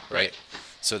 right? Right.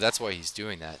 So that's why he's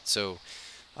doing that. So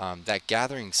that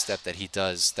gathering step that he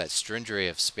does, that stringere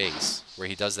of space, where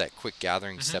he does that quick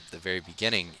gathering step at the very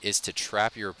beginning, is to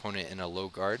trap your opponent in a low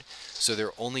guard, so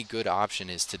their only good option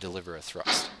is to deliver a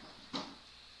thrust.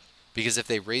 Because if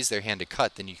they raise their hand to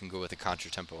cut, then you can go with a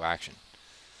contra-tempo action.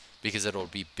 Because it'll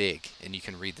be big, and you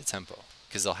can read the tempo.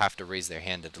 Because they'll have to raise their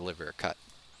hand to deliver a cut.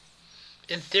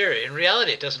 In theory, in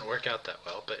reality, it doesn't work out that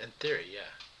well, but in theory, yeah.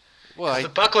 Well, The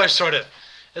buckler sort of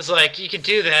is like you can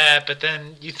do that, but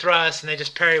then you thrust and they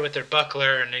just parry with their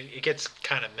buckler, and it gets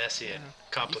kind of messy and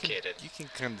complicated. You can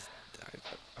kind of...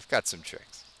 I've got some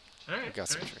tricks. All right. I've got all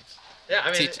some right. tricks. Yeah,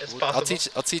 I mean, Teach- it's I'll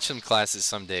possible. I'll teach some classes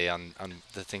someday on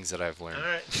the things that I've learned. All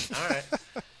right. All right.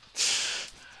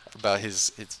 About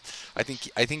his I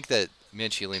think that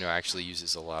Manciolino actually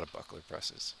uses a lot of buckler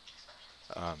presses,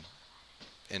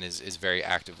 and is very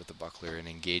active with the buckler and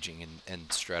engaging and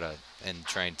stretta and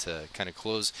trying to kind of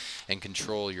close and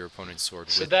control your opponent's sword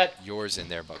So with that- yours and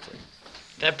their buckler.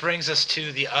 That brings us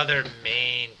to the other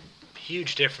main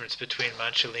huge difference between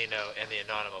Manciolino and the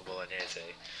Anonimo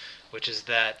Bolognese, which is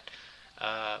that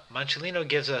Manciolino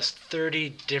gives us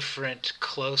 32 different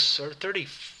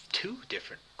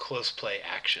close play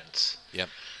actions. Yep.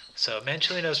 So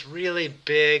Manciolino's really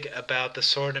big about the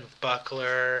sword and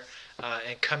buckler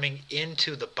and coming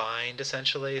into the bind,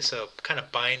 essentially. So kind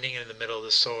of binding in the middle of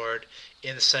the sword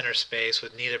in the center space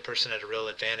with neither person at a real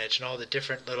advantage, and all the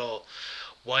different little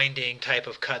winding type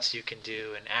of cuts you can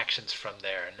do and actions from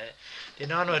there. And the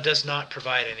Anonimo does not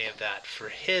provide any of that for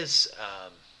his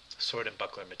sword and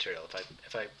buckler material,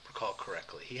 if I recall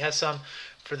correctly. He has some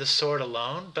for the sword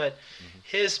alone, but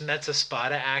his mezza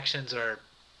spada actions are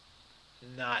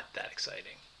not that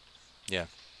exciting. Yeah.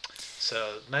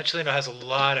 So Manciolino has a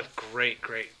lot of great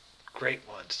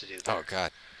ones to do there. Oh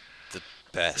God, the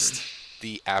best,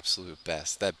 the absolute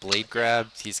best. That blade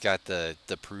grab. He's got the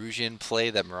Peruvian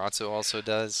play that Marazzo also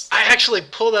does. I actually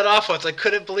pulled that off once. I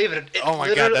couldn't believe it. It Oh my God,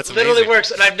 literally- that's literally amazing. works,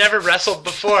 and I've never wrestled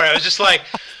before. I was just like,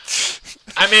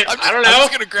 I mean, I don't know. I'm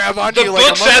just gonna grab onto The you book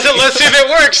like a says it. monkey. Let's see if it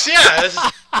works.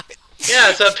 Yeah.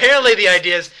 Yeah. So apparently the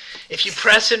idea is if you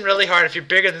press in really hard, if you're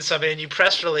bigger than somebody and you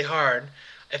press really hard,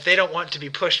 if they don't want to be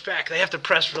pushed back, they have to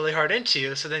press really hard into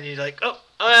you. So then you're like,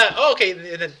 okay.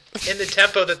 And then in the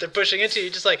tempo that they're pushing into,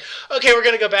 you're just like, okay, we're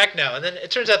gonna go back now. And then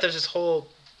it turns out there's this whole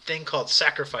thing called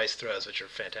sacrifice throws, which are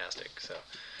fantastic. So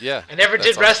Yeah, I never that's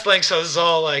did awesome. wrestling, so this is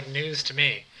all like news to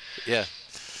me. Yeah,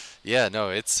 yeah. No,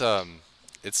 it's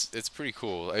pretty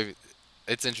cool.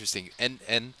 It's interesting, and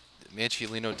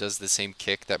Manchelino does the same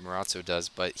kick that Marazzo does,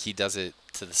 but he does it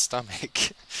to the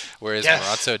stomach, whereas Yes,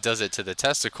 Marazzo does it to the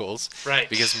testicles because right.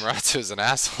 Marazzo's an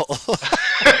asshole.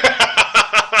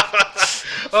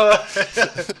 Uh,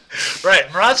 right,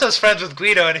 Marazzo's friends with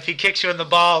Guido, and if he kicks you in the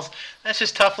balls, that's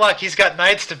just tough luck. He's got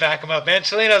knights to back him up.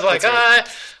 Angelino's like, That's right.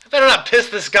 I better not piss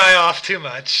this guy off too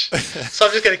much, so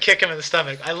I'm just gonna kick him in the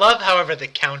stomach. I love, however, the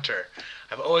counter.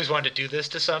 I've always wanted to do this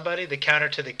to somebody. The counter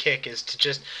to the kick is to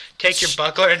just take your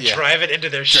buckler and Yeah, drive it into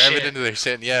their drive it shin. into their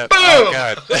shin. Yeah. Oh Boom!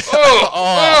 God. Oh,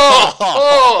 oh,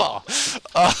 oh,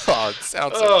 Oh, oh, it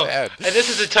sounds so oh. bad. And this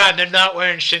is the time they're not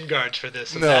wearing shin guards for this,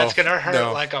 so No, that's gonna hurt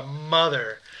no. like a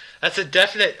mother. That's a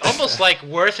definite, almost like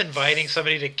worth inviting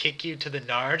somebody to kick you to the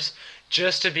nards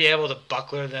just to be able to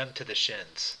buckler them to the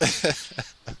shins.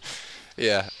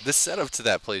 Yeah, the setup to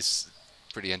that place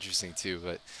pretty interesting too,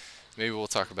 but maybe we'll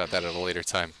talk about that at a later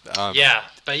time. Yeah,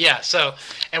 but yeah, so,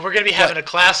 and we're going to be But having a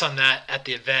class on that at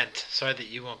the event. Sorry that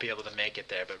you won't be able to make it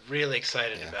there, but really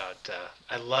excited yeah, about,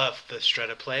 I love the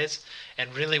Stretta plays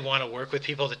and really want to work with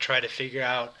people to try to figure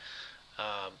out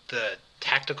the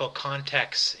tactical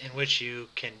contexts in which you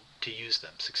can to use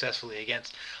them successfully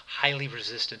against highly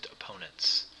resistant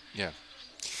opponents. yeah,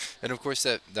 and of course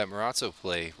that Marazzo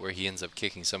play where he ends up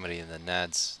kicking somebody in the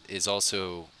nads is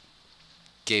also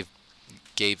gave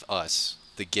gave us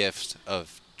the gift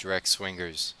of direct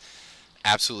swingers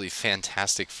absolutely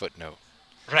fantastic footnote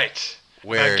Right. About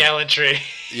where gallantry.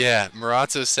 yeah,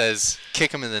 Marazzo says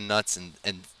kick him in the nuts and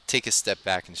take a step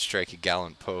back and strike a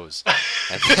gallant pose.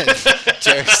 And then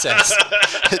Jarek says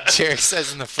Jarek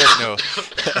says in the footnote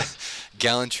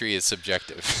gallantry is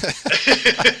subjective.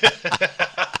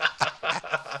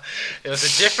 It was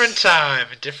a different time,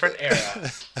 a different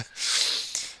era.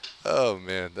 Oh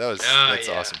man, Oh that's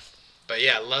yeah. awesome. But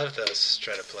yeah, I love those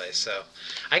Stretta plays. So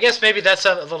I guess maybe that's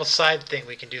a little side thing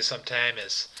we can do sometime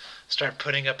is start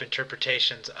putting up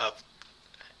interpretations of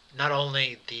not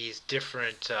only these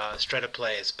different Stretta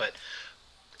plays, but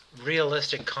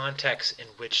realistic contexts in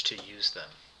which to use them.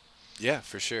 Yeah,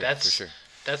 for sure, for That's sure.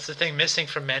 that's the thing missing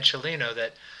from Manchelino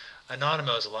that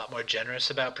Anonimo is a lot more generous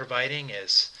about providing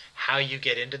is how you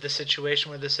get into the situation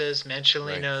where this is. Right.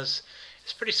 Manchelino's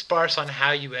is pretty sparse on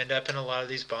how you end up in a lot of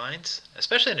these binds,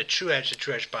 especially in a true edge to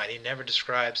true edge bind. He never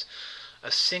describes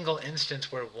a single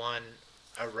instance where one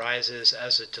arises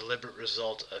as a deliberate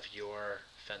result of your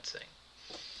fencing.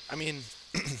 I mean,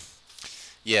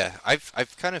 yeah,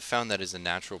 I've kind of found that as a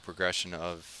natural progression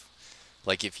of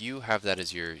like if you have that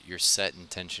as your set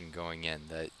intention going in,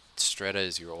 that Streta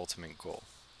is your ultimate goal,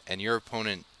 and your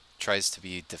opponent tries to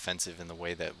be defensive in the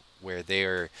way that where they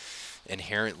are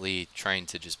inherently trying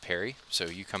to just parry. So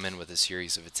you come in with a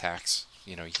series of attacks.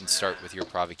 You know, you can start with your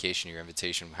provocation, your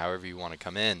invitation, however you want to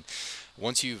come in.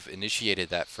 Once you've initiated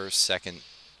that first, second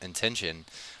intention,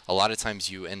 a lot of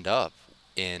times you end up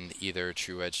in either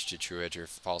true edge to true edge or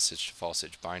false edge to false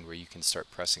edge bind where you can start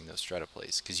pressing those strata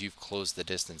plays because you've closed the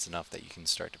distance enough that you can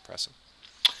start to press them.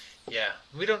 Yeah,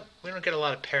 we don't get a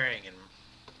lot of pairing in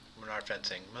Menard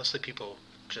fencing. Mostly people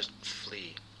just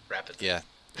flee rapidly. Yeah.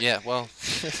 Yeah, well,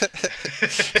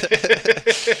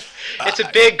 It's a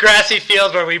big grassy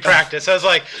field where we practice. I was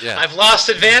like, yeah. I've lost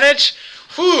advantage.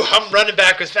 Whew, I'm running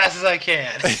back as fast as I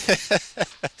can.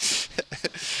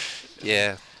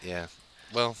 Yeah, yeah.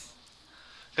 Well,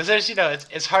 Because there's,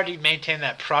 it's hard to maintain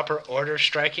that proper order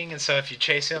striking, and so if you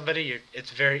chase somebody,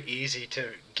 it's very easy to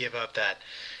give up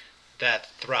that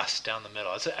thrust down the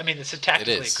middle. It's a it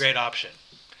tactically is. great option.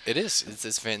 It is. It's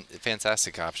a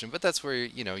fantastic option, but that's where,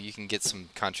 you can get some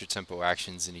contra-tempo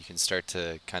actions and you can start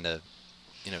to kind of,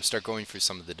 start going through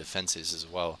some of the defenses as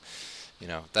well.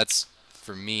 That's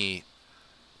for me,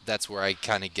 that's where I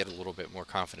kind of get a little bit more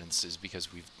confidence is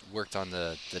because we've worked on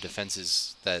the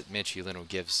defenses that Manciolino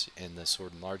gives in the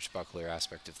sword and large buckler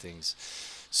aspect of things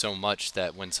so much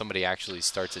that when somebody actually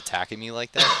starts attacking me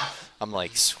like that, I'm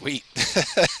like, sweet.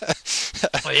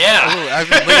 Well, yeah. Ooh, I've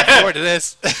been looking forward to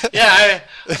this. Yeah,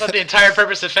 I thought the entire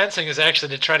purpose of fencing is actually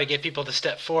to try to get people to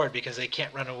step forward because they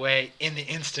can't run away in the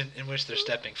instant in which they're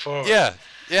stepping forward. Yeah,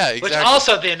 yeah, Which exactly.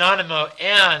 also the Anonimo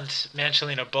and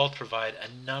Manchelino both provide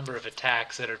a number of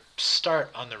attacks that start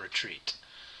on the retreat.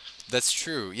 That's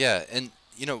true. Yeah, and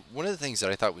one of the things that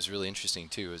I thought was really interesting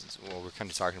too is well, we're kind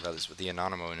of talking about this with the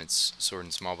Anonimo and its sword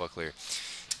and small buckler,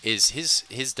 is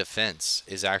his defense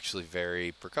is actually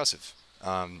very percussive.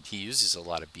 He uses a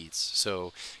lot of beats,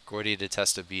 so Guardia de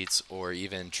Testa beats, or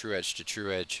even true edge to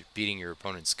true edge, beating your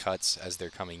opponent's cuts as they're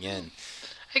coming in.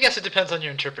 I guess it depends on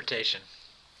your interpretation.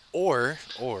 or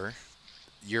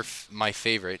my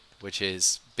favorite, which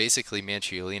is basically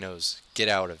Manciolino's get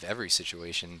out of every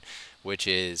situation, which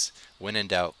is when in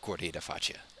doubt, guardia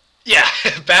faccia. Yeah,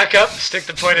 back up, stick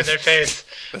the point in their face.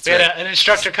 That's We had right. an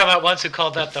instructor come out once who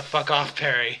called that the fuck off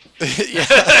parry. Yeah,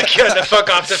 The fuck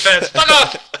off defense. Fuck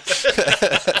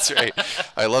that's right.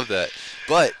 off! I love that.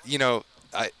 But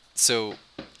I so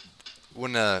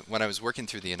when I was working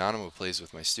through the Anonimo plays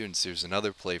with my students, there's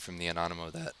another play from the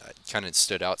Anonimo that kind of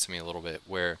stood out to me a little bit,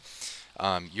 where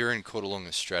you're in Codalunga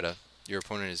Stretta, your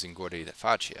opponent is in Guardia di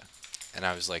Faccia. And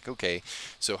I was like, okay,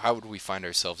 so how would we find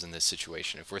ourselves in this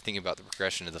situation? If we're thinking about the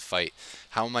progression of the fight,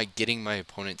 how am I getting my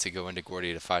opponent to go into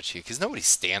Guardia di Faccia? Because nobody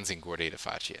stands in Guardia di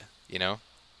Faccia, you know?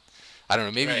 I don't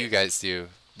know, maybe you Right. guys do,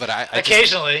 but I just,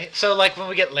 Occasionally. So, like, when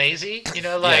we get lazy,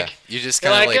 yeah, you just you're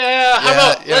kind of like, like, how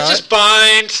yeah, about, let's just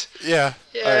bind. yeah,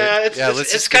 all right, Yeah, yeah, let's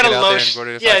it's just stick kind it of out low. there and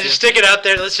Guardia di Yeah, Faccia. just stick it out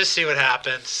there. Let's just see what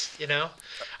happens.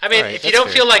 I All mean, right, if you that's don't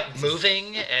fair. feel like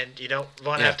moving and you don't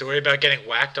want to Yeah. have to worry about getting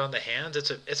whacked on the hands,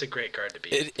 it's a great card to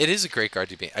beat. It is a great guard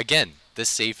to be. Again, the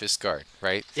safest guard,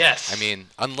 right? Yes. I mean,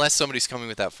 unless somebody's coming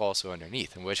with that falso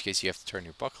underneath, in which case you have to turn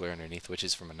your buckler underneath, which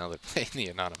is from another play in the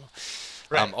Anonimo.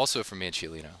 Right. Also from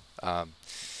Manciolino.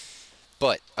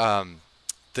 But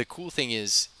the cool thing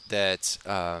is that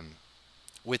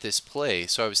with this play,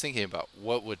 so I was thinking about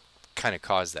what would kind of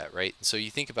cause that, right? So you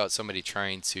think about somebody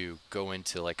trying to go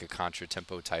into like a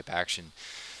contratempo type action.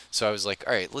 So I was like,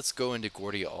 all right, let's go into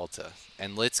Guardia Alta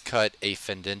and let's cut a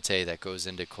fendente that goes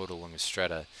into Coda Lunga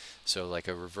Stretta. So like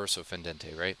a reverso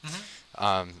fendente, right?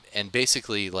 And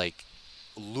basically like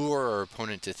lure our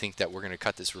opponent to think that we're going to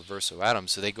cut this reverso at them,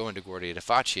 so they go into Guardia di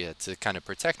Faccia to kind of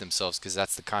protect themselves because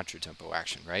that's the contratempo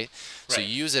action, right? So Right.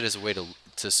 you use it as a way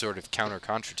to sort of counter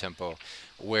contratempo,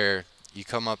 where you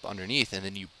come up underneath and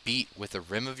then you beat with the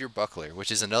rim of your buckler,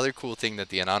 which is another cool thing that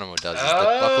the Anonimo does, is the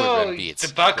buckler rim Oh, the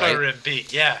beats, buckler right? rim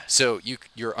beat. Yeah. So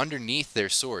you're underneath their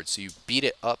sword, so you beat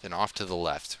it up and off to the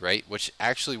left, right? Which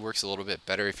actually works a little bit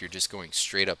better if you're just going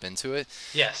straight up into it,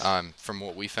 Yes. from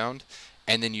what we found,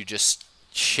 and then you just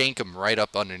shank them right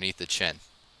up underneath the chin.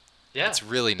 Yeah. It's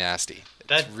really nasty. It's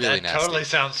That really that nasty.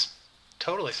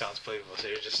 totally sounds believable. So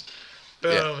you're just Yeah.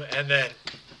 boom and then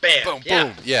bam. Boom, Yeah.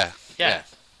 boom. Yeah, Yeah. yeah,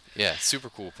 yeah. Super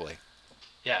cool play.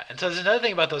 Yeah. And so there's another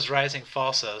thing about those rising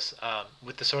falsos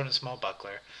with the sword and small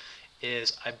buckler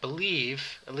is I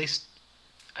believe, at least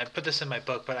I put this in my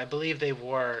book, but I believe they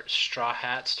wore straw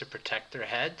hats to protect their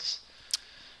heads.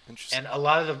 Interesting. And a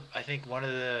lot of I think one of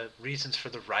the reasons for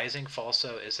the rising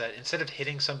falso is that instead of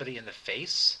hitting somebody in the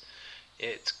face,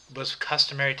 it was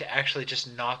customary to actually just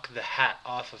knock the hat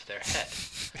off of their head.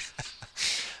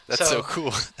 That's so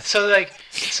cool.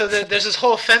 There's this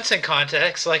whole fencing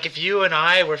context. Like if you and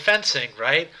I were fencing,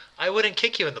 right? I wouldn't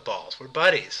kick you in the balls. We're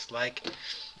buddies. Like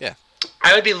Yeah.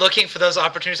 I would be looking for those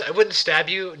opportunities. I wouldn't stab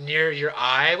you near your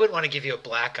eye. I wouldn't want to give you a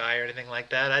black eye or anything like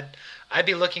that. I'd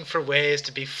be looking for ways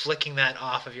to be flicking that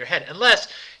off of your head, unless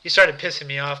you started pissing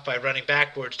me off by running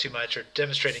backwards too much or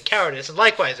demonstrating cowardice. And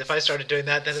likewise, if I started doing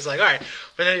that, then it's like, all right,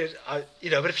 but then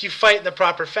but if you fight in the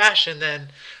proper fashion, then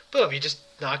boom, you just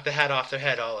knock the hat off their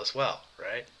head all as well,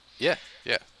 right? Yeah.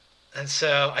 Yeah. And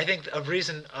so I think a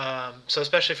reason, so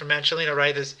especially for Mancellino,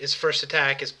 right, his first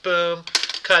attack is boom,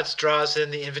 cuts, draws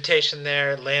in the invitation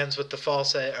there, lands with the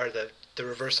false or the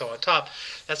reverso on top.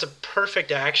 That's a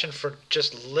perfect action for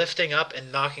just lifting up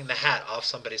and knocking the hat off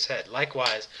somebody's head.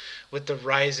 Likewise, with the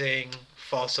rising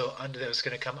falso under that was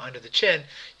going to come under the chin,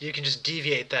 you can just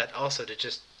deviate that also to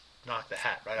just knock the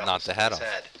hat right off Knock of the hat somebody's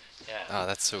off. head. Yeah. Oh,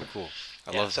 that's so cool.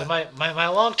 I Yeah, love so that. my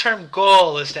long-term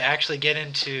goal is to actually get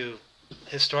into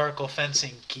historical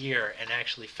fencing gear and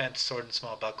actually fence sword and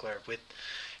small buckler with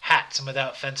hats and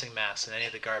without fencing masks and any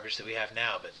of the garbage that we have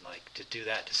now, but like to do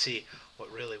that to see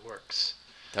what really works.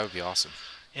 That would be awesome.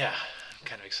 Yeah, I'm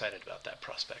kind of excited about that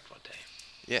prospect one day.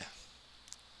 Yeah.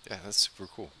 Yeah, that's super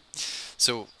cool.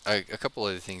 So a couple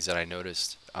other things that I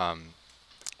noticed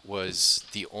was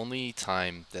the only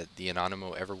time that the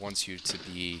Anonimo ever wants you to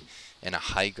be in a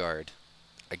high guard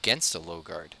against a low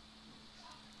guard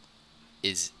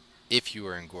is if you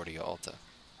are in Guardia Alta.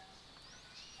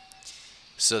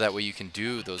 So that way you can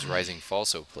do those rising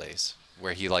falso plays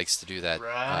where he likes to do that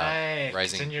Right, 'cause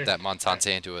rising then you're- that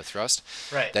montante into a thrust.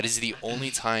 Right. That is the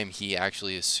only time he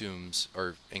actually assumes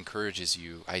or encourages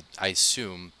you, I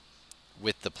assume,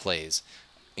 with the plays,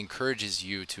 encourages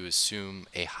you to assume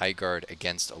a high guard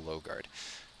against a low guard.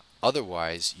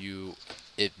 Otherwise,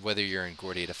 whether you're in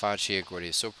Guardia di Faccia,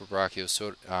 Guardia Sopra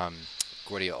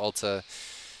Guardia Alta,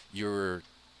 you're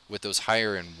with those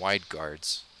higher and wide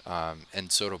guards,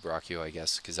 and Soto Braccio, I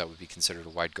guess, because that would be considered a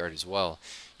wide guard as well.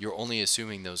 You're only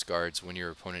assuming those guards when your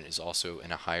opponent is also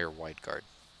in a higher wide guard.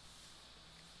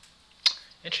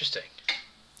 Interesting.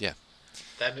 Yeah,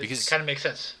 That because kind of makes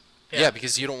sense. Yeah. yeah,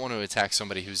 because you don't want to attack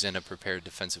somebody who's in a prepared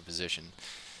defensive position.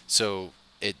 So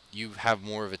you have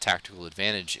more of a tactical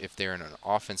advantage if they're in an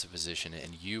offensive position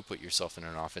and you put yourself in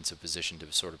an offensive position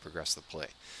to sort of progress the play.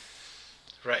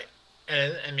 Right.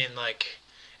 And I mean, like,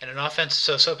 in an offense,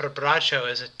 so Soprabraccio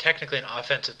is technically an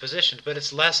offensive position, but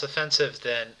it's less offensive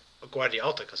than Guardia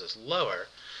Alta because it's lower.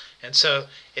 And so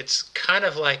it's kind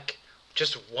of like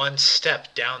just one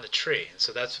step down the tree. And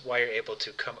so that's why you're able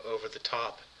to come over the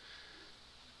top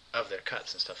of their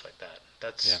cuts and stuff like that. Yeah,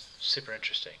 That's super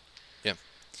interesting. yeah.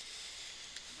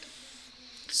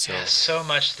 Yeah, So, so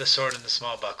much the sword and the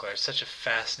small buckler. It's such a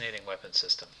fascinating weapon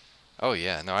system. oh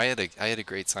yeah, no, I had a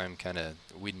great time kind of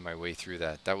weeding my way through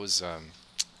that. That was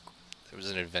it was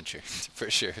an adventure for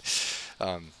sure.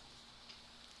 Um,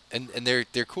 and they're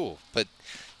cool, but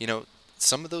you know,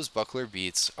 some of those buckler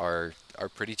beats are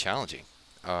pretty challenging.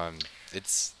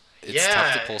 It's tough to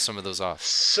Yeah, pull some of those off.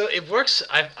 so it works.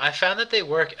 I found that they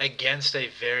work against a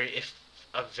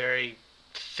very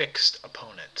fixed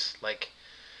opponent. Like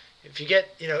if you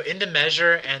get into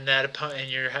measure and that opponent and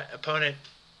your opponent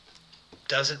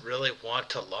doesn't really want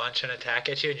to launch an attack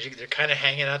at you, and they're kind of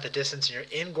hanging out the distance, and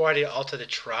you're in Guardia Alta to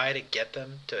try to get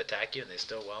them to attack you, and they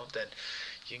still won't. Then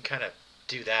you can kind of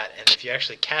do that, and if you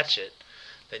actually catch it,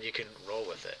 then you can roll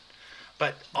with it.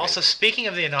 But Right. also, speaking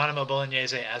of the Anonimo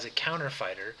Bolognese as a counter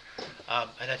fighter,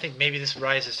 and I think maybe this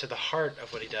rises to the heart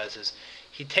of what he does, is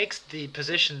he takes the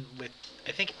position with,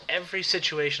 I think, every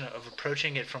situation of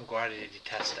approaching it from Guardia di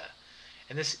Testa.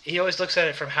 And this, he always looks at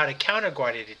it from how to counter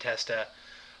Guardia di Testa,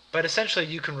 but essentially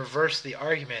you can reverse the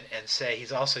argument and say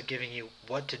he's also giving you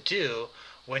what to do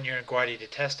when you're in Guardia di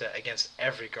Testa against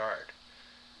every guard.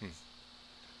 Hmm.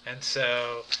 And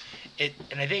so, and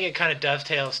I think it kind of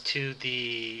dovetails to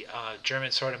the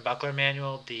German Sword and Buckler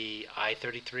Manual, the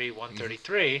I-33 Hmm.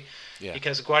 133, Yeah.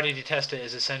 because Guardia di Testa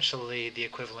is essentially the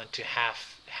equivalent to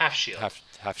half shield.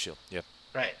 Half shield. Yep.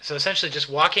 Right. So essentially, just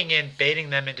walking in,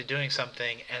 baiting them into doing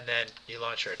something, and then you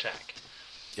launch your attack.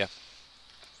 Yeah.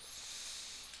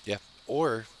 Yeah.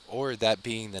 Or that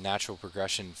being the natural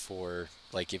progression for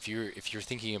like if you're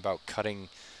thinking about cutting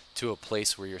to a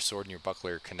place where your sword and your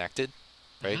buckler are connected,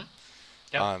 right?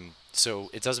 Mm-hmm. Yep. So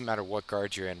it doesn't matter what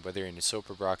guard you're in, whether you're in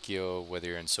Sopra Brachio, whether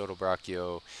you're in Soto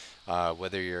Brachio,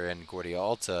 whether you're in Guardia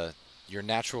Alta, your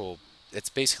natural, it's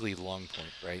basically long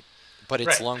point, right? But it's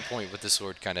Right. long point with the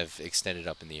sword kind of extended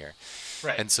up in the air.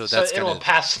 Right. And so So that's it kind will of,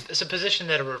 pass. It's a position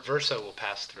that a reverso will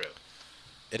pass through.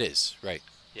 it is, right.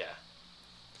 Yeah.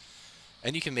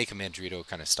 And you can make a Mandrito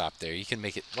kind of stop there. You can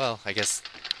make it, well, I guess,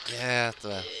 yeah,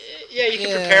 Yeah, you can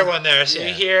prepare yeah, one there. So you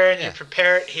yeah, here and you yeah,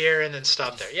 prepare it here and then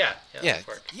stop there. Yeah. Yeah, that yeah. would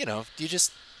work. You know, you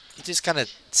just kind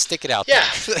of stick it out there.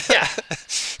 Yeah. Yeah.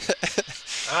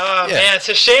 Oh Yeah. man, it's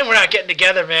a shame we're not getting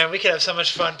together, man. We could have so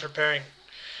much fun preparing,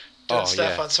 doing Oh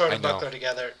stuff yeah, on Sword I and know. Buckler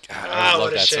together. God, I would Ah, love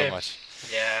what a that so shame. much.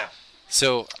 Yeah.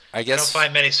 So I I don't guess,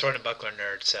 find many Sword and Buckler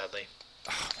nerds, sadly.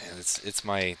 oh man,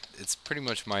 it's pretty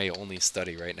much my only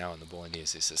study right now in the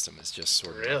Bolognese system is just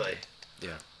sword and Really? buckler.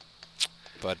 Yeah,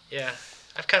 but Yeah.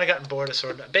 I've kind of gotten bored of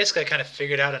Sword. Basically, I kind of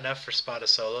figured out enough for Spada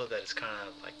Solo that it's kind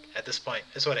of like at this point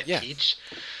it's what I yeah, teach.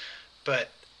 But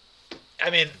I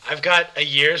mean, I've got a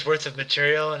year's worth of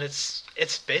material, and it's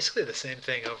basically the same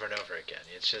thing over and over again.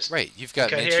 It's just right. You've you got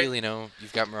cut here. Mancilino,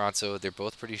 you've got Marazzo. They're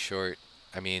both pretty short.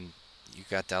 I mean, you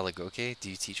got Dalagoke. Do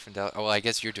you teach from Dal? Oh, well, I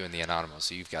guess you're doing the Anonymous,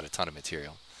 so you've got a ton of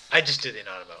material. I just do the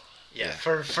anonimo. Yeah,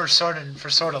 Yeah, for sword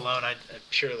alone, I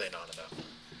purely anonimo.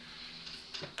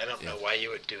 I don't yeah. know why you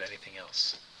would do anything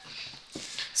else.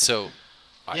 So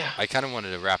Yeah, I kind of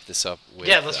wanted to wrap this up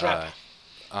yeah. with Let's wrap.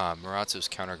 Marazzo's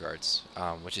counter guards,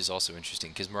 which is also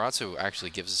interesting because Marazzo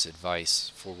actually gives us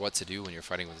advice for what to do when you're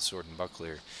fighting with a sword and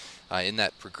buckler. In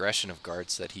that progression of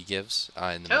guards that he gives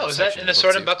in the Oh, middle is that section in of a book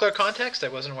sword and two. buckler context? I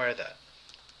wasn't aware of that.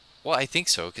 Well, I think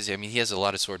so because I mean he has a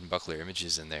lot of sword and buckler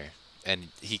images in there, and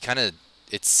he kind of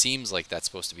it seems like that's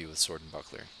supposed to be with sword and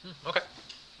buckler. Okay.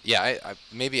 Yeah,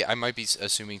 maybe I might be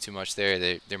assuming too much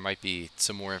there. There might be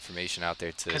some more information out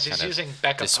there to Because he's kind of using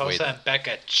Becca dissuade Posa that. and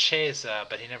Becca Chesa,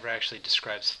 but he never actually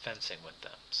describes fencing with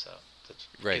them. So that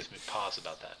Right. gives me pause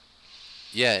about that.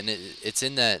 Yeah, and it's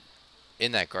in that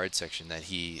guard section that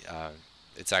he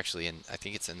it's actually in I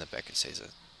think it's in the Becca Seiza,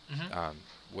 Hmm.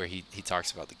 where he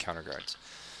talks about the counter guards,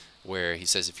 where he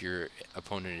says if your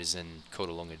opponent is in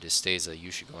Codalonga Distesa, you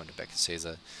should go into Becca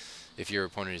Seiza. If your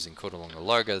opponent is in Codalonga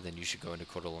Larga, then you should go into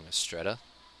Codalonga Stretta.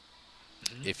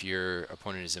 Hmm. If your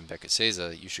opponent is in Becca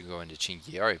Seiza, you should go into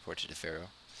Cinghiari Porta de Ferro.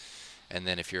 And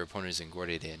then if your opponent is in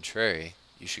Guardia de Entreri,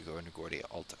 you should go into Guardia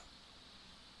Alta.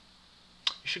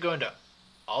 You should go into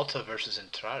Alta versus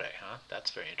Entrare, huh?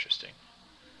 That's very interesting.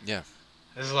 Yeah.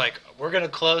 This is like, we're going to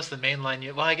close the main line.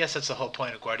 Well, I guess that's the whole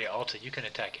point of Guardia Alta. You can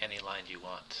attack any line you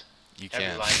want. You Every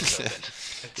can. line is open.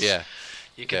 It's, Yeah,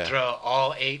 you can yeah. throw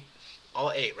all eight,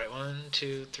 right? One,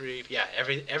 two, three. Yeah,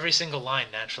 every single line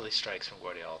naturally strikes from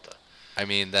Guardia Alta. I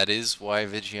mean, that is why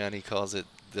Vigiani calls it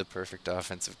the perfect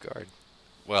offensive guard.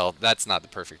 Well, that's not the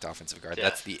perfect offensive guard. Yeah,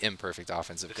 That's the imperfect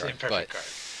offensive it's the guard. imperfect But guard.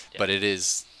 Yeah. but it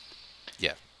is,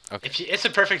 yeah. Okay. It's a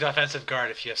perfect offensive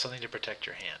guard if you have something to protect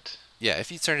your hand. Yeah,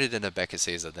 if you turn it into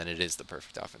Bekaseza, then it is the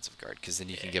perfect offensive guard because then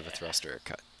you can give a Yeah, thrust or a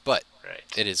cut. But right,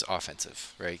 it is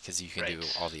offensive, right? Because you can do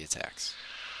right. all the attacks.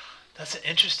 That's an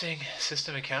interesting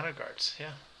system of counter guards.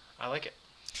 Yeah, I like it.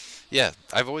 Yeah,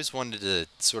 I've always wanted to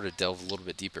sort of delve a little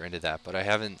bit deeper into that, but I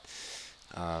haven't.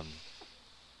 Um,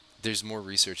 there's more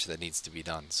research that needs to be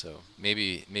done, so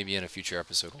maybe in a future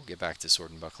episode we'll get back to Sword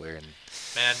and Buckler, and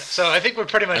Man, so I think we're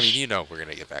pretty I mean much. we're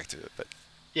gonna get back to it, but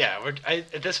Yeah,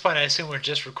 at this point, I assume we're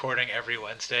just recording every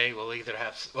Wednesday. We'll either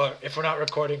have, well, if we're not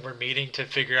recording, we're meeting to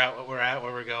figure out what we're at,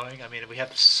 where we're going. I mean, we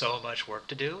have so much work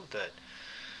to do that,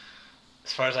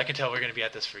 as far as I can tell, we're going to be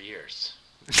at this for years.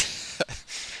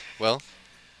 well,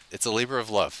 it's a labor of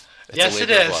love. It's a Yes, it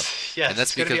labor of is. love, Yes, and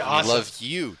that's it's going to because be we awesome. love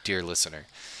you, dear listener,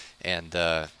 and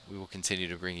we will continue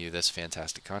to bring you this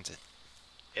fantastic content.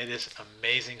 It is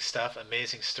amazing stuff,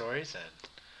 amazing stories, and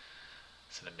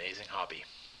it's an amazing hobby.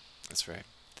 That's right.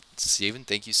 Steven,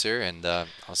 thank you, sir, and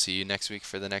I'll see you next week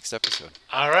for the next episode.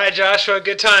 All right, Joshua,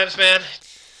 good times, man.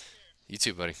 You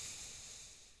too, buddy.